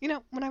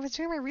when I was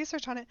doing my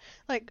research on it,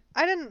 like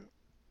I didn't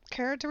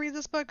care to read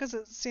this book because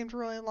it seemed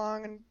really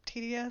long and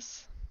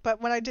tedious. But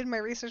when I did my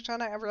research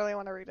on it, I really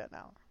want to read it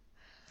now.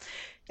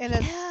 And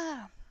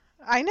Yeah.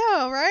 I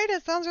know, right?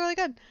 It sounds really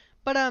good.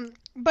 But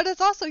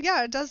it's also,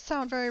 yeah, it does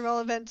sound very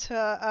relevant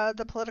to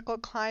the political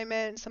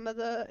climate and some of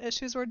the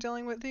issues we're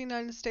dealing with in the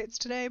United States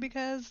today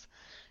because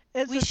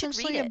it's We should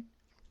read essentially it.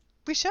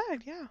 we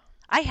should, yeah.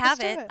 I Let's have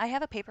do it. it. I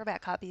have a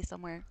paperback copy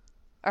somewhere.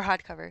 Or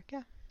hardcover.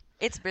 Yeah.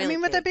 It's I really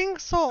mean, with it good. being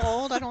so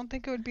old, I don't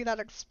think it would be that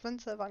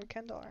expensive on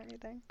Kindle or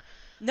anything.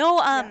 No,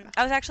 Yeah.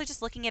 I was actually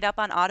just looking it up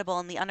on Audible,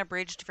 and the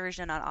unabridged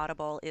version on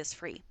Audible is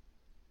free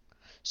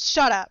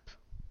Shut up.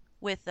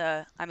 with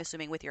I'm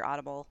assuming with your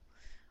Audible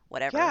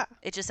whatever. Yeah.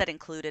 It just said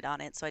included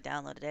on it, so I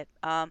downloaded it.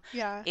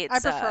 Yeah. I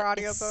It's prefer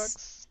it's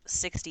audiobooks.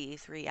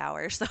 63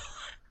 hours. So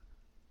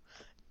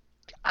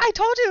I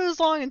told you it was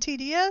long and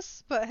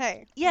tedious, but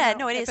hey, yeah,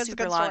 no, it if is it's a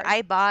super good long.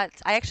 story.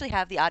 I actually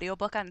have the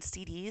audiobook on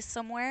CDs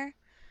somewhere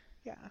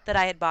Yeah. that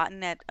I had bought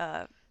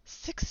at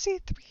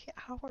 63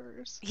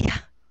 hours. yeah.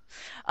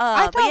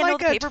 I But thought yeah, no, like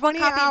the a paperback copy.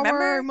 20-hour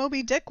Remember,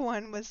 Moby Dick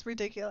one was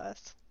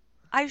ridiculous.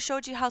 I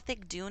showed you how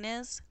thick Dune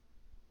is.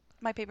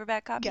 My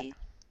paperback Yeah. copy.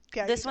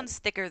 Yeah, you This did. one's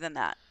thicker than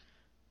that.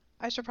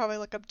 I should probably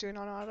look up Dune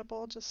on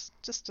Audible just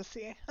to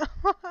see.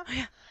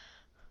 Yeah,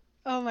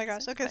 Oh my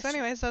that's a gosh. good Okay, so question.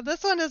 anyway, so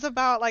this one is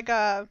about like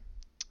a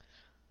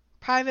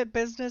private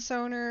business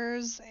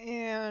owners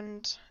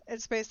and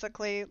it's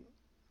basically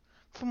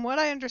from what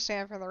I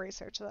understand from the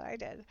research that I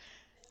did.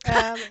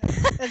 Um,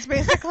 it's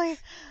basically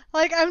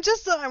like I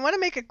want to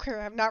make it clear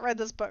I've not read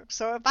this book.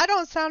 So if I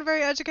don't sound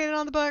very educated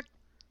on the book,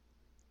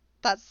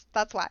 that's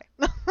why.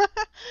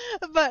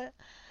 But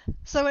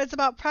so it's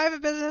about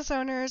private business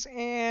owners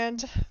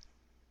and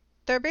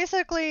they're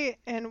basically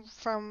and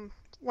from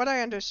what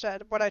I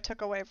understood, what I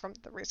took away from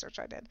the research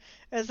I did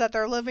is that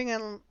they're living in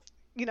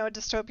a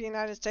dystopian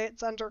United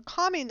States under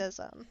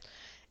communism.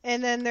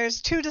 And then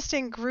there's two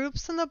distinct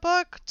groups in the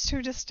book,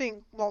 two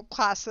distinct, well,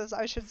 classes,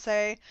 I should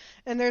say.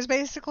 And there's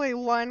basically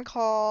one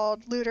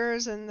called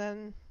looters, and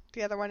then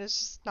the other one is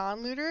just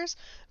non-looters.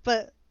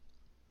 But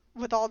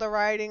with all the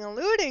rioting and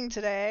looting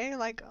today,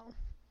 like,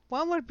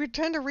 one would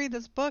pretend to read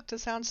this book to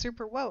sound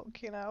super woke,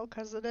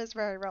 because it is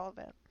very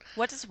relevant.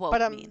 What does But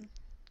woke mean?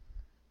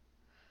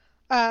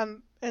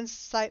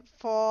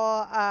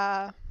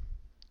 insightful,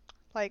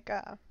 like,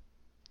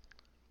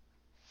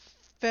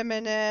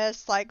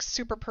 feminist, like,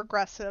 super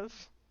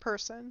progressive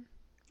person.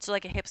 So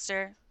like a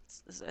hipster?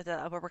 Is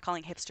that what we're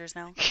calling hipsters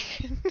now?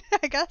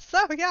 I guess so,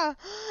 yeah.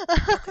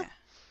 Okay.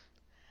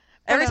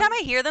 But Every time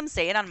I hear them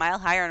say it on Mile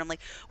Higher, and I'm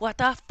like, what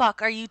the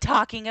fuck are you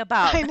talking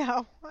about? I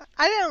know.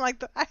 I didn't like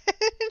the.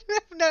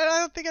 No, I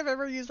don't think I've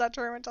ever used that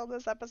term until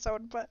this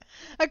episode, but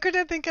I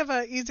couldn't think of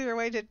an easier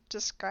way to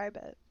describe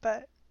it.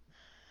 But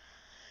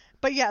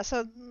yeah,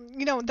 so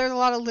there's a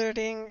lot of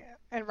looting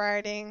and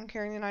rioting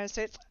here in the United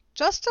States.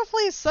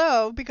 Justifully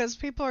so, because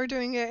people are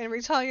doing it in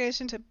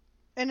retaliation to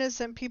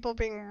innocent people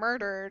being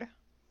murdered.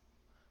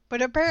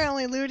 But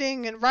apparently,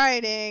 looting and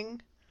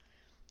rioting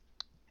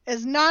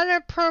is not an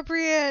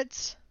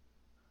appropriate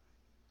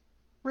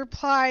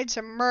reply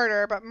to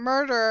murder, but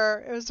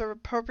murder is an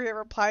appropriate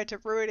reply to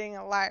rooting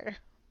and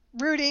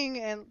rooting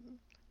and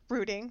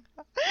rooting,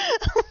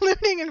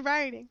 looting and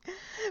rioting,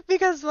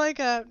 because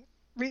like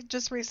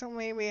just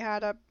recently we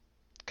had a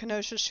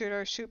Kenosha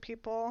shooter shoot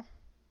people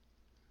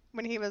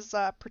when he was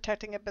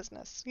protecting a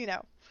business.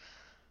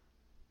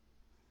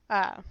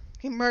 Uh,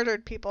 he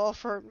murdered people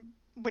for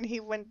when he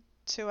went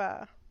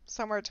to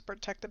somewhere to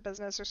protect a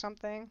business or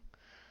something.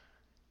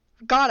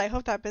 God, I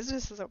hope that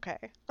business is okay.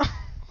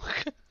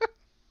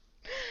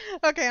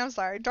 Okay, I'm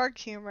sorry. Dark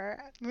humor.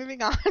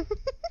 Moving on.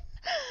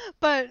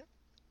 But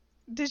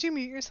did you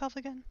mute yourself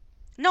again?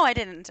 No, I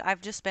didn't.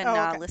 I've just been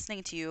Oh, okay.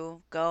 listening to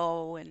you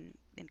go and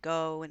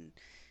go and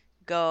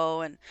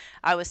go, and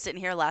I was sitting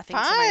here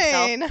laughing to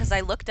myself Fine. because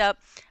I looked up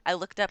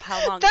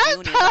how long That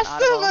Dune is on passive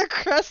Audible.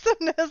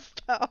 aggressiveness,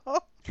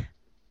 though.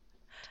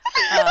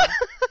 Uh,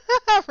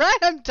 All right,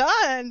 I'm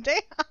done.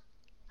 Damn.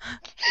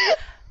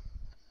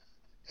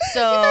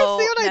 You guys see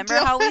so what I remember deal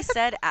how we with?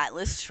 said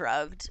Atlas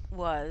Shrugged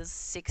was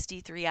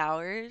 63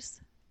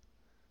 hours?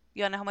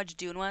 You wanna know how much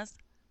Dune was?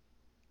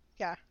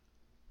 Yeah.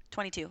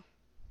 22.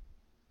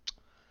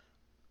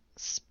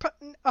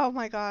 Oh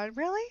my god,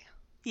 really?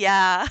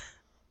 Yeah.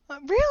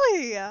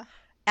 Really?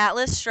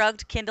 Atlas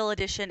Shrugged Kindle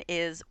edition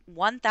is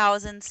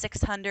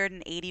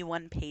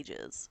 1,681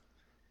 pages.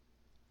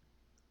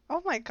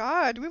 Oh my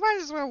god, we might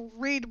as well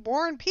read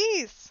War and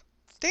Peace.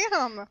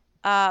 Damn.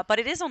 But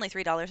it is only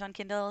 $3 on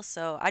Kindle,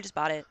 so I just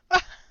bought it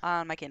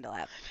on my Kindle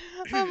app.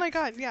 Oh my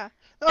god, yeah.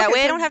 That Okay,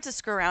 way I so don't have to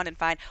screw around and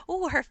find.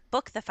 Oh, her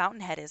book, The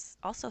Fountainhead, is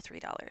also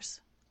 $3.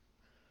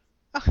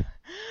 I'm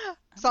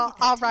gonna so get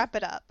that I'll too. wrap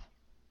it up.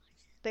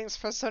 Thanks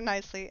for so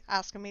nicely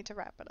asking me to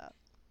wrap it up.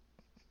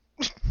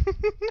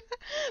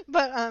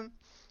 But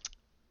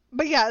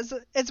but yeah,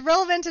 it's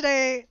relevant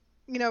today,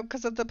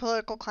 because of the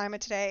political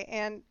climate today,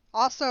 and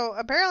also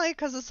apparently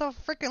because it's so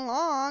freaking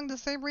long. The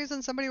same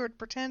reason somebody would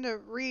pretend to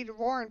read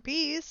War and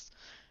Peace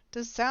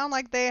to sound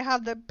like they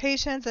have the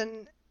patience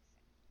and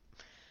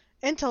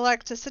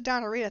intellect to sit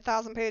down and read a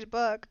 1,000-page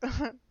book.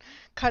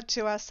 Cut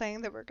to us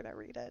saying that we're gonna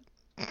read it.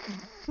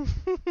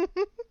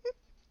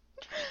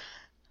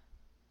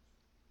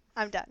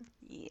 I'm done.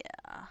 Yeah.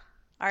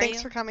 Are Thanks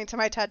you? for coming to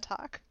my TED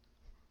Talk.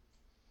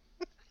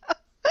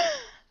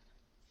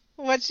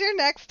 What's your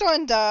next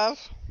one,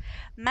 Dove?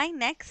 My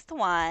next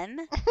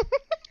one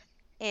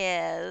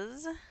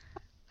is.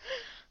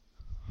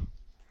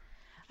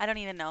 I don't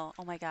even know.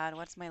 Oh my god,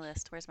 what's my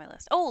list? Where's my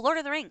list? Oh, Lord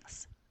of the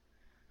Rings.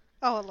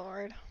 Oh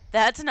Lord.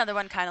 That's another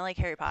one kind of like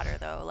Harry Potter,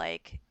 though.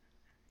 Like,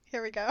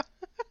 Here we go.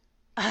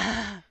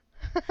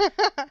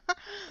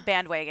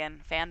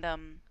 bandwagon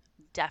fandom,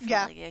 Yeah.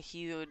 definitely a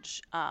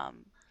huge.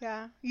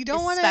 Yeah. You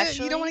don't want to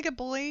Especially. get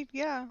bullied.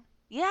 Yeah.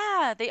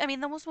 Yeah, I mean,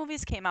 those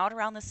movies came out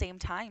around the same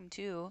time,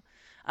 too.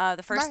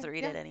 The first Right. three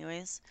Yeah. did,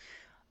 anyways.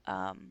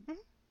 Um, Mhm.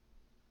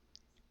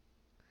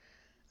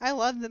 I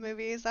love the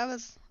movies.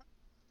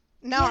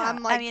 Now yeah, I'm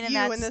I like mean, and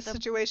you in that's this the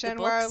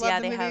situation where I books. love Yeah,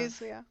 the they movies.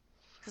 have, Yeah.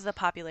 because the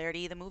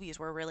popularity, the movies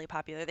were really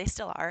popular. They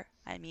still are.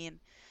 I mean,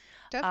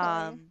 Definitely.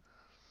 um,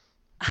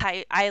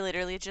 I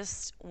literally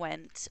just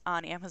went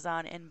on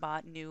Amazon and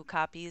bought new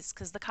copies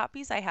because the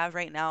copies I have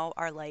right now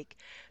are like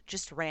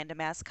just random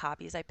ass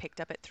copies I picked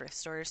up at thrift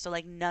stores. So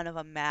like none of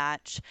them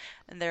match.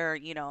 And they're,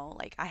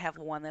 like I have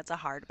one that's a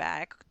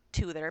hardback,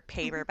 two that are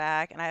Mhm.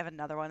 paperback, and I have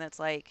another one that's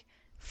like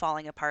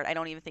falling apart. I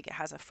don't even think it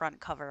has a front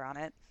cover on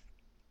it.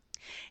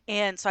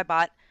 And so I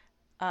bought,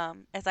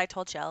 as I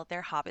told Shell,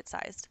 they're Hobbit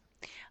sized.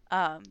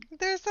 Um,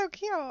 They're so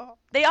cute.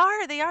 they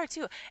are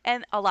too.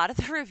 And a lot of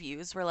the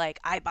reviews were like,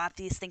 I bought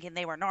these thinking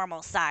they were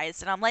normal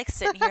sized. And I'm like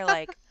sitting here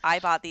like, I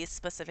bought these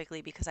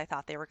specifically because I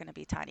thought they were going to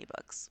be tiny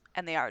books.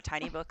 And they are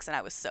tiny books, and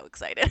I was so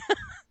excited.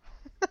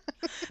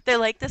 They're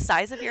like the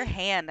size of your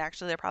hand.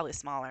 Actually, they're probably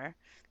smaller.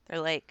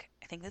 They're like,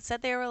 I think it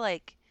said they were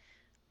like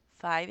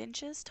 5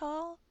 inches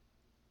tall,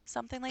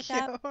 something like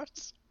that.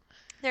 Cute.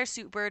 They're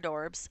super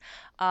adorbs.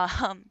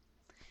 Um,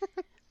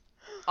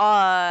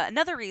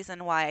 another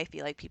reason why I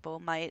feel like people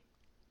might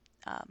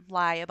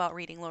lie about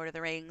reading Lord of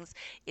the Rings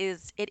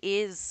is it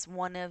is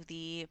one of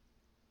the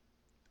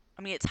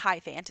I mean, it's high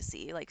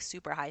fantasy, like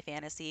super high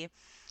fantasy.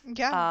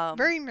 Yeah. Um,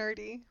 Very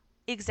nerdy.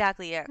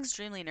 exactly, yeah,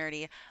 extremely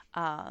nerdy.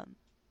 Um,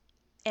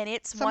 and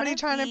it's one Somebody of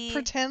trying to the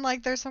pretend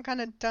like they're some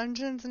kind of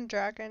Dungeons and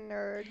Dragon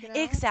nerd.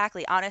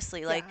 exactly,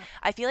 honestly, like Yeah.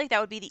 I feel like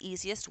that would be the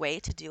easiest way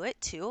to do it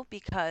too,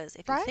 because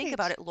if you think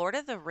about Right. it, Lord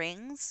of the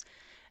Rings,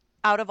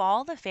 out of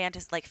all the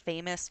fantasy, like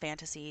famous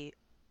fantasy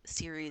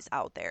series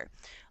out there,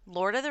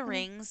 Lord of the Mhm.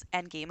 Rings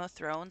and Game of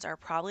Thrones are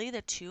probably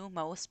the two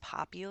most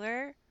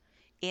popular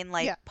in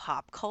like Yeah.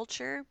 pop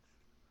culture.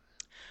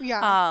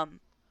 Yeah. Um,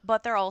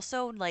 but they're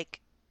also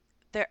like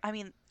I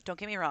mean, don't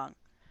get me wrong.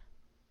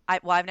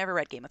 I've never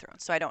read Game of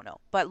Thrones, so I don't know.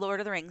 But Lord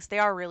of the Rings, they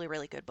are really,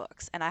 really good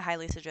books, and I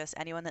highly suggest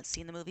anyone that's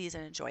seen the movies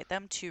and enjoyed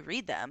them to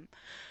read them.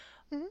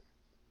 Mhm.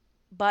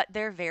 But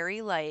they're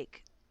very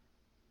like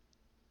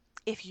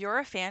if you're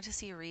a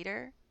fantasy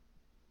reader,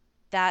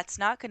 that's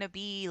not going to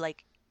be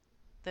like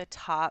the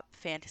top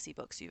fantasy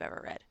books you've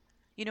ever read.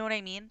 You know what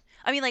I mean?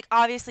 I mean, like,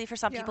 obviously, for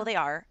some people, Yeah. they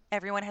are.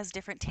 Everyone has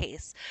different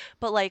tastes.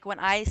 But, like, when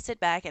I sit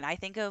back and I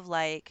think of,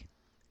 like,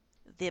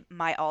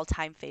 my all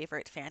time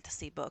favorite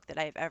fantasy book that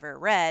I've ever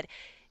read,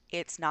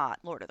 it's not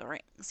Lord of the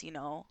Rings, you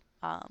know?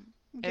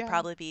 It'd Yeah.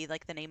 probably be,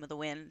 like, The Name of the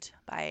Wind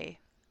by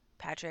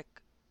Patrick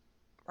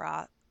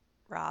Roth.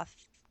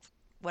 Roth.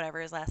 whatever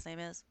his last name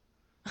is.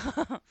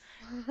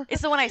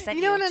 It's the one I sent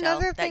You know, you, and Chell,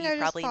 another that thing you've I just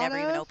probably thought never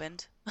even of.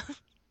 opened.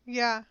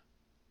 Yeah,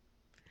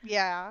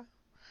 yeah.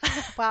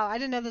 Wow, I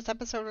didn't know this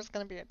episode was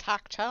going to be a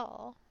talk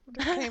tell.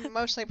 I came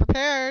emotionally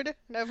prepared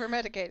and over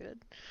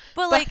medicated.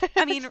 But But like,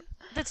 I mean,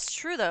 that's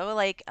true though.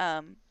 Like,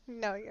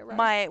 no, you're right.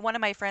 my one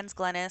of my friends,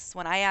 Glennis,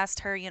 when I asked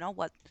her,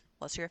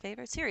 what's your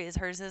favorite series?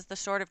 Hers is The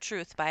Sword of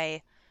Truth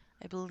by,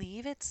 I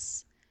believe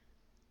it's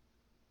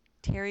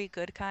Terry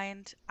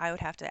Goodkind. I would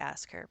have to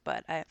ask her,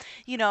 but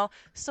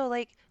so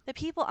like the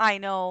people I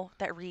know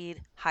that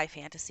read high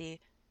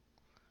fantasy,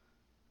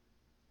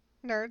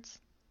 Nerds.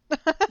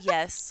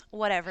 yes,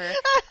 whatever.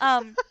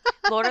 Um,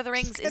 Lord of the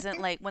Just Rings isn't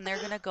kidding. like when they're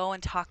gonna go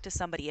and talk to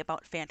somebody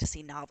about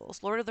fantasy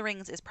novels. Lord of the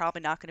Rings is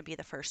probably not gonna be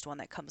the first one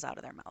that comes out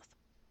of their mouth.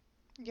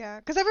 Yeah,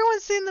 because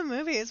everyone's seen the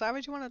movies. Why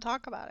would you want to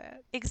talk about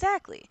it?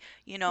 Exactly.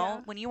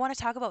 Yeah. When you want to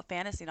talk about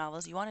fantasy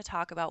novels, you want to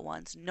talk about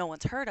ones no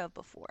one's heard of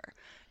before.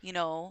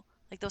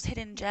 Like those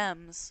hidden Yeah.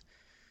 gems.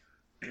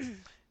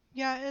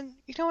 Yeah, and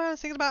you know what I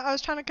was thinking about? I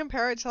was trying to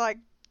compare it to like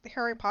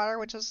Harry Potter,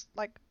 which is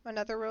like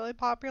another really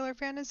popular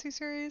fantasy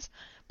series.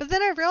 But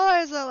then I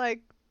realized that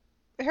like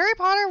Harry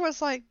Potter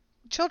was like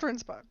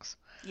children's books.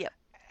 Yep.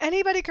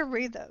 Anybody could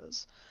read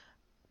those.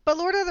 But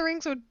Lord of the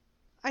Rings would,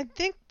 I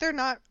think they're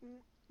not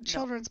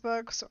No. children's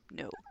books.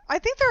 No. I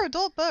think they're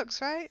adult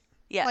books, right?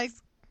 Like,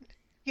 Yes.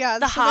 yeah,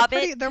 The so they're Hobbit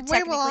pretty, they're could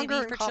way technically be longer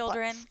and for complex.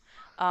 children,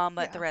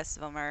 but the Yeah. rest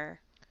of them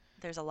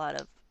there's a lot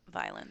of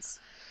violence.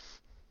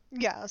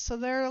 Yeah, so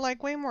they're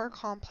like way more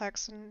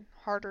complex and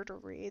harder to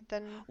read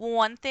than.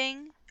 One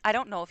thing, I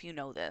don't know if you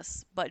know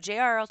this, but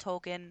J.R.R.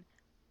 Tolkien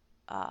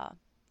uh,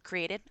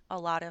 created a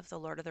lot of the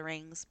Lord of the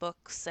Rings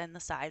books and the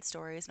side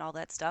stories and all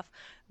that stuff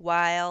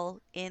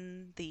while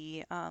in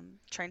the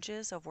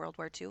trenches of World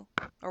War II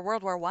or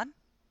World War One,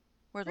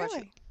 World War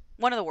Two, Really?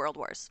 one of the World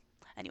Wars.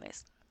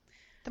 Anyways,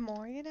 The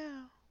more you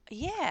know.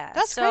 yeah.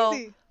 That's So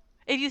crazy.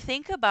 if you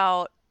think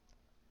about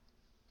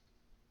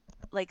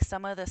like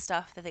some of the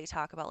stuff that they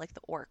talk about, like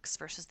the orcs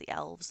versus the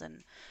elves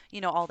and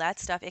all that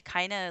stuff, it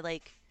kind of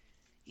like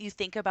you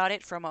think about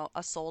it from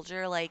a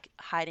soldier like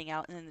hiding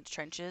out in the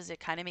trenches. It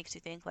kind of makes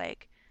you think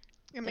like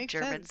It the makes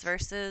Germans sense.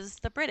 versus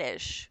the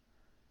British.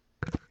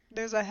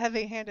 There's a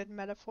heavy-handed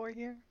metaphor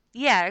here.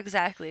 Yeah,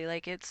 exactly.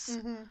 Like it's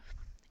Mm-hmm.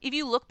 if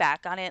you look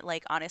back on it,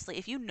 like honestly,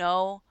 if you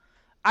know,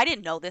 I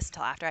didn't know this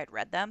until after I'd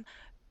read them,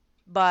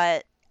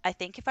 but I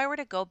think if I were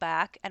to go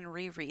back and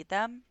reread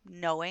them,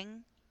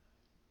 knowing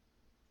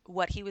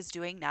what he was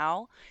doing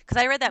now,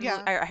 because I read that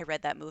movie, Yeah. I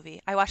read that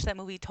movie, I watched that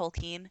movie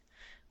Tolkien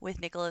with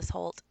Nicholas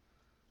Holt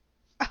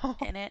Oh,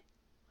 in it.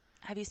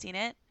 Have you seen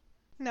it?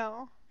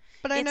 no.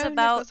 But I It's know who about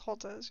Nicholas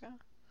Holt is, yeah.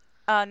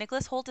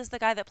 Nicholas Holt is the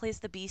guy that plays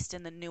the Beast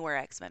in the newer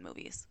X-Men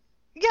movies.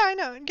 Yeah, I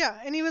know.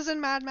 Yeah, and he was in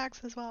Mad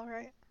Max as well,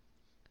 right?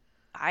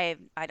 I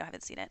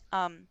haven't seen it.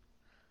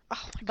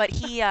 Oh But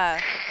my he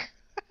god.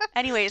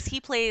 anyways, he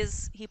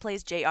plays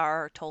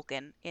J.R.R.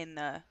 Tolkien in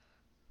the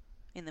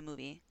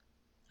movie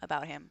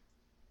about him.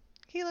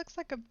 He looks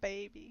like a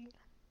baby.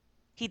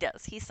 He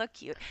does. He's so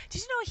cute.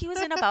 Did you know he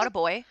was in About a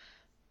Boy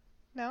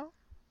No?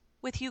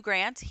 with Hugh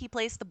Grant? He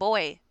plays the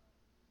boy.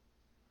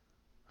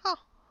 Huh.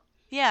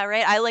 Yeah,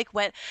 right. I like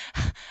went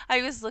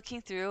I was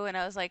looking through and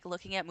I was like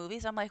looking at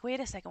movies. I'm like, "Wait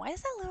a second. Why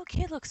does that little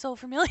kid look so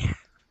familiar?"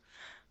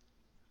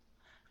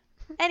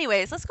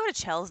 Anyways, let's go to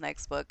Chell's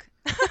next book.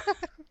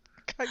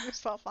 Cut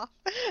yourself off.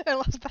 I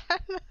love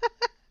that.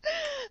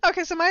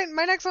 Okay, so my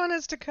next one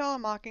is To Kill a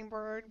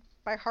Mockingbird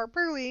by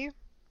Harper Lee.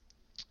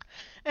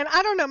 And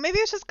I don't know, maybe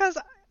it's just because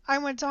I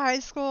went to high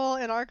school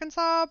in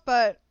Arkansas,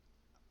 but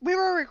we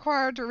were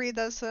required to read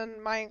this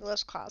in my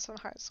English class in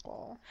high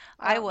school.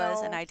 I I don't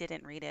was and know. I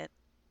didn't read it.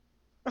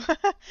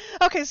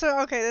 Okay,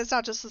 it's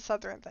not just a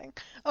southern thing.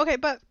 Okay,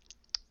 but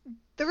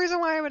the reason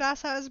why I would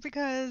ask that is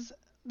because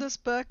this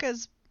book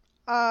is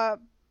uh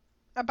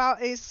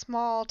about a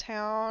small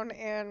town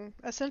and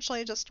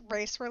essentially just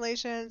race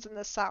relations in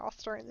the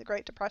South during the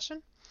Great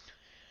Depression.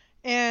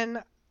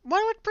 And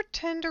one would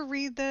pretend to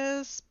read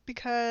this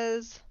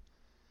because,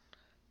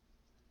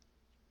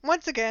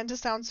 once again, to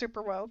sound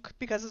super woke,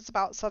 because it's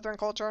about Southern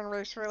culture and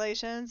race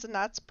relations, and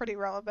that's pretty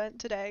relevant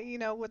today,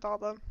 with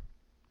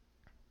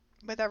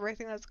with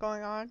everything that's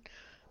going on.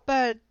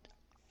 But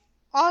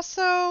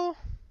also,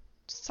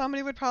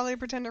 somebody would probably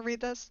pretend to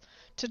read this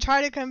to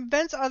try to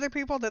convince other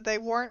people that they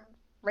weren't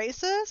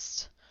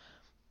racist.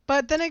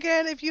 But then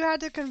again, if you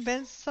had to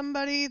convince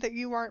somebody that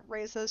you weren't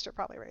racist, you're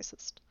probably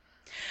racist.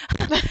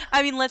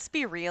 I mean, let's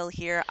be real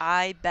here.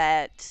 I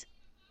bet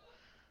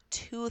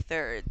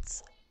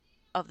two-thirds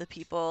of the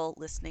people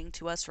listening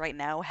to us right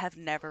now have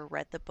never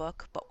read the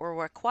book, but were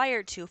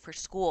required to for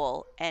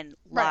school and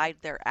Right. lied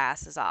their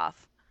asses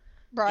off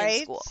in Right?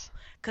 school.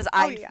 Because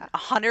Oh, I yeah.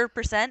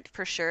 100%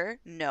 for sure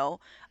no.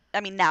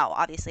 I mean, now,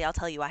 obviously, I'll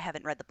tell you I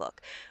haven't read the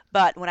book.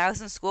 But when I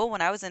was in school,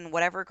 when I was in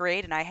whatever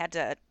grade and I had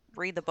to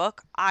read the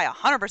book, I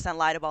 100%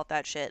 lied about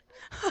that shit.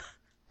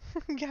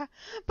 Yeah.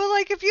 But,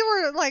 like, if you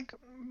were, like,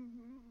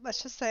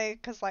 let's just say,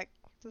 because, like,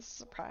 this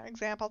is a prime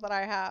example that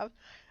I have,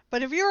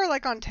 but if you were,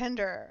 like, on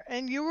Tinder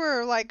and you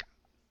were, like,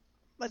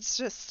 let's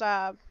just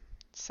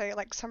say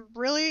like some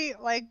really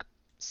like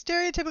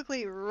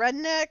stereotypically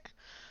redneck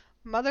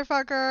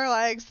motherfucker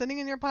like sitting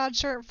in your plaid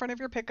shirt in front of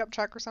your pickup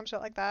truck or some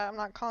shit like that. I'm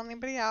not calling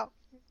anybody out.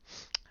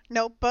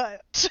 No,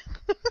 but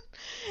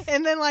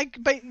and then like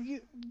but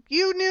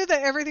you knew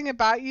that everything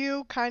about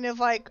you kind of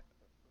like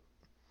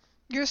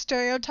your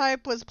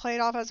stereotype was played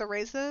off as a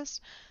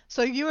racist.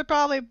 So you would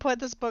probably put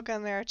this book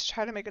in there to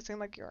try to make it seem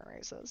like you're a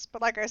racist.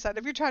 But like I said,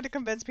 if you try to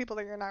convince people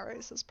that you're not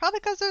racist, probably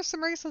because there's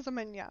some racism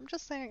in you. I'm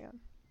just saying.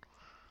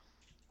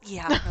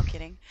 Yeah, no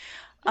kidding.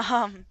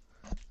 Um,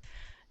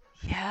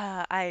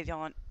 yeah, I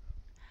don't.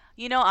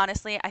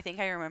 Honestly, I think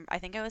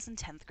I was in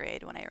 10th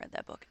grade when I read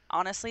that book.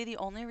 Honestly, the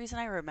only reason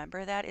I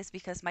remember that is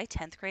because my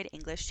 10th grade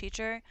English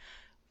teacher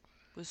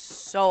was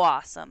so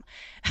awesome.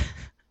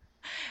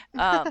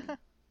 Um,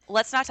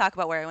 let's not talk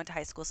about where I went to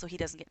high school so he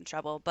doesn't get in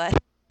trouble, but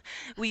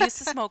we used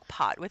to smoke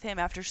pot with him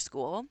after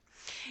school.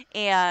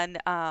 And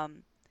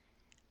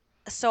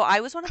so I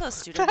was one of those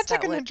That students took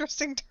that an would,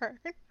 interesting turn.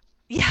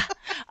 yeah,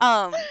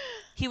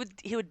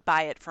 he would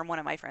buy it from one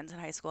of my friends in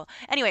high school.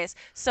 Anyways,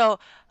 so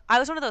I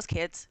was one of those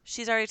kids.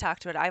 She's already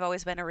talked to it. I've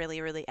always been a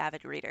really, really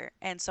avid reader.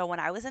 And so when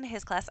I was in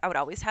his class, I would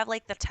always have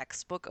like the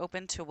textbook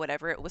open to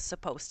whatever it was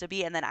supposed to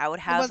be, and then I would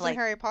It have wasn't like,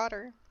 Harry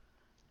Potter.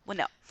 well,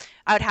 no,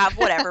 I would have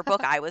whatever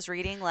book I was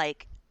reading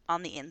like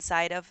on the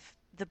inside of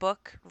the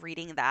book,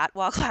 reading that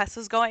while class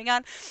was going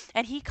on.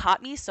 And he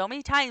caught me so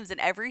many times, and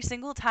every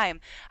single time,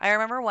 I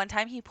remember one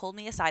time he pulled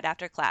me aside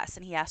after class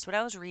and he asked what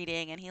I was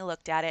reading, and he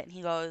looked at it and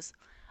he goes,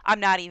 "I'm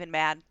not even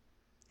mad."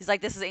 He's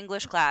like, "This is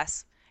English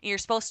class. And you're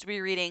supposed to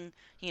be reading,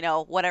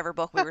 whatever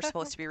book we were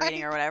supposed to be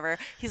reading or Right. whatever."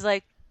 He's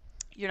like,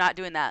 "You're not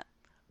doing that,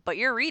 but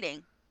you're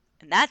reading,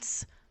 and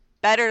that's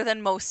better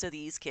than most of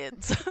these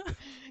kids."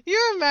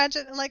 You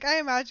imagine, like, I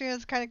imagine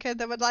as the kind of kid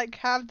that would, like,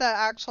 have the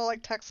actual,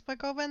 like,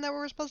 textbook open that we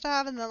were supposed to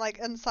have, and then, like,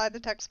 inside the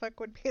textbook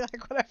would be,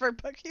 like, whatever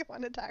book you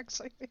wanted to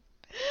actually read.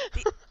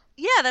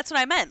 Yeah, that's what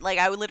I meant. Like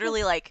I would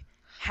literally like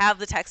have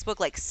the textbook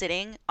like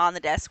sitting on the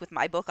desk with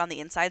my book on the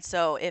inside,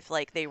 so if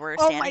like they were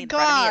Oh my standing in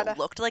front of me, it god!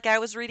 looked like I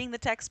was reading the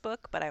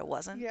textbook, but I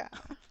wasn't. Yeah.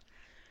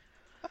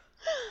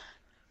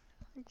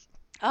 Yeah.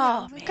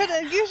 Oh Could man.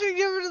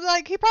 you were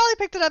like, he probably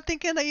picked it up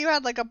thinking that you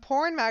had, like, a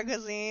porn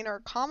magazine or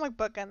comic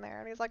book in there,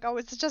 and he's like, oh,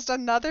 it's just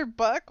another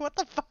book? What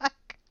the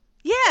fuck?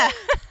 Yeah.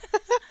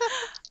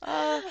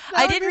 I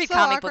That would did be read so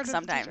comic awkward books as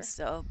a teacher. sometimes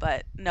still,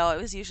 but no,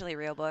 it was usually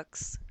real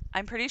books.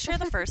 I'm pretty sure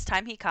the first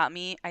time he caught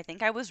me, I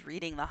think I was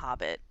reading The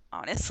Hobbit,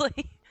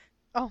 honestly.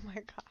 Oh my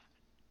god.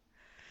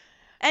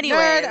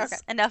 Nerd. Okay.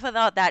 Anyways, enough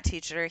about that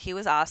teacher. He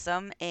was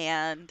awesome,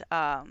 and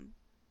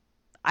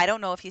I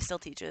don't know if he still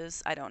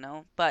teaches. I don't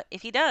know, but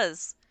if he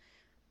does,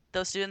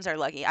 those students are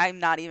lucky. I'm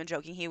not even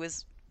joking. He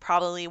was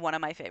probably one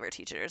of my favorite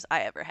teachers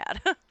I ever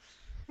had.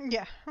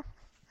 Yeah.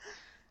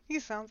 He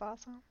sounds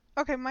awesome.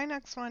 Okay, my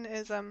next one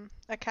is A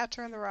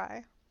Catcher in the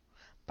Rye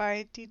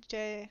by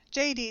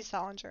J.D.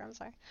 Salinger. I'm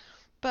sorry,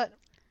 but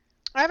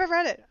I haven't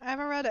read it. I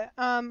haven't read it.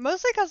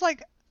 Mostly because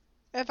like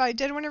if I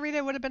did want to read it,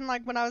 it would have been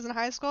like when I was in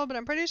high school. But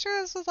I'm pretty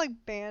sure this was like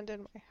banned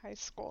in my high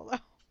school though,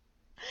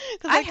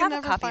 because I I could have a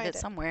never copy of find it it.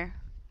 somewhere.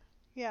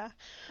 Yeah,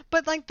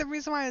 but like the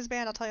reason why it was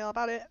banned, I'll tell you all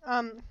about it.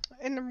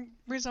 And the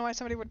reason why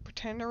somebody would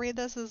pretend to read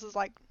this is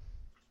like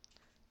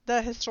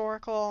the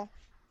historical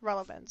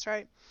relevance,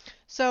 right?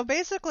 So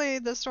basically,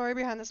 the story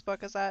behind this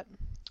book is that,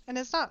 and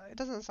it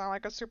doesn't sound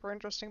like a super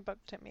interesting book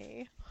to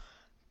me.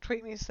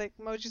 Tweet me sick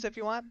emojis if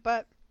you want,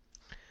 but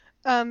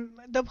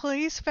the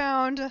police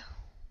found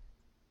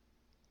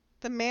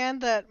the man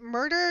that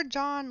murdered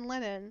John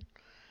Lennon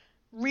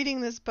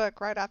reading this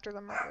book right after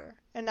the murder,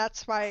 and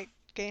that's why it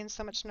gained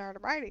so much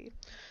notoriety.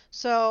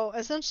 So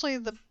essentially,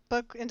 the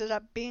book ended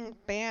up being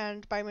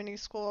banned by many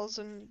schools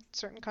in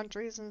certain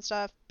countries and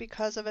stuff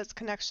because of its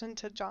connection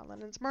to John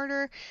Lennon's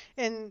murder.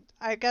 And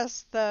I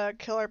guess the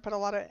killer put a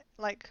lot of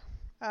like,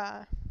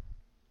 uh,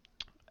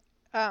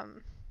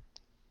 um,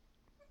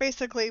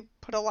 basically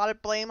put a lot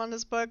of blame on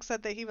his book.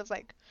 Said that he was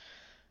like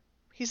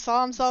he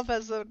saw himself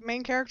as the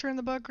main character in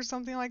the book or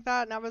something like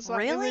that. And I was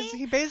like, it Really? was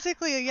he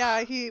basically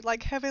yeah he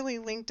like heavily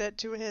linked it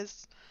to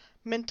his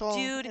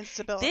mental Dude,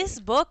 instability. this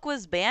book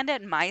was banned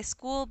at my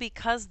school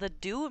because the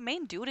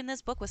main dude in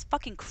this book was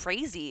fucking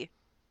crazy.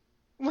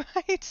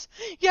 Right?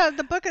 Yeah,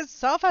 the book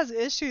itself has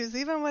issues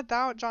even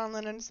without John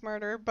Lennon's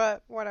murder,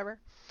 but whatever.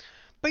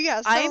 But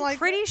yeah, so I'm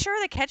like pretty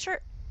sure the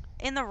Catcher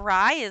in the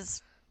Rye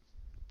is,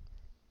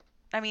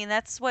 I mean,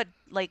 that's what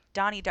like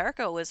Donnie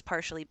Darko was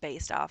partially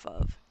based off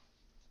of.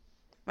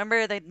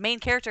 Remember the main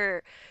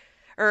character,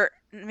 or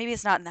maybe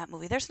it's not in that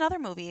movie. There's another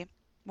movie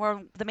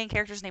where the main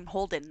character's named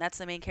Holden. That's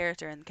the main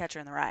character in Catcher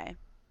in the Rye.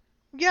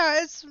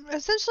 yeah, it's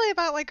essentially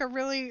about like a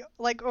really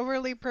like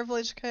overly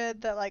privileged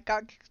kid that like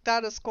got kicked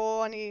out of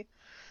school and he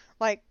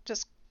like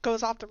just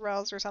goes off the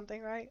rails or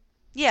something, right?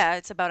 Yeah,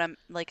 it's about a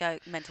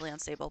mentally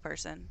unstable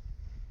person.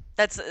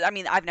 I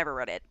mean, I've never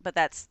read it, but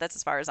that's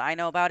as far as I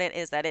know about it.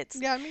 Is that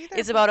Yeah, me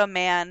either, it's but about a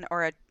man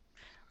or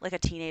a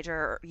teenager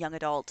or young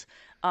adult,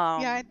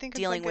 yeah, I think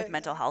it's dealing like with a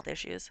mental health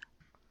issues.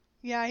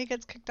 yeah, he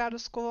gets kicked out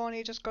of school and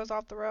he just goes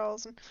off the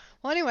rails and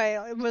well anyway,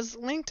 it was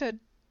linked to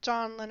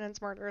John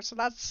Lennon's murder, so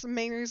that's the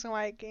main reason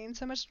why it gained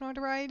so much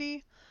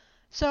notoriety.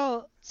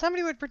 So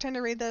somebody would pretend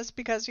to read this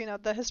because,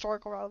 the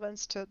historical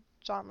relevance to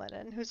John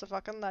Lennon, who's a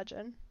fucking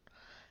legend.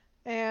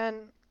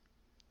 And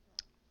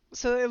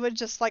so it would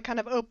just like kind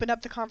of open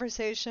up the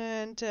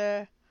conversation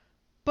to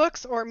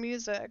books or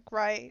music,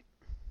 right?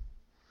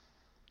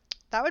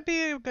 That would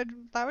be a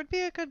good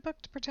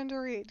book to pretend to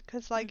read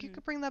because like you Hmm.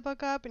 could bring that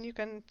book up and you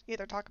can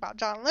either talk about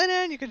John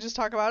Lennon, you could just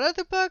talk about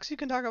other books, you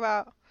can talk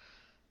about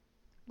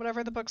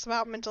whatever the book's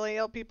about mentally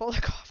ill people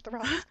that go off the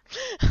rails.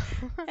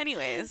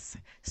 Anyways,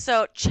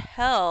 so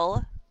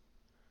Chell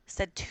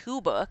said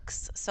two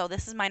books. So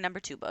this is my number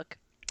two book.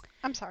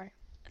 I'm sorry.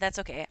 That's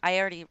okay. I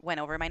already went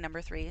over my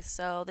number three.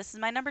 So this is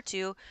my number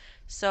two.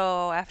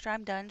 So after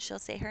I'm done, she'll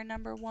say her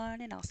number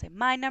one, and I'll say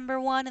my number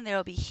one, and there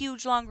will be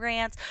huge long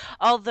rants.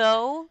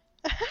 Although,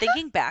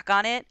 thinking back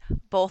on it,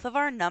 both of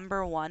our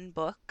number one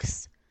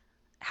books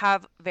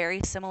have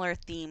very similar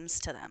themes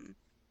to them.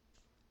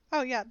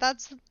 Oh yeah,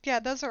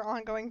 those are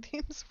ongoing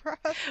themes for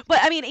us But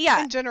I mean,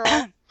 yeah. in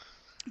general.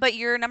 But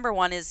your number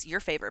one is your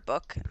favorite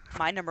book.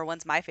 My number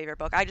one's my favorite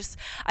book.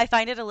 I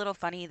find it a little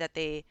funny that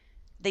they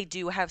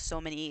do have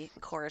so many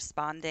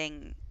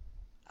corresponding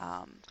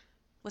um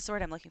what's the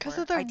word I'm looking Because for?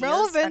 of the Ideas?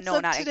 relevance No,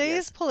 of not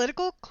today's ideas.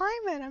 political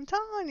climate, I'm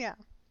telling you.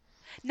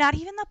 Not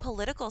even the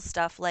political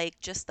stuff, like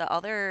just the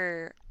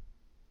other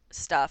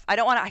stuff. I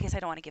don't want to. I guess I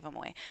don't want to give them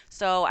away.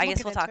 So I We'll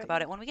guess get we'll into talk it,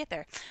 about yeah. it when we get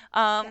there.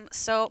 Yeah.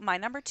 So my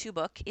number two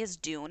book is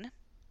Dune.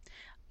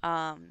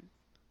 Um,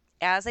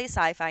 as a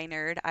sci-fi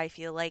nerd, I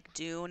feel like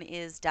Dune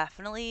is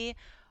definitely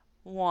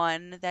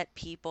one that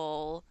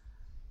people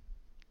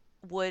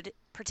would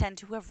pretend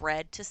to have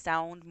read to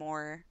sound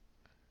more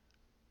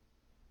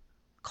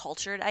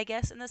cultured, I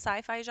guess, in the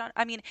sci-fi genre.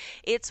 I mean,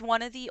 it's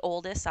one of the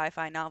oldest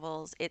sci-fi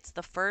novels. It's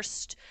the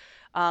first.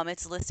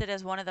 It's listed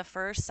as one of the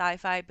first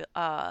sci-fi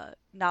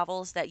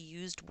novels that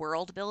used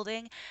world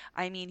building.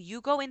 I mean,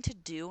 you go into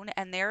Dune,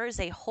 and there is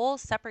a whole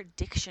separate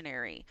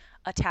dictionary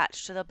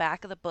attached to the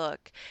back of the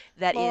book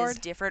that is Lord.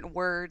 different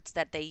words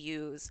that they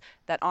use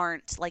that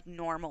aren't like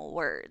normal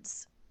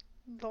words.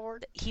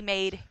 Lord. He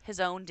made his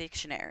own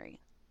dictionary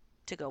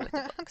to go with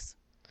the books.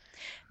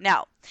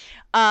 Now,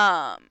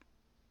 um,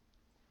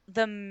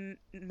 the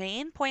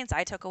main points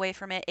I took away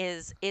from it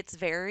is it's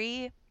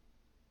very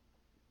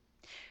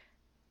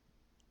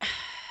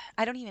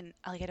I don't even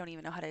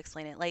know how to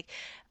explain it. Like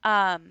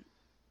um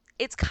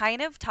it's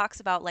kind of talks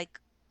about like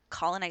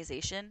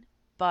colonization,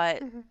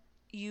 but Mhm.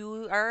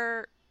 you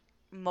are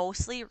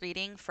mostly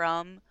reading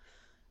from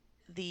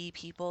the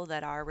people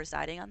that are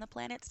residing on the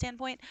planet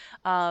standpoint.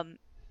 Um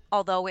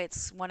although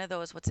it's one of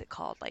those what's it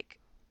called? Like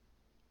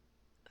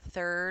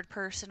third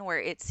person where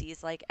it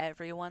sees like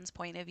everyone's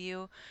point of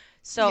view.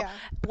 So Yeah.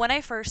 when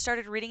I first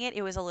started reading it,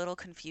 it was a little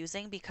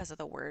confusing because of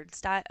the word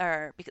style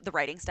or the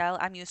writing style.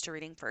 I'm used to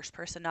reading first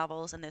person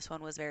novels, and this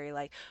one was very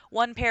like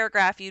one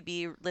paragraph you'd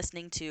be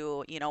listening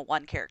to,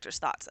 one character's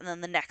thoughts, and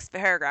then the next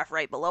paragraph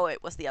right below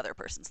it was the other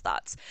person's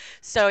thoughts.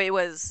 So it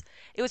was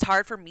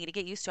hard for me to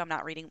get used to. I'm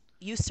not reading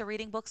used to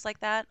reading books like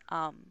that.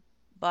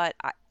 But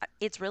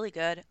it's really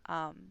good.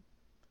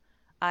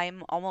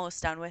 I'm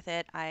almost done with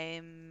it.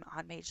 I'm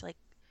on page like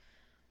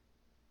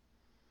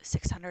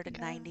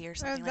Okay. 690 or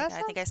something like That that.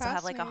 I think I sounds still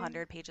have like fascinating.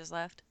 100 pages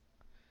left.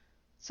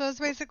 So it's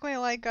basically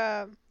like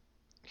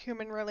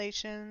human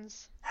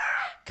relations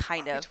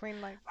Kind of.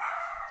 between like.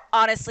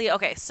 Honestly,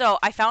 okay, so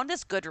I found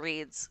this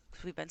Goodreads.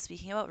 We've been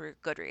speaking about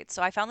Goodreads.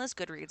 So I found this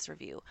Goodreads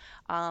review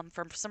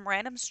from some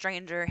random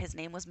stranger. His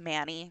name was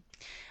Manny.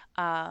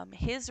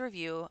 His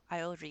review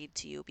I'll read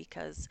to you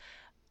because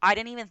I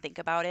didn't even think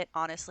about it,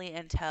 honestly,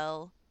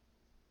 until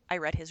I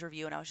read his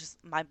review and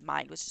my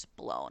mind was just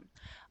blown.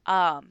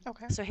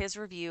 Okay. So his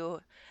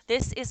review,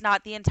 this is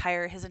not his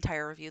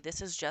entire review.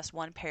 This is just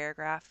one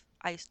paragraph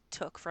I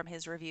took from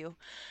his review.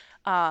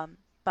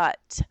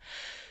 But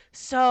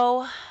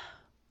so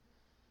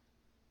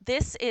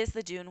this is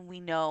the Dune we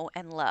know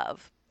and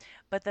love,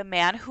 but the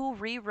man who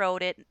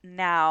rewrote it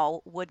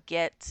now would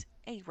get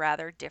a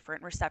rather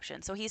different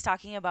reception. So he's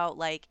talking about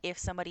like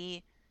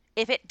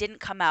if it didn't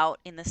come out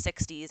in the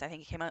 60s, I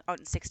think it came out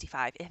in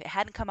 65. If it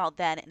hadn't come out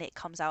then and it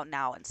comes out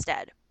now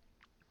instead,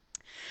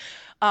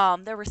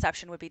 the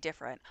reception would be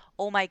different.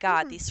 Oh my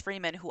God, Hmm. these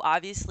Freemen who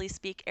obviously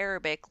speak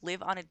Arabic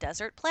live on a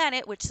desert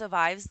planet which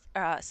supplies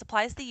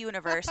the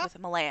universe with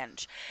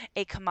melange,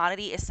 a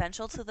commodity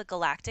essential to the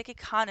galactic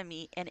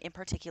economy and in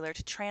particular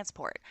to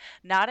transport.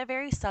 Not a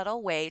very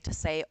subtle way to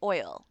say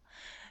oil.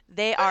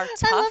 They are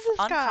I love tough,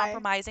 this guy.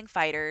 uncompromising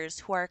fighters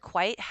who are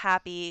quite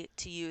happy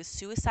to use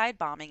suicide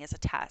bombing as a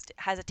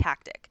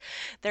tactic.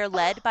 They're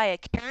led by a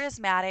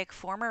charismatic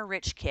former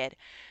rich kid.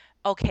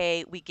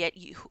 Okay, we get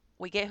you.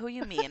 We get who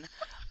you mean.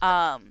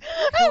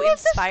 Who I love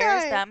this inspires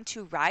guy. them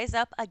to rise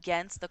up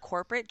against the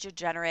corporate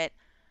degenerate.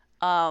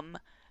 Um,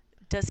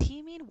 does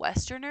he mean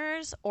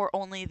Westerners or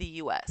only the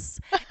U.S.?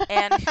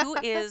 And who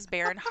is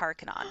Baron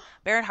Harkonnen?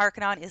 Baron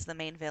Harkonnen is the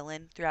main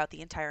villain throughout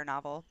the entire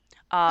novel.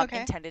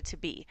 Okay. Intended to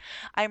be.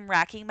 I'm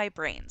racking my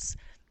brains.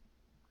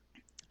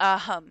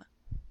 Um,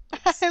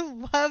 Oops. I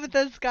love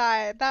this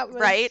guy. That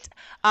was Right?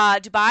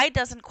 Dubai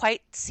doesn't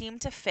quite seem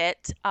to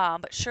fit,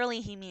 but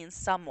surely he means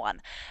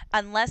someone.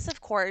 Unless,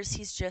 of course,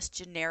 he's just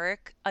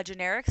a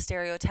generic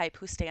stereotype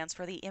who stands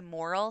for the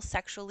immoral,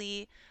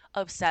 sexually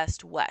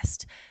obsessed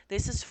West.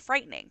 This is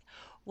frightening.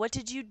 What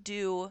did you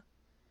do?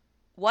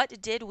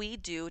 What did we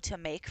do to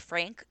make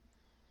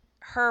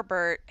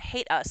Herbert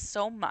hate us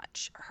so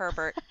much?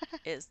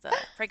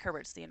 Frank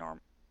Herbert's the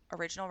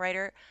original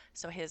writer,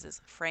 so his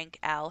is Frank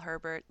Al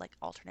Herbert, like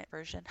alternate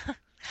version.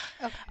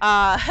 okay.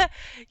 Uh,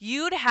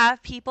 you'd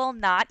have people,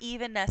 not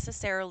even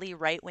necessarily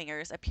right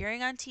wingers,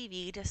 appearing on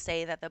TV to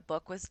say that the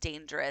book was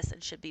dangerous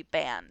and should be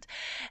banned.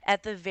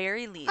 At the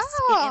very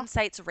least, it Oh,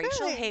 incites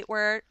racial really?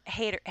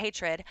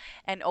 hatred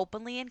and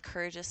openly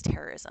encourages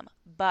terrorism.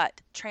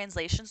 But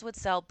translations would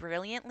sell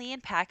brilliantly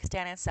in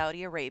Pakistan and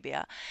Saudi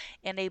Arabia,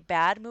 and a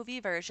bad movie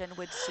version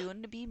would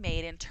soon be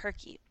made in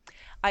Turkey.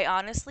 I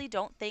honestly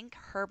don't think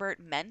Herbert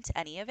meant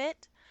any of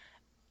it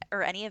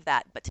or any of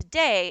that. But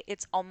today,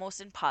 it's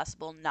almost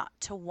impossible not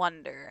to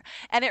wonder.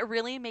 And it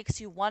really makes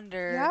you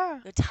wonder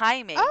Yeah. the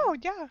timing Oh,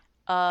 yeah.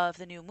 of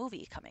the new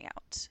movie coming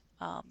out.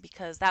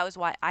 Because that was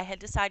why I had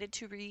decided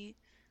to read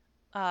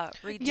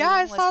Yeah,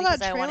 I Dune, was saw because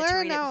that I wanted to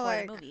trailer and read it now, before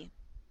the like, movie.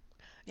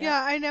 Yep.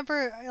 yeah, I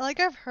never, like,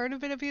 I've heard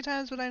of it a few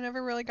times, but I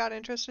never really got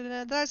interested in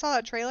it. Then I saw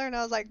that trailer and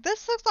I was like,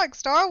 this looks like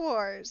Star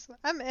Wars.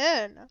 I'm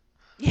in.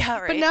 Yeah,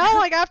 But right. now,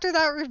 like, after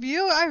that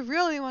review, I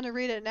really want to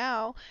read it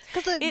now.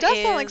 Because it It does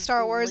sound like is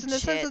Star Wars in the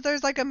sense legit. that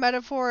there's, like, a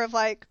metaphor of,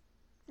 like,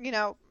 you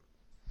know,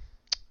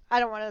 I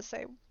don't want to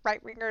say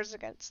right wingers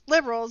against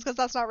liberals, because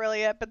that's not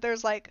really it, but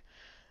there's, like,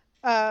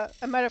 a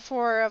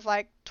metaphor of,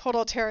 like,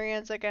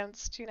 totalitarians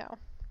against,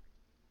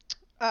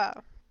 uh,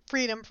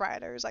 freedom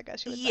fighters, I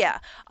guess you would say. Yeah.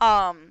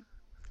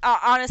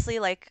 Honestly,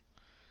 like,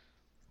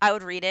 I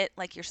would read it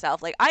like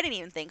yourself. Like, I didn't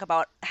even think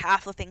about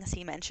half the things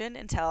he mentioned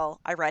until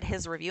I read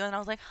his review, and I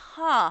was like,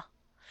 huh.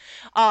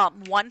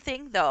 One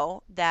thing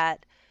though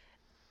that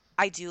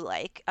I do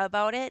like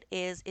about it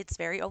is it's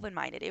very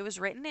open-minded. It was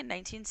written in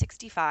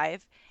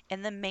 1965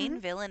 and the Hmm. main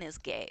villain is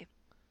gay.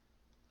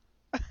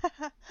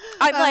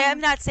 I'm um,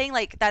 not saying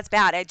like that's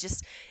bad. I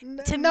just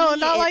to no, me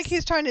not like it's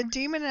he's trying to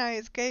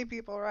demonize gay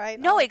people, right?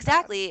 Not no, like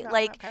that. exactly. No,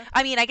 Like okay.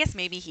 I mean, I guess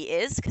maybe he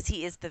is cuz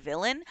he is the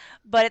villain,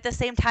 but at the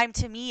same time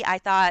to me I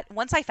thought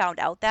once I found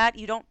out that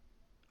you don't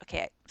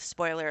okay,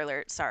 spoiler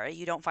alert, sorry,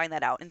 you don't find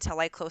that out until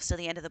like close to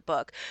the end of the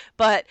book.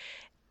 But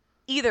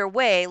either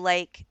way,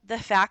 like the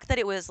fact that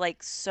it was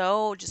like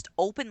so just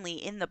openly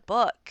in the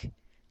book,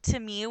 to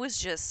me it was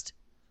just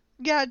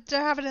Yeah, to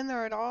have it in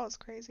there at all is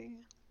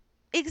crazy.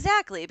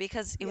 exactly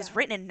because it was Yeah.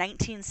 written in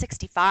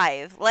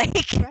 1965.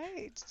 Like,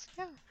 Right.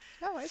 Yeah.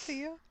 No, I see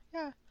you.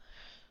 Yeah.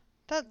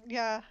 That.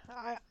 Yeah.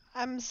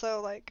 I'm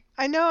so like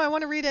I know I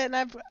want to read it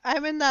and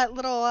I'm in that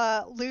little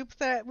loop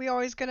that we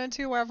always get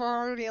into where I'm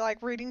already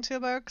like reading two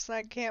books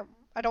and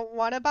I don't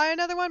want to buy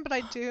another one but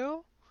I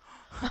do.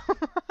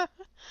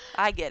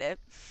 I get it.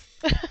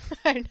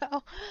 I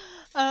know.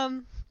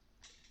 Um,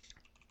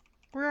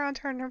 we're on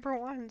to our number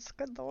ones.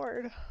 Good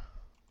lord.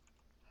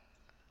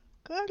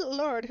 Good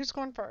lord. Who's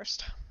going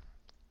first?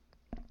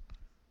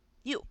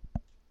 You.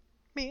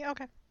 Me.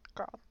 Okay.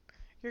 Girl,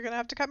 you're gonna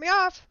have to cut me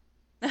off.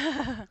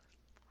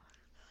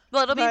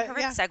 Well, it'll be a But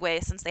perfect yeah.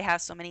 segue since they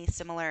have so many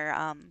similar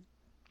Oh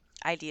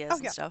ideas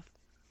and yeah. stuff.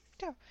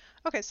 Yeah.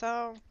 Okay.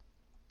 So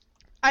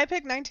I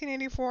picked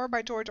 1984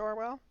 by George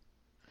Orwell.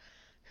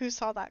 Who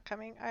saw that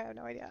coming? I have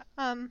no idea.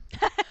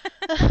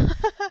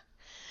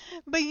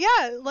 But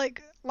yeah,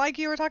 like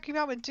you were talking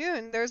about with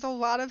Dune, there's a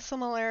lot of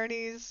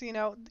similarities,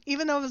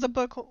 even though it was a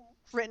book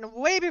written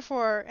way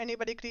before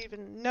anybody could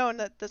even known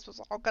that this was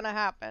all gonna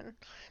happen.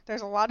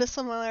 There's a lot of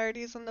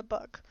similarities in the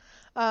book.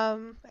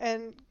 And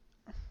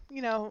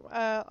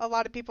a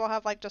lot of people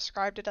have like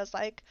described it as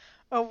like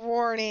a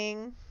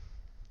warning.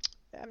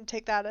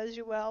 Take that as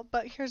you will.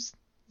 But here's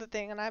the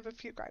thing, and I have a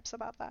few gripes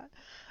about that.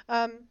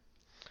 Um,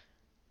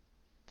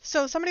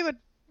 so somebody would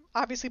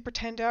obviously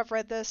pretend to have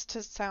read this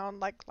to sound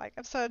like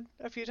I've said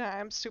a few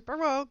times, super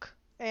woke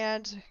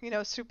and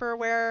super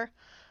aware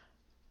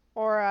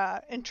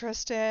or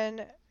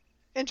interested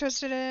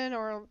in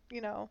or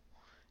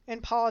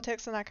in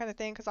politics and that kind of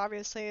thing because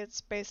obviously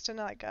it's based in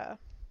like a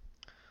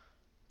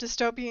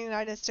dystopian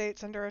United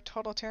States under a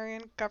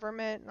totalitarian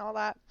government and all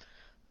that.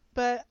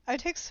 But I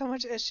take so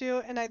much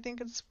issue and I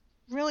think it's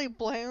really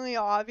blatantly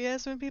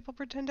obvious when people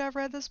pretend to have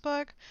read this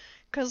book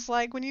because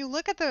like when you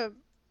look at the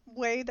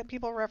way that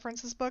people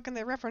reference this book and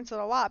they reference it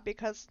a lot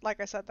because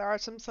like I said there are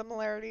some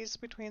similarities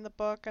between the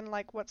book and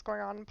like what's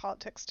going on in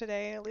politics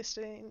today at least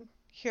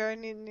here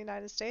in the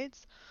United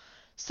States.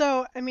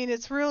 So I mean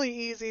it's really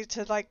easy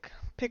to like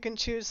pick and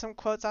choose some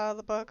quotes out of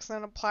the books and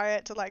then apply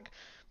it to like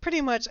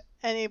pretty much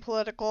any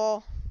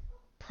political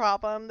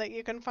problem that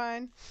you can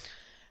find.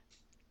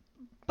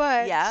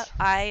 Yeah, But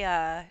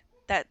I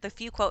that the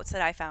few quotes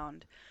that I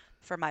found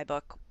for my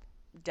book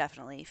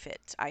definitely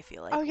fit, I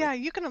feel oh like yeah, with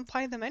you can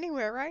apply them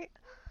anywhere, right?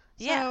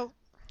 yeah. So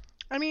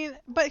I mean,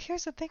 but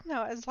here's the thing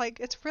though, is like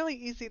it's really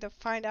easy to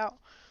find out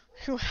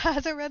who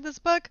hasn't read this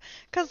book,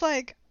 cause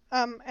like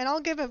And I'll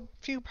give a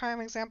few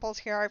prime examples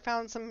here. I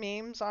found some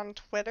memes on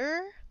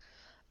Twitter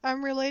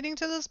relating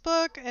to this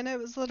book, and it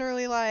was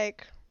literally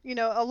like,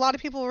 a lot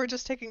of people were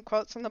just taking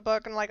quotes from the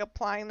book and like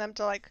applying them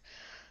to like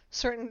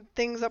certain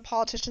things that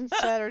politicians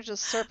said or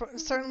just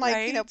certain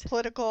like, Right?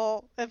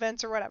 political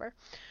events or whatever.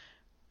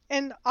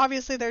 And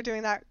obviously they're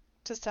doing that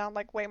to sound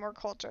like way more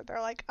cultured. They're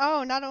like,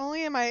 "Oh, not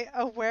only am I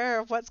aware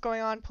of what's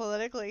going on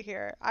politically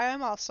here, I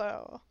am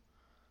also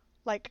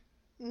like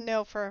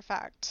know for a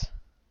fact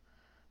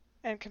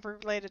and can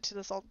relate it to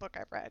this old book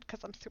I've read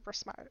because I'm super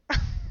smart."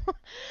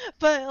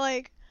 But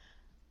like,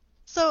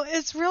 so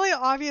it's really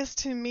obvious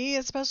to me,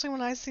 especially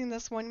when I've seen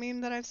this one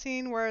meme that I've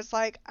seen, where it's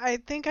like, I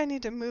think I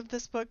need to move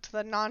this book to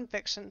the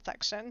nonfiction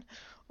section,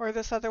 or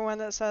this other one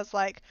that says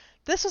like,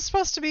 this was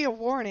supposed to be a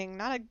warning,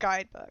 not a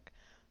guidebook.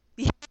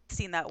 Yeah, I've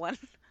seen that one.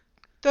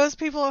 Those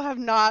people have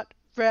not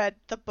read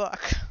the book.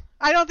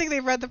 I don't think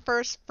they've read the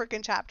first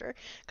freaking chapter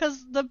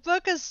because the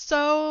book is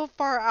so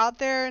far out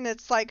there, and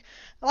it's like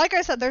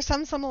I said, there's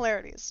some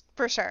similarities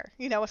for sure,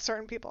 with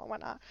certain people and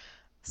whatnot.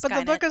 But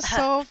the Skynet. book is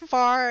so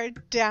far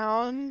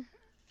down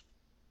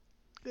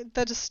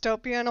the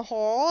dystopian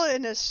hole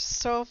and is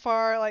so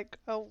far like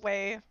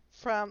away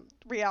from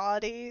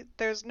reality.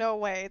 There's no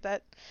way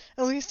that,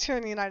 at least here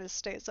in the United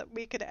States, that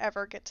we could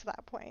ever get to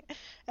that point.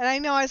 And I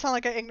know I sound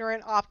like an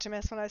ignorant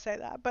optimist when I say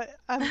that, but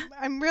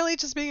I'm really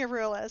just being a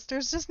realist.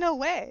 There's just no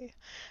way.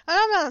 And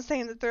I'm not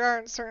saying that there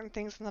aren't certain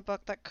things in the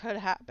book that could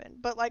happen,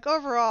 but like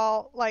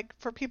overall, like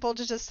for people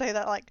to just say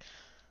that like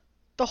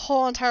the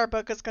whole entire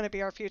book is going to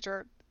be our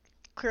future,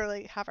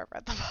 clearly haven't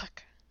read the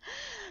book.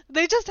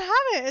 They just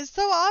haven't. It's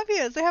so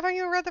obvious. They haven't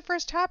even read the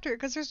first chapter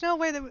because there's no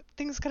way that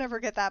things could ever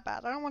get that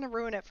bad. I don't want to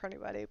ruin it for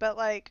anybody, but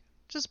like,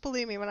 just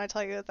believe me when I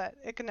tell you that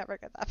it can never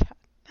get that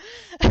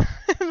bad.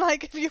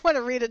 Like, if you want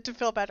to read it to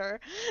feel better,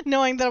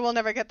 knowing that it will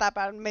never get that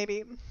bad,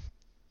 maybe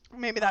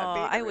that would Oh,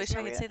 be a I good wish reason I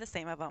to could read say it. the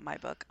same about my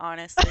book,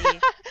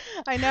 honestly.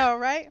 I know,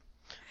 right?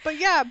 But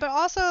yeah, but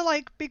also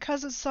like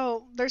because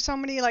there's so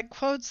many like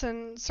quotes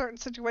and certain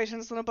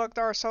situations in the book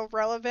that are so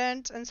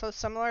relevant and so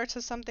similar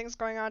to some things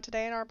going on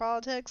today in our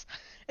politics,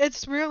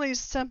 it's really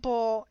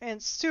simple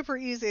and super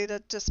easy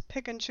to just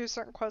pick and choose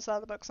certain quotes out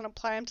of the books and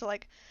apply them to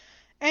like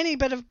any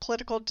bit of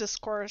political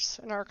discourse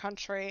in our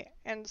country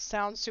and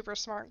sound super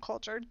smart and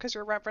cultured because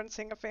you're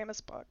referencing a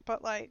famous book.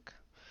 But like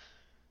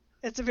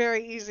it's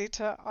very easy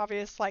to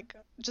obvious like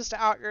just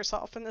out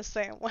yourself in the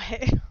same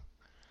way.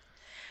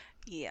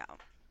 Yeah.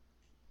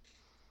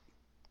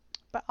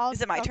 But I'll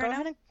Is it my I'll turn go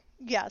now? ahead and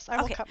yes, I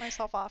will Okay. cut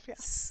myself off. Yeah.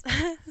 S-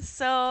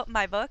 So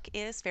my book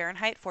is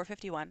Fahrenheit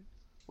 451,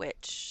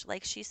 which,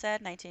 like she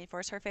said,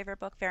 1984 is her favorite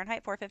book.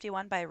 Fahrenheit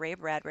 451 by Ray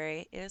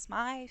Bradbury is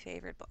my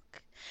favorite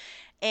book.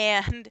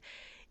 And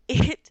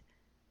it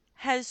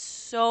has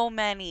so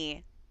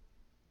many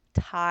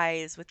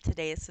ties with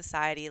today's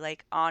society.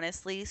 Like,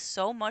 honestly,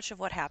 so much of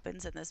what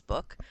happens in this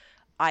book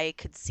I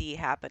could see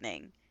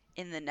happening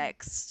in the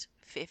next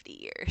 50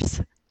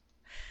 years.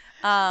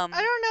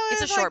 I Um, don't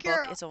it's know a if like short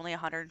book. you're. It's only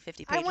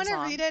 150 I want pages to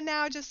read long. it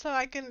now just so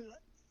I can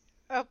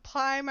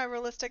apply my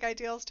realistic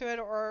ideals to it,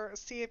 or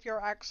see if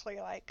you're actually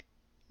like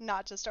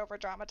not just over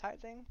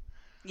dramatizing.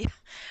 Yeah.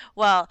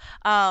 Well,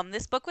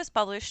 this book was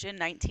published in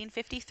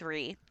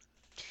 1953.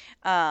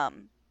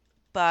 Um,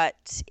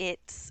 but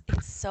it's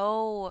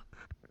so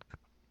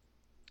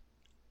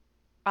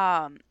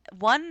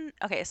one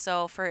okay,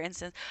 so for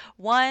instance,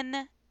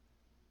 one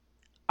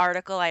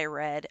article I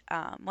read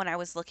when I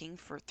was looking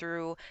for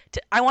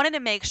I wanted to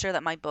make sure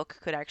that my book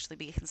could actually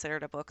be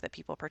considered a book that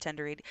people pretend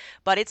to read.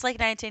 But it's like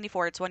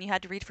 1984. It's one you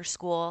had to read for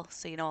school,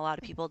 so a lot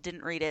of people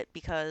didn't read it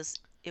because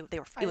it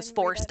I was didn't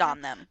read forced it. No,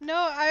 on them. no,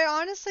 I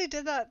honestly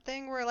did that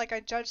thing where like I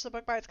judged the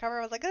book by its cover.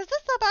 I was like, is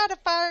this about a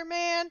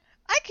fireman?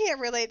 I can't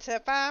relate to a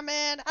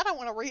fireman. I don't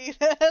want to read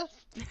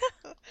this.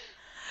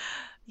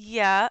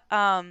 Yeah,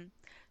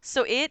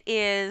 so it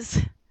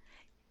is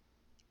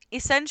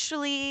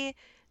essentially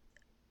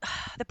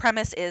the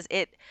premise is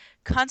it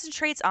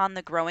concentrates on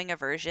the growing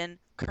aversion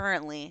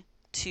currently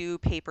to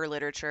paper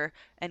literature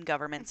and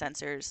government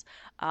censors.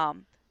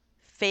 Um,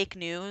 Fake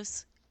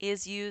news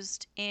is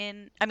used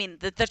I mean,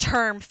 the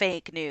term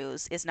fake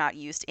news is not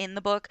used in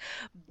the book,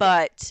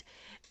 Yeah. but,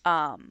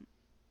 um,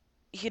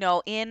 you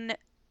know, in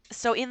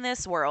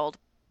this world,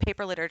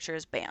 paper literature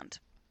is banned.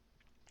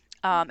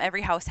 Hmm.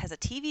 Every house has a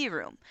TV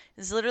room.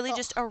 It's literally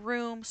just Ugh, a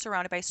room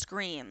surrounded by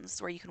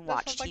screens where you can that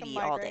watch sounds like a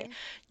TV all day. migraine.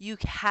 You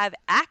have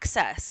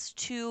access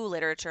to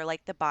literature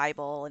like the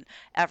Bible and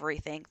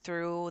everything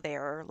through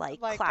their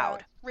like Like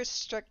cloud.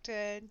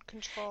 restricted,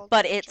 controlled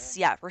But literature. it's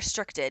yeah,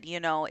 restricted.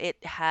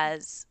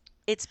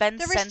 It's been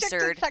The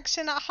restricted censored.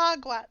 section at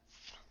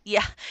Hogwarts.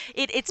 Yeah,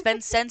 it's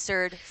been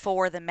censored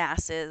for the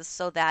masses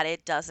so that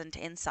it doesn't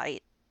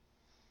incite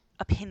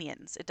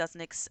opinions. It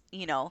doesn't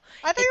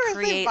I thought it you were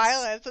saying creates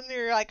violence and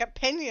you're like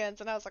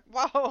opinions, and I was like,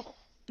 whoa,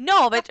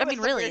 no, that but I mean,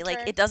 was a really, weird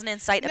like, turn. it doesn't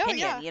incite No,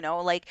 opinion, yeah,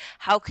 Like,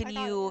 how can I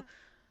got it. Yeah, you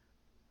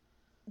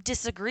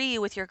disagree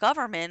with your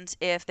government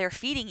if they're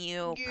feeding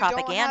you you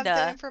don't have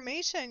the propaganda?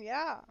 information.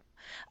 Yeah,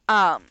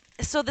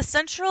 So the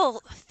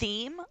central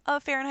theme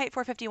of Fahrenheit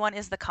 451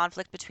 is the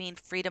conflict between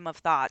freedom of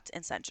thought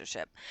and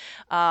censorship.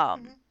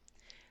 Um, Mhm.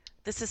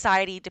 the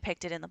society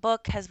depicted in the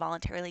book has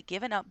voluntarily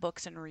given up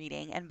books and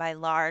reading, and by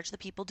large, the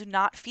people do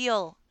not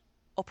feel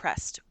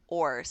oppressed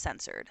or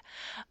censored.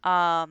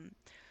 Um,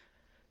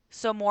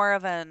 so more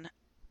of an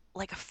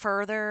like a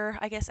further,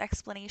 I guess,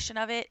 explanation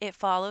of it. It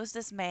follows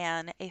this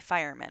man, a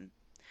fireman,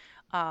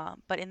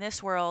 but in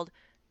this world,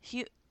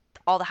 he,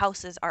 all the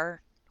houses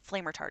are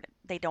flame retardant.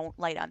 They don't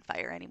light on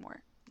fire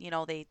anymore.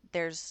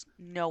 There's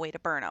no way to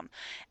burn them.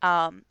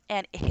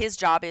 And his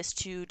job is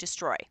to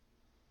destroy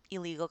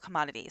illegal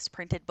commodities,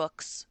 printed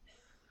books,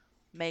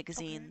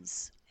 Okay.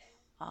 magazines,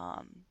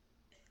 um,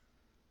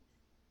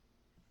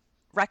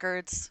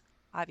 records.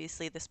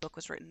 Obviously, this book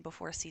was written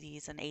before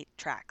CDs and 8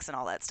 tracks and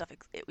all that stuff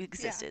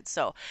Yeah. existed.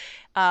 So,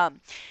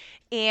 um,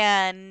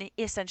 and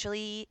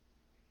essentially,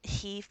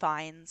 he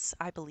finds,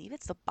 I believe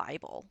it's the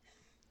Bible,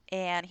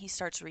 and he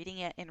starts reading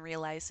it and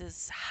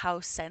realizes how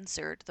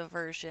censored the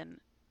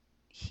version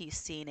he's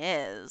seen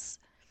is.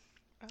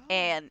 Oh.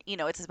 And,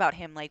 it's about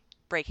him like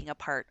breaking a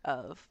part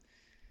of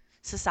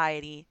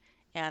society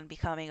and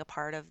becoming a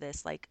part of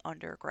this like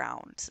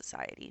underground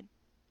society.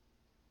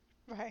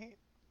 Right.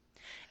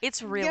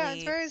 It's Yeah,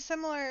 it's really, very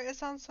similar. It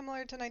sounds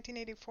similar to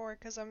 1984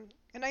 because in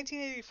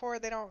 1984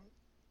 they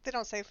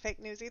don't say fake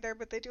news either,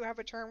 but they do have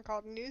a term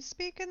called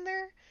newspeak in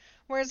there,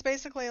 where it's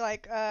basically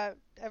like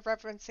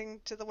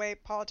referencing to the way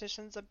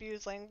politicians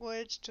abuse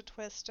language to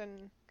twist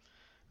and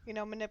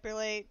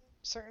manipulate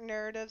certain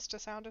narratives to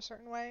sound a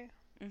certain way.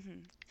 hmm.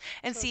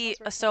 And So it see, sounds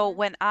very so similar.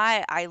 when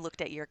I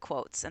looked at your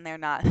quotes and they're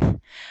not,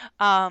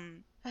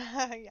 um,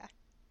 Yeah.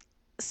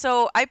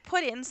 so I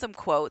put in some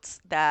quotes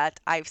that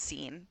I've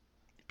seen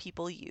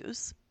people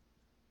use.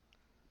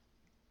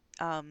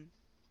 Um,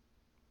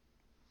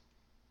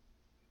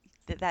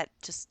 that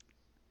just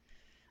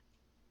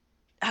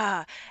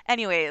Ah,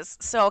 anyways,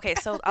 so okay,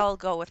 so I'll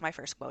go with my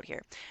first quote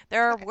here.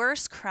 There are Okay.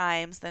 worse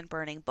crimes than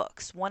burning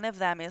books. One of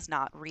them is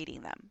not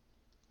reading them.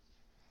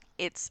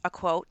 It's a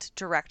quote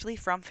directly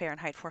from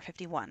Fahrenheit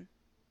 451.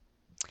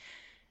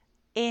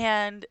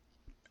 And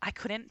I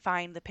couldn't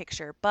find the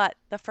picture, but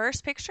the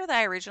first picture that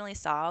I originally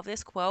saw of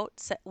this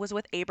quote was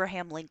with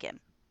Abraham Lincoln.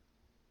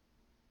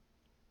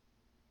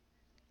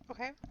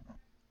 Okay.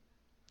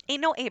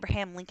 Ain't no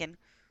Abraham Lincoln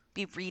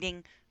be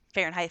reading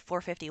Fahrenheit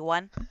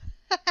 451.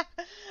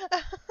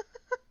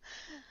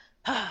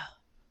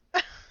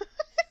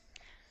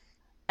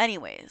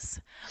 Anyways,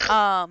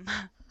 um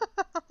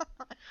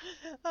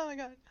Oh my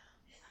god.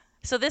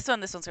 so this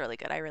one's really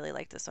good. I really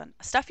like this one.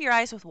 Stuff your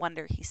eyes with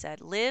wonder, he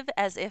said. Live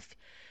as if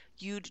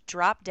you'd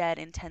drop dead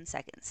in 10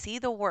 seconds. See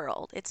the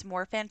world. It's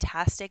more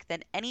fantastic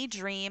than any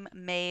dream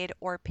made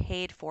or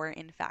paid for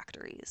in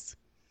factories.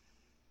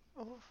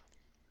 Oh.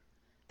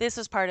 This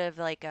was part of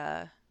like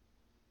a,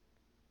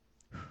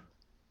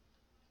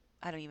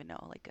 I don't even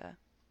know, like a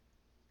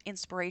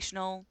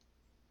inspirational,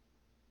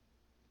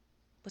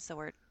 what's the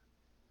word?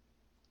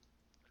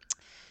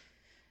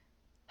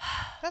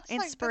 That's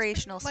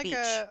Inspirational like speech.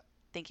 a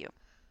Thank you.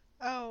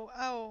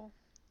 oh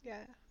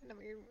yeah.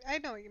 I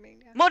know what you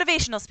mean. Yeah.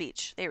 Motivational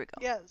speech. There we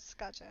go. Yes.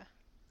 Gotcha.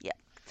 Yeah.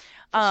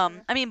 For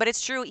sure. I mean, but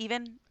it's true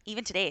even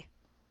today.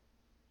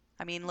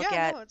 I mean, look Yeah.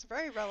 at No, it's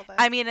very relevant.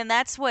 I mean, and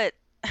that's what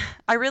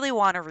I really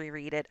want to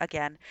reread it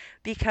again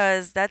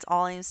because that's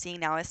all I'm seeing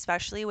now,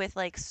 especially with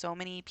like so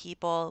many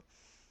people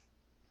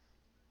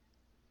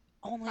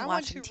only I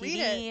want watching to read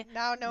it TV,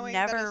 now,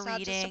 knowing that never it's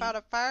not just reading. about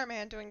a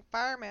fireman doing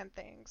fireman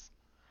things.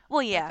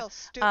 Well, I yeah. feel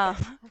stupid.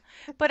 Um,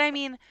 but I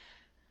mean,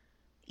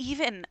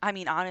 I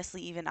mean,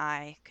 honestly, even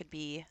I could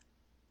be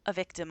a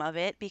victim of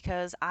it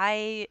because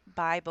I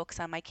buy books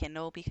on my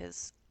Kindle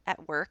because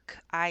at work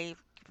I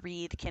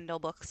read Kindle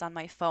books on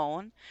my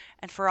phone,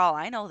 and for all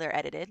I know, they're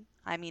edited.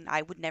 I mean,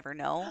 I would never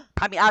know.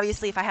 I mean,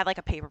 obviously, if I Stop. had like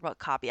a paper book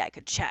copy, I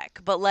could check,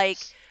 but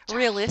like Stop.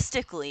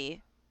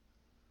 realistically,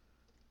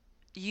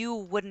 you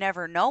would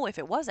never know if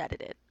it was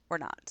edited or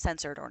not,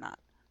 censored or not.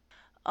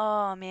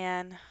 Oh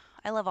man,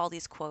 I love all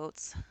these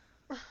quotes.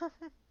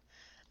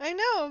 I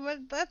know,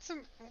 but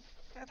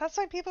that's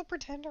why people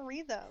pretend to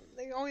read them.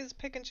 They always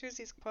pick and choose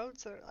these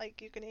quotes that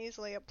like you can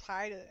easily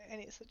apply to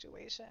any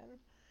situation.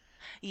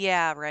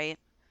 Yeah, right.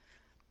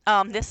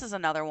 Yeah. This is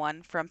another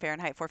one from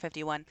Fahrenheit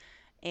 451,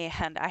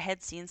 and I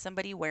had seen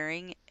somebody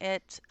wearing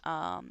it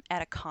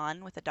at a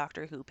con with a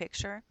Doctor Who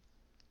picture.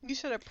 You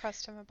should have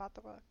pressed him about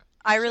the book.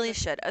 I You should really have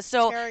should.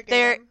 So interrogate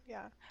there, him.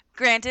 Yeah.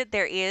 granted,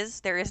 there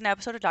is an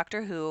episode of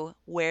Doctor Who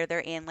where they're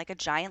in like a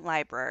giant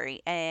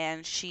library,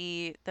 and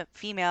the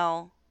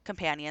female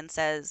companion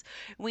says,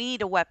 "We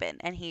need a weapon,"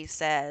 and he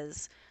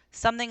says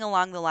something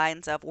along the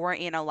lines of, "We're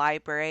in a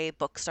library.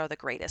 Books are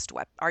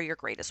your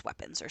greatest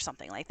weapons," or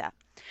something like that.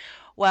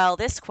 Well,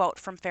 this quote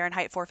from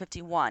Fahrenheit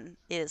 451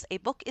 is, "A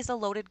book is a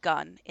loaded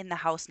gun in the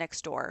house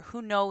next door.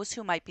 Who knows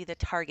who might be the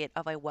target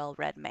of a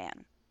well-read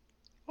man?"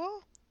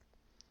 Ooh.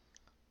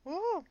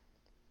 Ooh.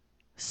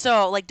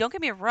 So, like, don't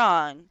get me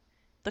wrong,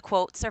 the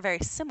quotes are very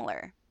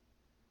similar,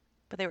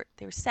 but they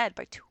were said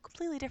by two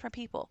completely different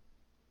people.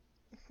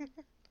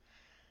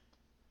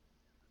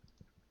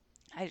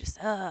 I just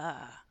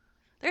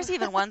there's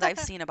even ones I've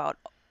seen about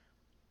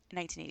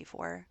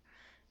 1984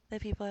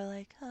 that people are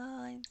like,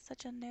 "Oh, I'm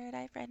such a nerd.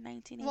 I've read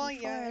Well,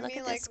 yeah, 1984. I Look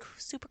mean, at like, this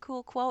super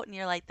cool quote." And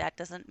you're like, "That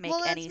doesn't make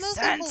well, it's any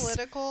mostly sense."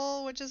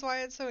 political, which is why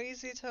it's so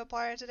easy to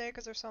apply it today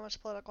because there's so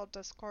much political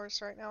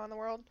discourse right now in the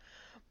world.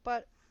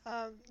 But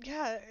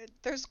yeah,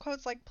 there's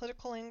quotes like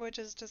political language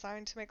is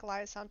designed to make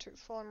lies sound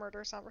truthful and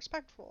murder sound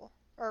respectful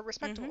or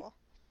Mhm. respectable.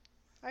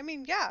 I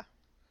mean, yeah,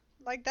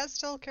 like that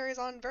still carries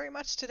on very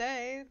much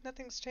today.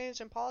 Nothing's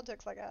changed in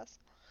politics, I guess.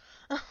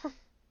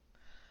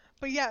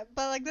 But yeah,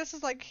 but like this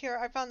is like here,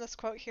 I found this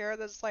quote here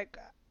that's like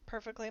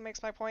perfectly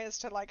makes my point as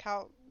to like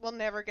how we'll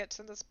never get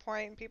to this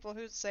point. People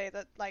who say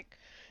that like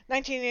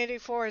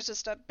 1984 is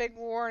just a big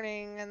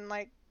warning and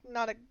like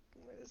not a,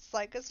 it's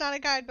like it's not a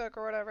guidebook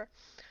or whatever.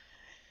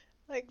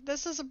 Like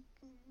this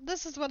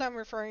is what I'm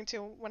referring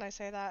to when I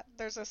say that.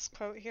 There's this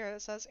quote here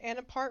that says, "And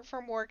apart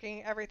from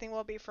working, everything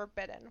will be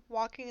forbidden.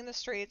 Walking in the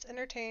streets,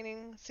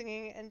 entertaining,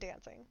 singing, and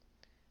dancing."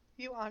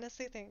 You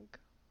honestly think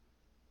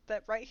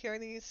that right here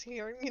in the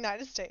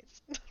United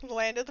States, the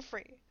land of the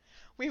free,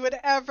 we would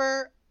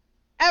ever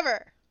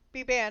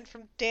be banned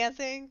from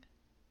dancing?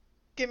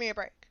 Give me a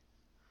break.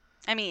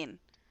 I mean,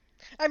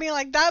 I mean,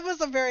 like that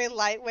was a very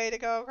light way to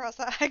go across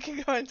that. I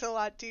could go into a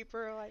lot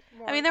deeper, like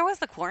more. there was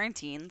the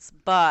quarantines,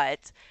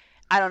 but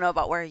I don't know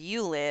about where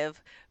you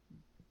live.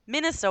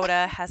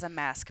 Minnesota has a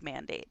mask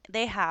mandate.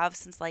 They have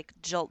since like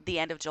the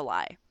end of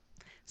July.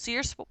 So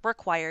you're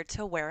required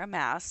to wear a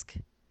mask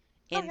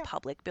Oh in yeah,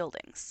 public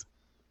buildings.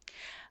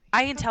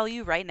 I can yep. tell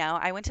you right now,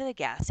 I went to the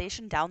gas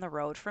station down the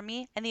road from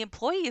me and the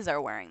employees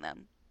are wearing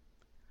them.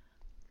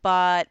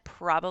 But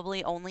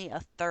probably only a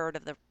third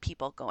of the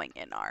people going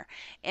in are.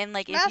 And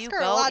like if you Masks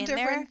are a go lot in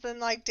there, different than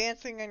like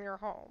dancing in your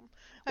home.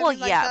 I well mean,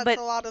 like yeah, that's but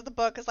a lot of the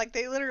book is like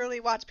they literally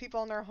watch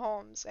people in their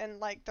homes and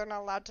like they're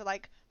not allowed to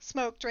like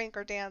smoke, drink,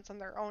 or dance in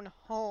their own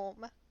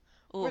home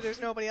where there's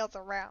oof. nobody else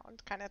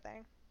around, kind of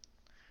thing.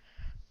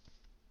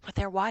 But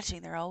they're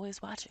watching, they're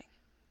always watching.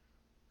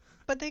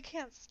 But they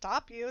can't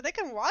stop you. They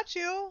can watch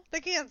you. They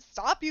can't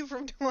stop you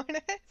from doing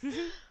it.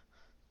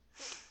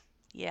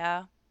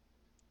 Yeah.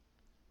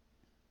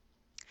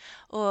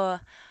 Oh,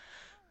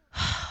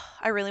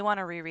 I really want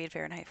to reread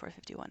Fahrenheit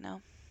 451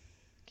 now.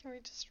 Can we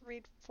just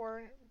read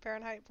for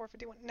Fahrenheit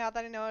 451 now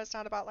that I know it's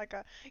not about like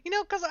a,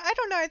 because I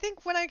don't know. I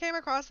think when I came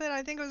across it,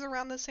 I think it was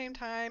around the same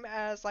time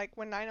as like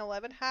when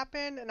 9/11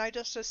 happened, and I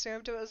just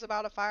assumed it was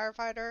about a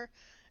firefighter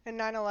in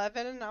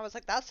 9/11, and I was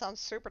like, that sounds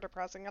super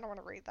depressing. I don't want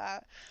to read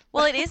that.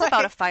 Well, But it is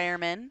about a like,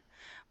 fireman,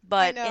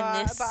 I but know, in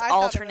but this I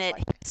thought it was alternate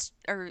like,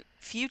 or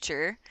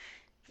future,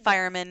 yeah.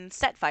 firemen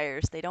set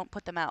fires. They don't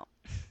put them out.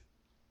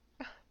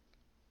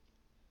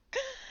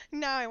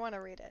 Now I want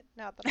to read it.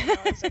 Now that I know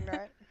I was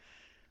ignorant.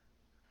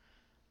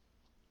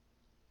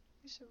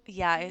 You should,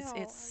 Yeah, I it's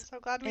know. I'm it's so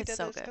glad we it's did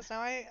so this good. because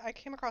now I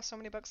came across so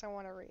many books I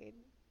want to read.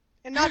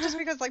 And not just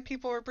because like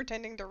people were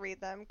pretending to read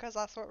them because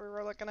that's what we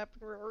were looking up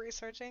and we were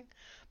researching,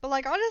 but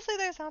like honestly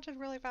they sounded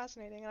really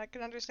fascinating and I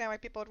can understand why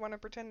people would want to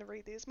pretend to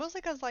read these.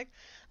 Mostly because like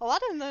a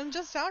lot of them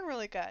just sound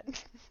really good.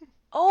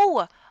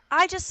 Oh,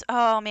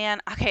 oh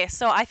man. Okay,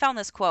 so I found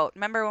this quote.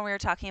 Remember when we were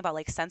talking about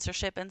like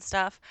censorship and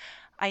stuff?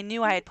 I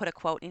knew I Mhm. had put a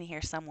quote in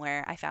here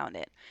somewhere. I found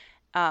it.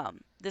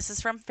 This is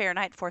from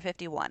Fahrenheit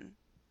 451.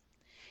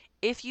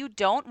 If you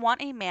don't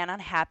want a man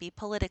unhappy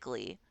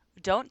politically,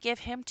 don't give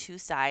him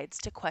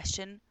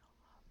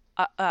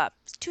uh, uh,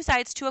 two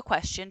sides to a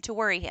question to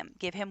worry him.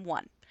 Give him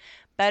one.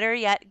 Better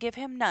yet, give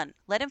him none.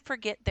 Let him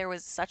forget there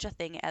was such a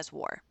thing as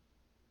war.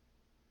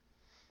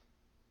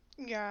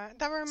 Yeah,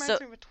 that So reminds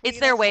me of a it's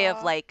tweet I their way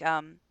of saw. like,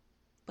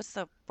 what's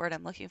the word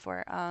I'm looking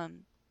for?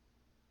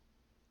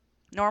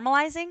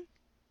 Normalizing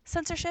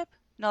censorship?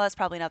 No, that's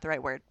probably not the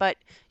right word, but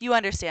you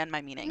understand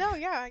my meaning. No,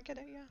 yeah, I get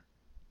it. Yeah,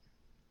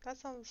 that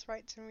sounds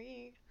right to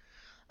me.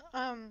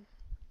 Um,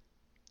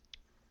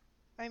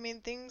 I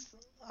mean things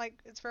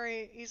like it's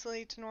very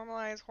easily to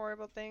normalize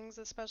horrible things,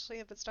 especially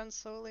if it's done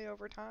slowly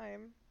over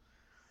time.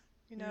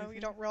 You Hmm.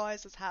 don't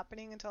realize it's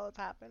happening until it's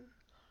happened.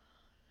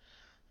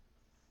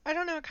 I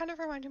don't know, it kind of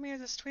reminded me of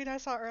this tweet I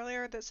saw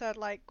earlier that said,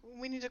 like,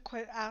 we need to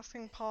quit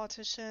asking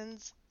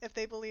politicians if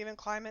they believe in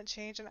climate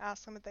change and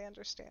ask them if they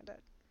understand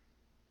it.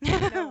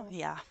 You know,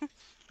 Yeah.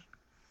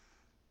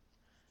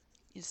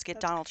 You just get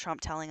that's. Donald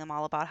Trump telling him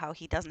all about how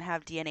he doesn't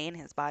have DNA in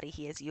his body,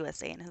 he has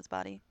USA in his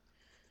body.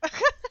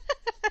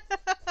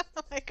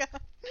 Oh my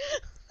god.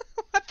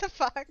 What the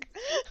fuck?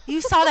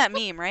 You saw that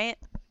meme, right?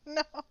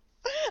 No,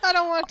 I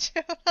don't want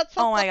to. That's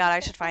Oh my god, I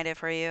awful. should find it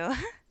for you.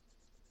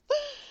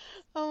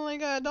 Oh my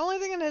god, the only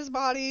thing in his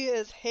body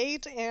is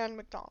hate and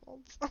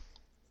McDonald's.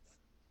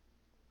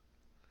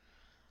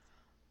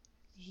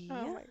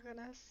 Oh Yeah. my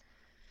goodness.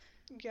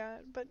 Yeah,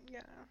 but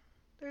yeah.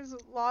 There's a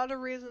lot of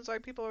reasons why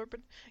people are.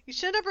 You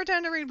shouldn't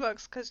pretend to read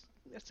books because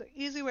it's an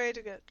easy way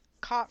to get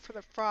caught for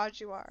the fraud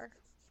you are.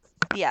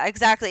 Yeah,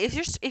 exactly.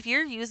 If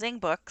you're using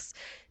books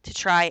to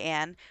try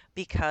and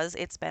because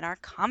it's been our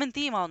common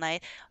theme all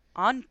night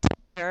on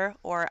Tinder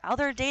or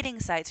other dating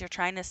sites, you're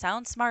trying to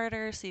sound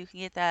smarter so you can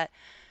get that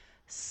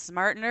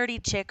smart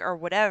nerdy chick or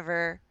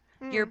whatever,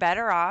 you're Mm.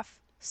 better off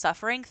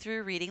suffering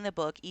through reading the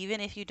book, even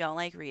if you don't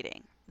like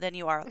reading, then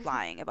you are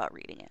lying about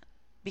reading it.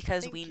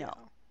 Because we Thank you.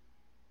 know.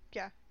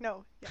 Yeah,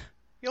 no, yeah.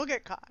 You'll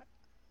get caught.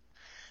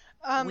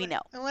 We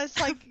know. Unless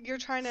like you're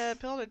trying to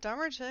appeal to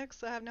dumber chicks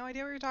that have no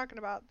idea what you're talking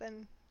about,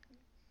 then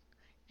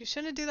you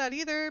shouldn't do that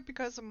either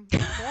because of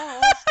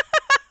morals.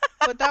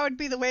 But that would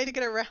be the way to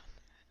get around.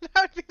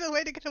 That would be the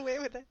way to get away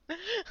with it.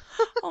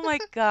 Oh my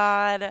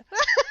god.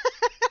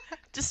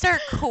 Just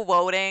start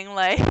quoting,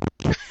 like,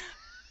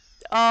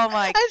 oh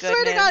my I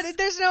swear to God, goodness.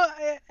 there's no.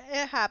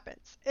 It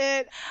happens.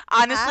 It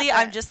Honestly,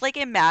 I'm just happens. like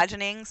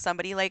imagining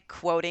somebody like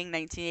quoting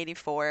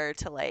 1984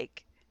 to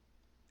like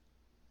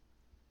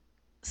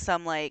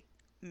some like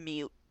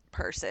mute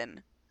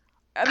person.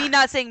 I mean,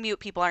 not saying mute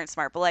people aren't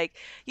smart, but like,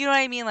 you know what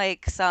I mean?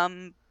 Like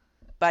somebody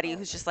Oh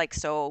who's my. just like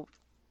so,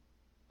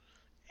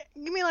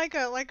 You mean like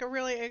a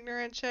really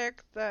ignorant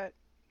chick that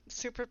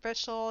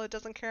superficial, it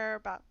doesn't care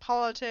about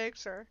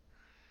politics, or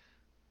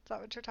is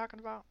that what you're talking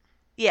about?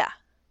 yeah.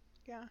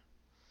 Yeah.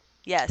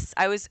 Yes.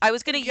 I was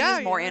going to Yeah,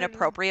 use more yeah.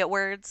 inappropriate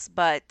words,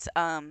 but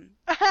um,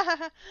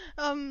 I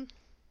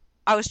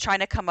was trying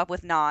to come up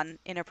with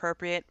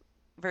non-inappropriate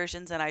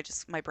versions and I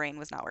just my brain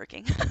was not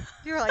working.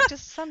 you were like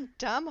just some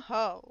dumb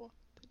hoe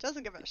that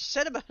doesn't give a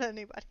shit about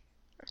anybody.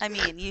 I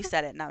mean, you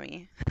said it, not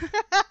me.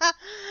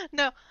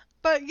 No,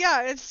 but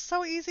yeah, it's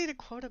so easy to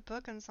quote a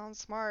book and sound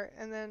smart,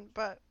 and then,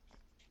 but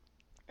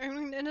I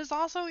mean, and it's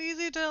also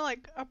easy to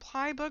like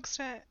apply books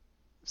to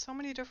so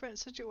many different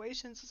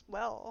situations as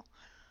well.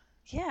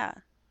 Yeah.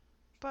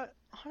 But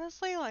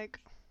honestly, like,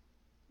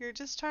 you're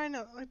just trying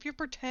to, if you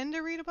pretend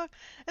to read a book,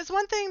 it's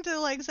one thing to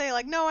like say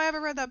like, no, I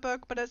haven't read that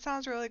book, but it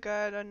sounds really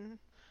good, and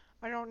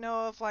I don't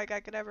know if like I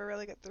could ever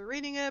really get through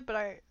reading it, but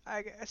I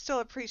still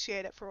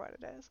appreciate it for what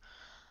it is.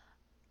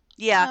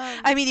 Yeah.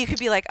 I Um, mean, you could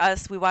be like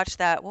us. We watched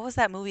that. What was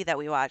that movie that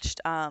we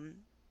watched?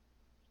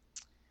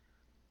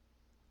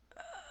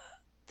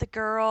 The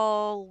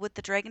girl with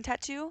the dragon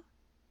tattoo?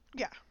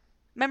 yeah.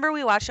 Remember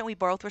we watched it and we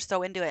both were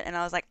so into it and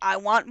I was like, I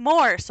want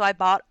more. So I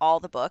bought all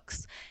the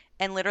books.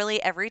 And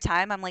literally every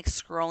time I'm like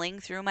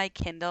scrolling through my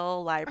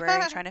Kindle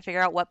library trying to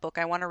figure out what book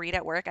I want to read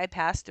at work, I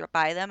pass through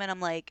by them and I'm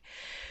like,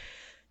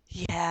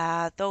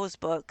 yeah, those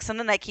books. And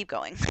then I keep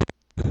going.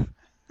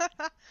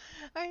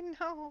 I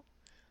know.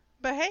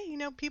 But hey,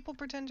 people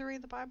pretend to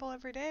read the Bible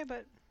every day,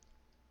 but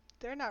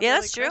they're not Yeah,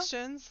 really that's true.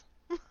 Christians.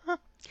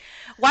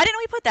 Why didn't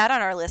we put that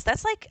on our list?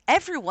 That's like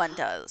everyone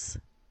does.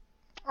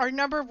 Our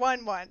number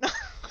one.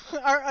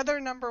 Our other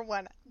number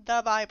one,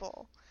 the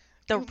Bible.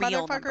 The You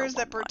real number motherfuckers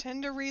that one one.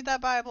 pretend to read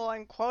that Bible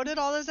and quote it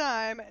all the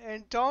time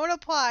and don't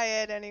apply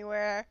it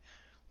anywhere,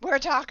 we're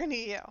talking to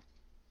you.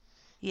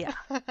 Yeah.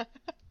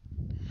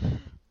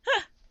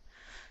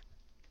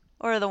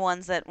 Or the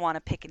ones that want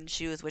to pick and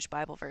choose which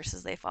Bible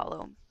verses they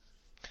follow.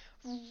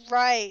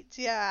 Right,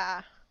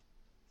 yeah.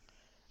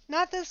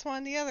 Not this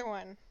one, the other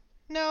one.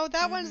 No,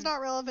 that one's Hmm.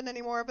 not relevant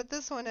anymore, but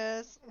this one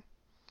is.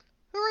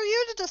 Who are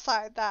you to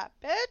decide that,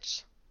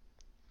 bitch?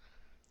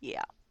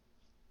 Yeah.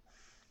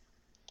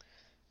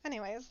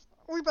 Anyways,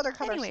 we better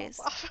cut ourselves Anyways,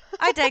 off.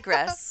 I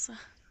digress.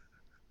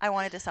 I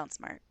wanted to sound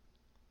smart.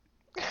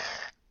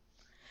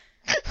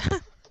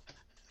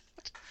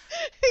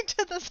 We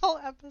did this whole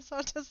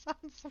episode to sound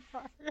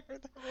smarter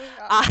than we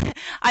are.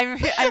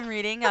 I, I'm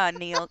reading a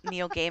Neil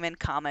Gaiman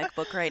comic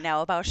book right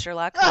now about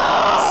Sherlock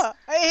Holmes. Ugh,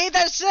 I hate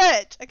that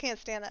shit. I can't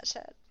stand that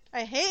shit.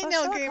 I It's hate about Neil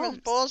Sherlock Gaiman's Holmes.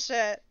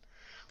 bullshit.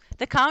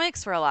 The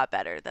comics were a lot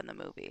better than the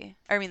movie.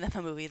 I mean, than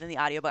the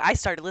audiobook. I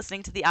started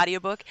listening to the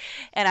audiobook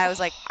and I was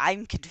like,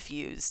 I'm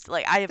confused.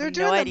 Like, I have They're no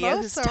doing the idea most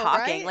who's though, talking.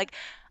 right? Like,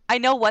 I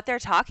know what they're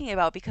talking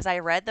about because I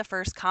read the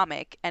first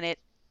comic and it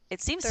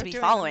seems to They're be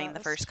doing the following the most.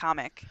 first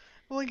comic.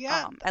 Well,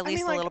 yeah. At I mean,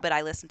 least the like, little bit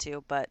I listened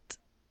to, but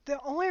the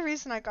only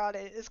reason I got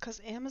it is because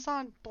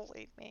Amazon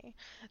bullied me.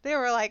 They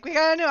were like, "We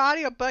got a new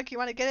audiobook. You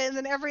want to get it?" And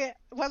then every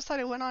website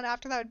I went on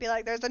after that would be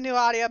like, "There's a new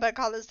audiobook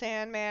called The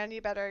Sandman.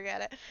 You better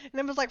get it." And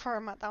it was like for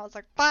a month. I was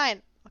like,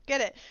 "Fine, I'll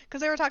get it."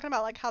 Because they were talking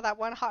about like how that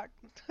one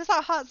who's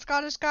that hot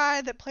Scottish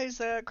guy that plays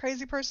the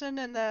crazy person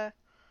in the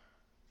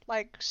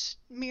like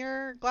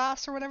Mirror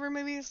Glass or whatever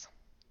movies.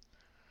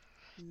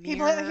 He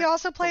Mirror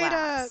also played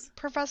Glass.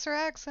 Professor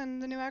X in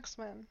the new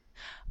X-Men.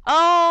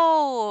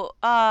 Oh,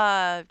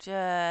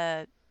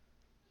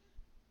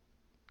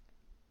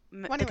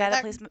 Well, the anyway, guy that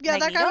that plays yeah,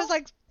 that guy was Magneto?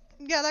 like,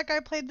 yeah, that guy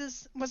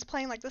was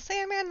playing like the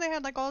Sandman. They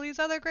had like all these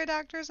other great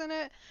actors in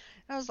it.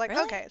 And I was like,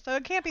 Really? okay, so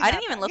it can't be I didn't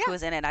that even bad. look who Yeah,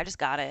 was in it. I just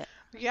got it.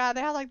 yeah,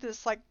 they had like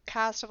this like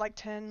cast of like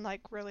 10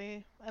 like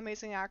really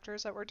amazing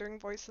actors that were doing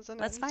voices in it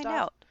Let's and find stuff.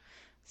 out.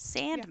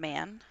 Yeah,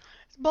 Sandman.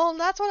 well,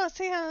 that's what I was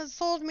seeing. It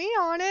sold me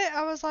on it.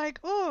 I was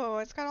like, ooh,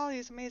 it's got all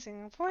these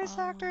amazing voice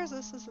actors.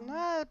 This and Oh.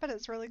 that, but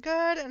it's really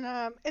good. And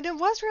it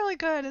was really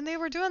good. And they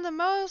were doing the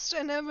most.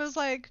 And it was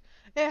like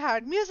it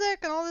had music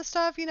and all this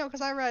stuff,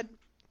 because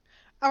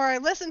I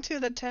listened to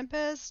The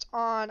Tempest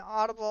on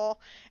Audible,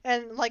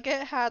 and like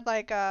it had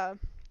like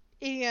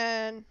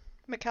Ian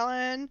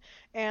McKellen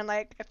and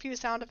like a few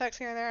sound effects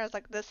here and there. I was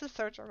like, this is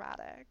so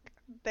dramatic.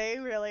 They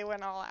really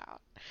went all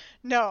out.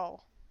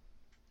 No,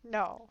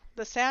 no.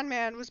 The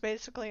Sandman was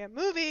basically a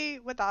movie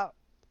without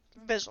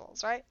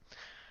visuals, right?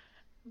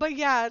 But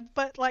yeah,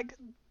 but like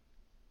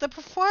the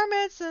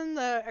performance and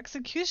the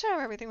execution of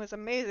everything was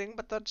amazing,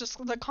 but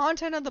the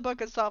content of the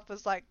book itself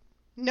was like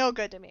no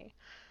good to me.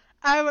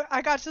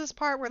 I got to this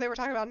part where they were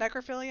talking about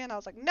necrophilia, and I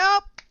was like,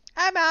 nope,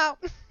 I'm out.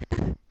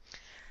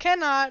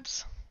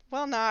 Cannot,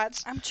 will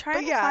not. I'm But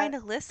trying to yeah, find a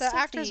list the of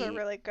actors are the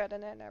really good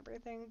in it and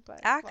everything.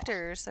 But well,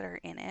 actors that are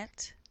in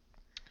it.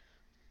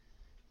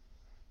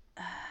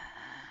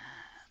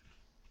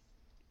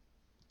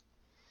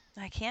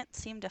 I can't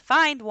seem to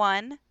find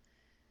one,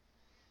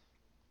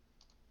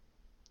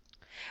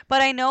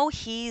 but I know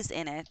he's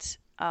in it.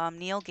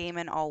 Neil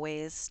Gaiman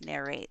always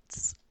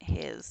narrates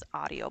his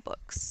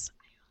audiobooks.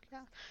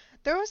 yeah,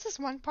 there was this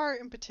one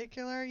part in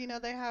particular. You know,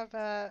 they have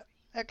a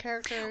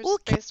Oh, characters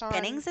Kat based on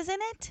Dennings is in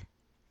it.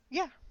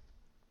 yeah,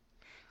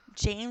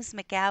 James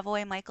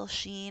McAvoy, Michael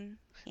Sheen,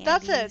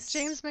 that's Andy it.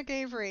 James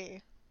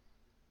McAvery.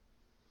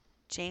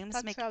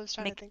 James That's who I was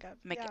trying to think of.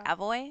 Yeah,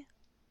 McAvoy.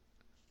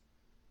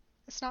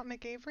 it's not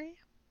McAvery.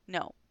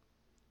 No.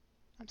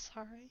 I'm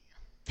sorry.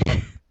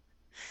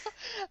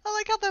 I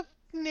like how the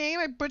name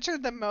I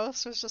butchered the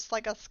most was just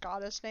like a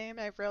Scottish name.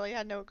 I really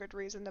had no good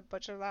reason to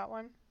butcher that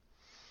one.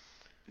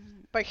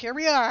 Mm, But here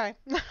we are.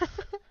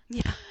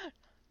 yeah.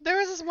 There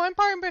was this one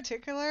part in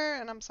particular,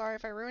 and I'm sorry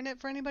if I ruined it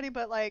for anybody,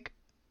 but like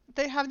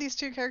they have these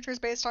two characters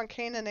based on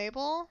Cain and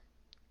Abel,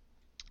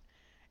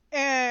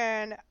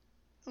 and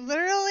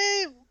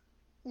literally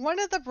one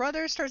of the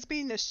brothers starts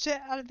beating the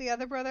shit out of the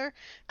other brother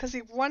because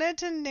he wanted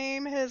to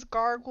name his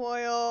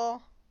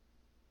gargoyle.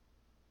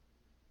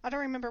 I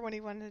don't remember what he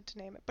wanted to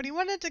name it, but he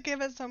wanted to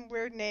give it some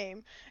weird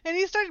name, and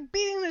he started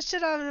beating the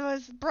shit out of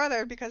his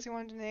brother because he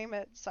wanted to name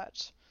it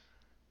such.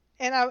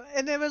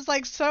 And it was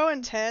like so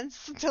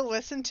intense to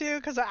listen to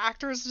because the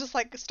actors just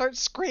like start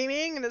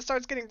screaming and it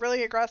starts getting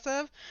really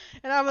aggressive.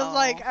 And I was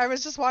like, Oh. I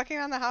was just walking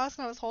around the house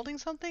and I was holding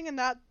something and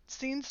that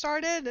scene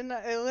started and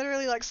it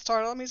literally like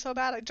startled me so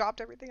bad I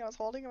dropped everything I was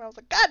holding and I was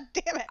like, God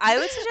damn I it!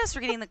 would suggest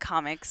reading the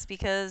comics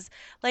because,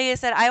 like I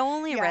said, I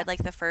only Yeah, read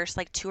like the first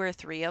like two or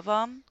three of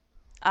them.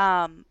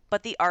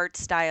 But the art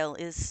style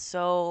is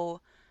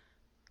so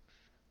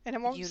and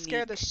it won't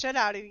scare the unique. shit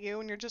out of you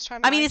when you're just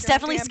trying to I mean, mind it's your own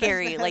definitely damn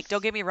scary. Like,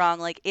 don't business. get me wrong.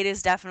 Like, it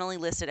is definitely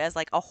listed as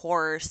like a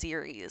horror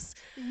series.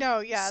 No,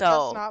 yeah, that's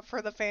So, not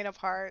for the faint of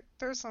heart.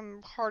 There's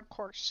some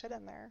hardcore shit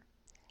in there.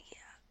 yeah.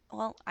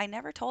 Well, I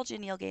never told you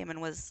Neil Gaiman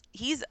was.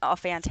 He's a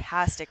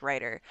fantastic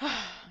writer,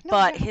 No,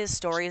 but yeah, his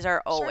stories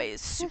are sure.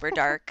 always super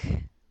dark.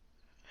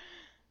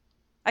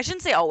 I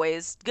shouldn't say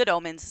always. Good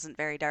Omens isn't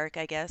very dark,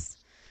 I guess.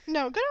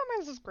 No, Good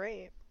Omens is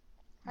great.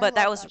 I But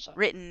that love was that show.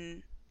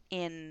 written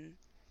in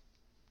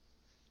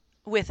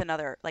with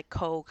another, like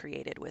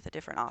co-created with a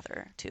different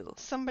author too.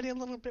 Somebody a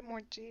little bit more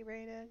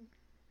G-rated.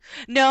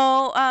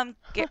 No,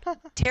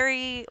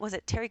 Terry, was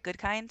it Terry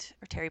Goodkind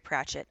or Terry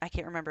Pratchett? I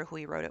can't remember who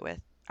he wrote it with.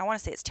 I want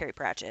to say it's Terry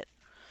Pratchett.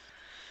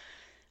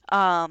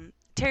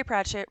 Terry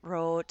Pratchett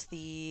wrote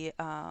the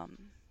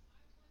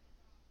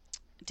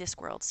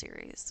Discworld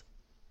series,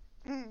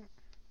 Mm.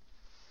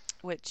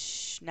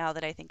 which now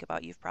that I think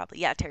about, you've probably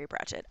yeah, Terry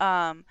Pratchett.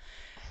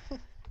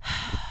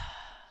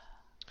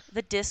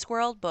 The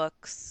Discworld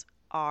books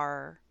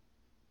are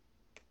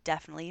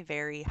definitely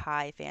very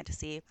high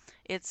fantasy.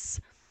 It's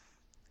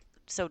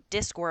so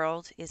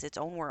Discworld is its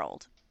own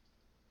world,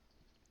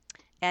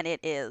 and it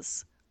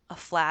is a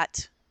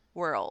flat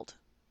world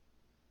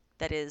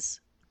that is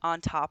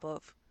on top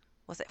of,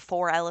 was it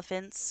four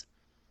elephants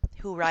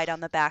who ride on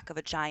the back of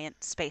a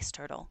giant space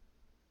turtle?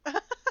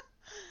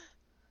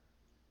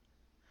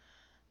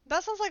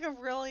 That sounds like a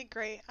really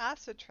great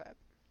acid trip.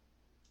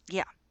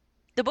 Yeah.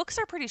 The books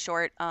are pretty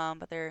short,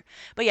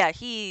 but yeah,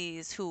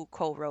 he's who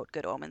co-wrote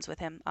Good Omens with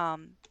him.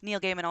 Neil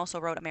Gaiman also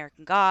wrote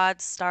American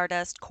Gods,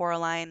 Stardust,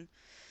 Coraline,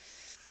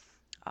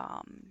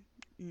 um,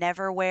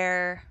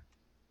 Neverwhere.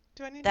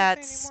 Do I need to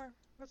say any That's more?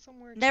 What's some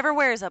weird shit?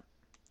 Neverwhere is a,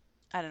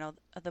 I don't know,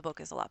 the book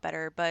is a lot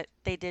better, but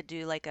they did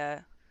do like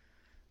a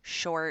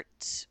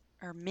short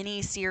or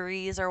mini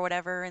series or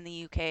whatever in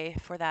the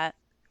UK for that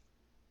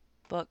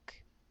book.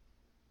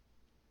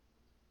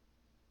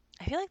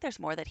 I feel like there's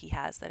more that he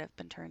has that have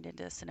been turned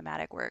into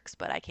cinematic works,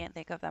 but I can't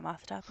think of them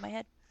off the top of my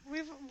head.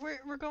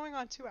 We're going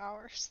on 2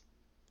 hours.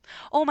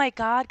 Oh my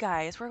god,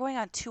 guys, we're going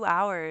on 2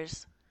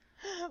 hours.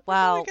 We're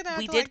probably Well, gonna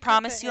have we to did like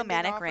cut the promise you a ending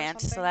manic off or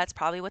rant, so something. that's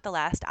probably what the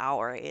last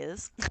hour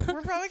is.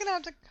 We're probably gonna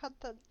have to cut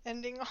the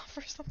ending off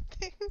or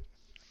something.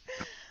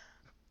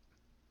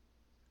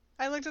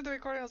 I looked at the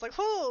recording. I was like,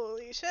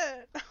 holy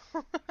shit.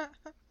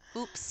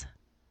 Oops.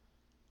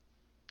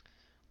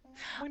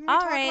 When we All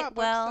talk right, about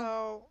books, well,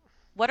 though,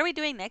 what are we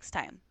doing next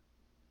time?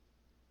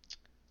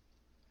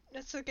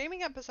 it's a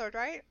gaming episode,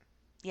 right?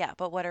 Yeah,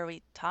 but what are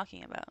we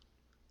talking about?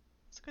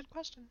 It's a good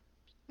question.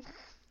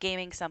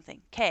 Gaming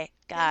something. Okay,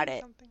 got Gaming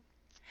it. something.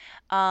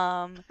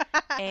 Um,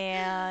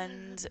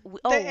 The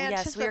oh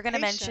yes, we were going to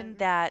mention anticipation.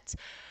 that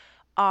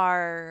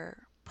our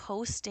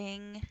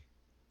posting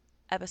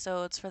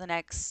episodes for the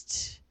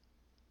next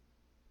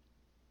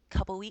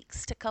couple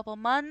weeks to couple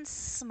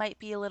months might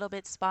be a little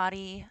bit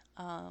spotty.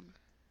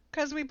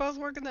 Because we both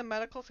work in the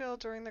medical field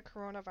during the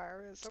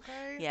coronavirus,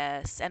 okay?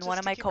 Yes, and one Just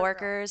of to my keep it real.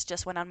 coworkers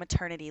just went on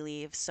maternity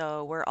leave,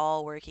 so we're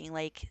all working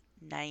like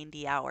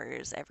 90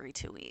 hours every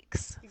 2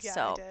 weeks. Yeah, I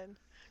So did.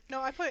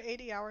 No, I put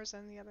 80 hours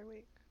in the other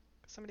week.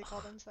 Somebody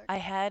called in sick. I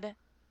had,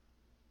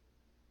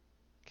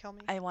 Kill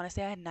me. I want to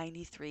say I had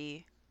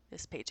 93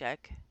 this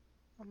paycheck.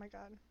 Oh my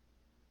god.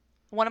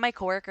 One of my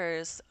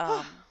coworkers,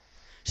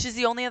 she's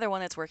the only other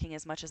one that's working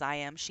as much as I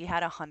am. She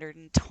had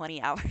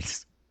 120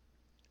 hours.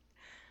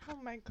 Oh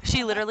my She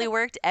god. literally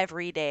worked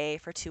every day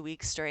for 2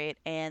 weeks straight,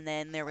 and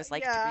then there was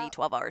like three Yeah.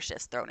 12-hour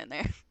shifts thrown in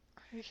there.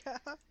 Yeah.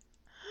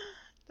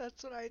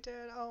 That's what I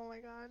did. Oh my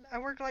god. I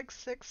worked like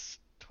 6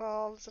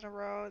 12s in a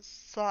row. It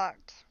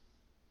sucked.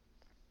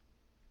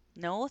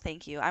 No,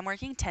 thank you. I'm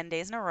working 10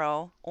 days in a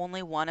row.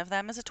 Only one of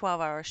them is a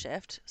 12-hour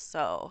shift,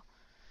 so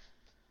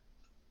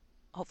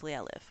hopefully I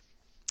live.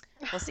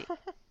 We'll see.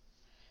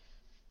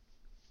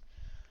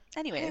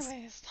 Anyways,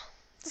 Anyways,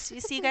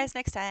 see you guys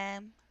next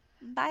time.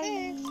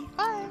 thanks.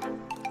 Bye.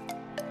 Bye.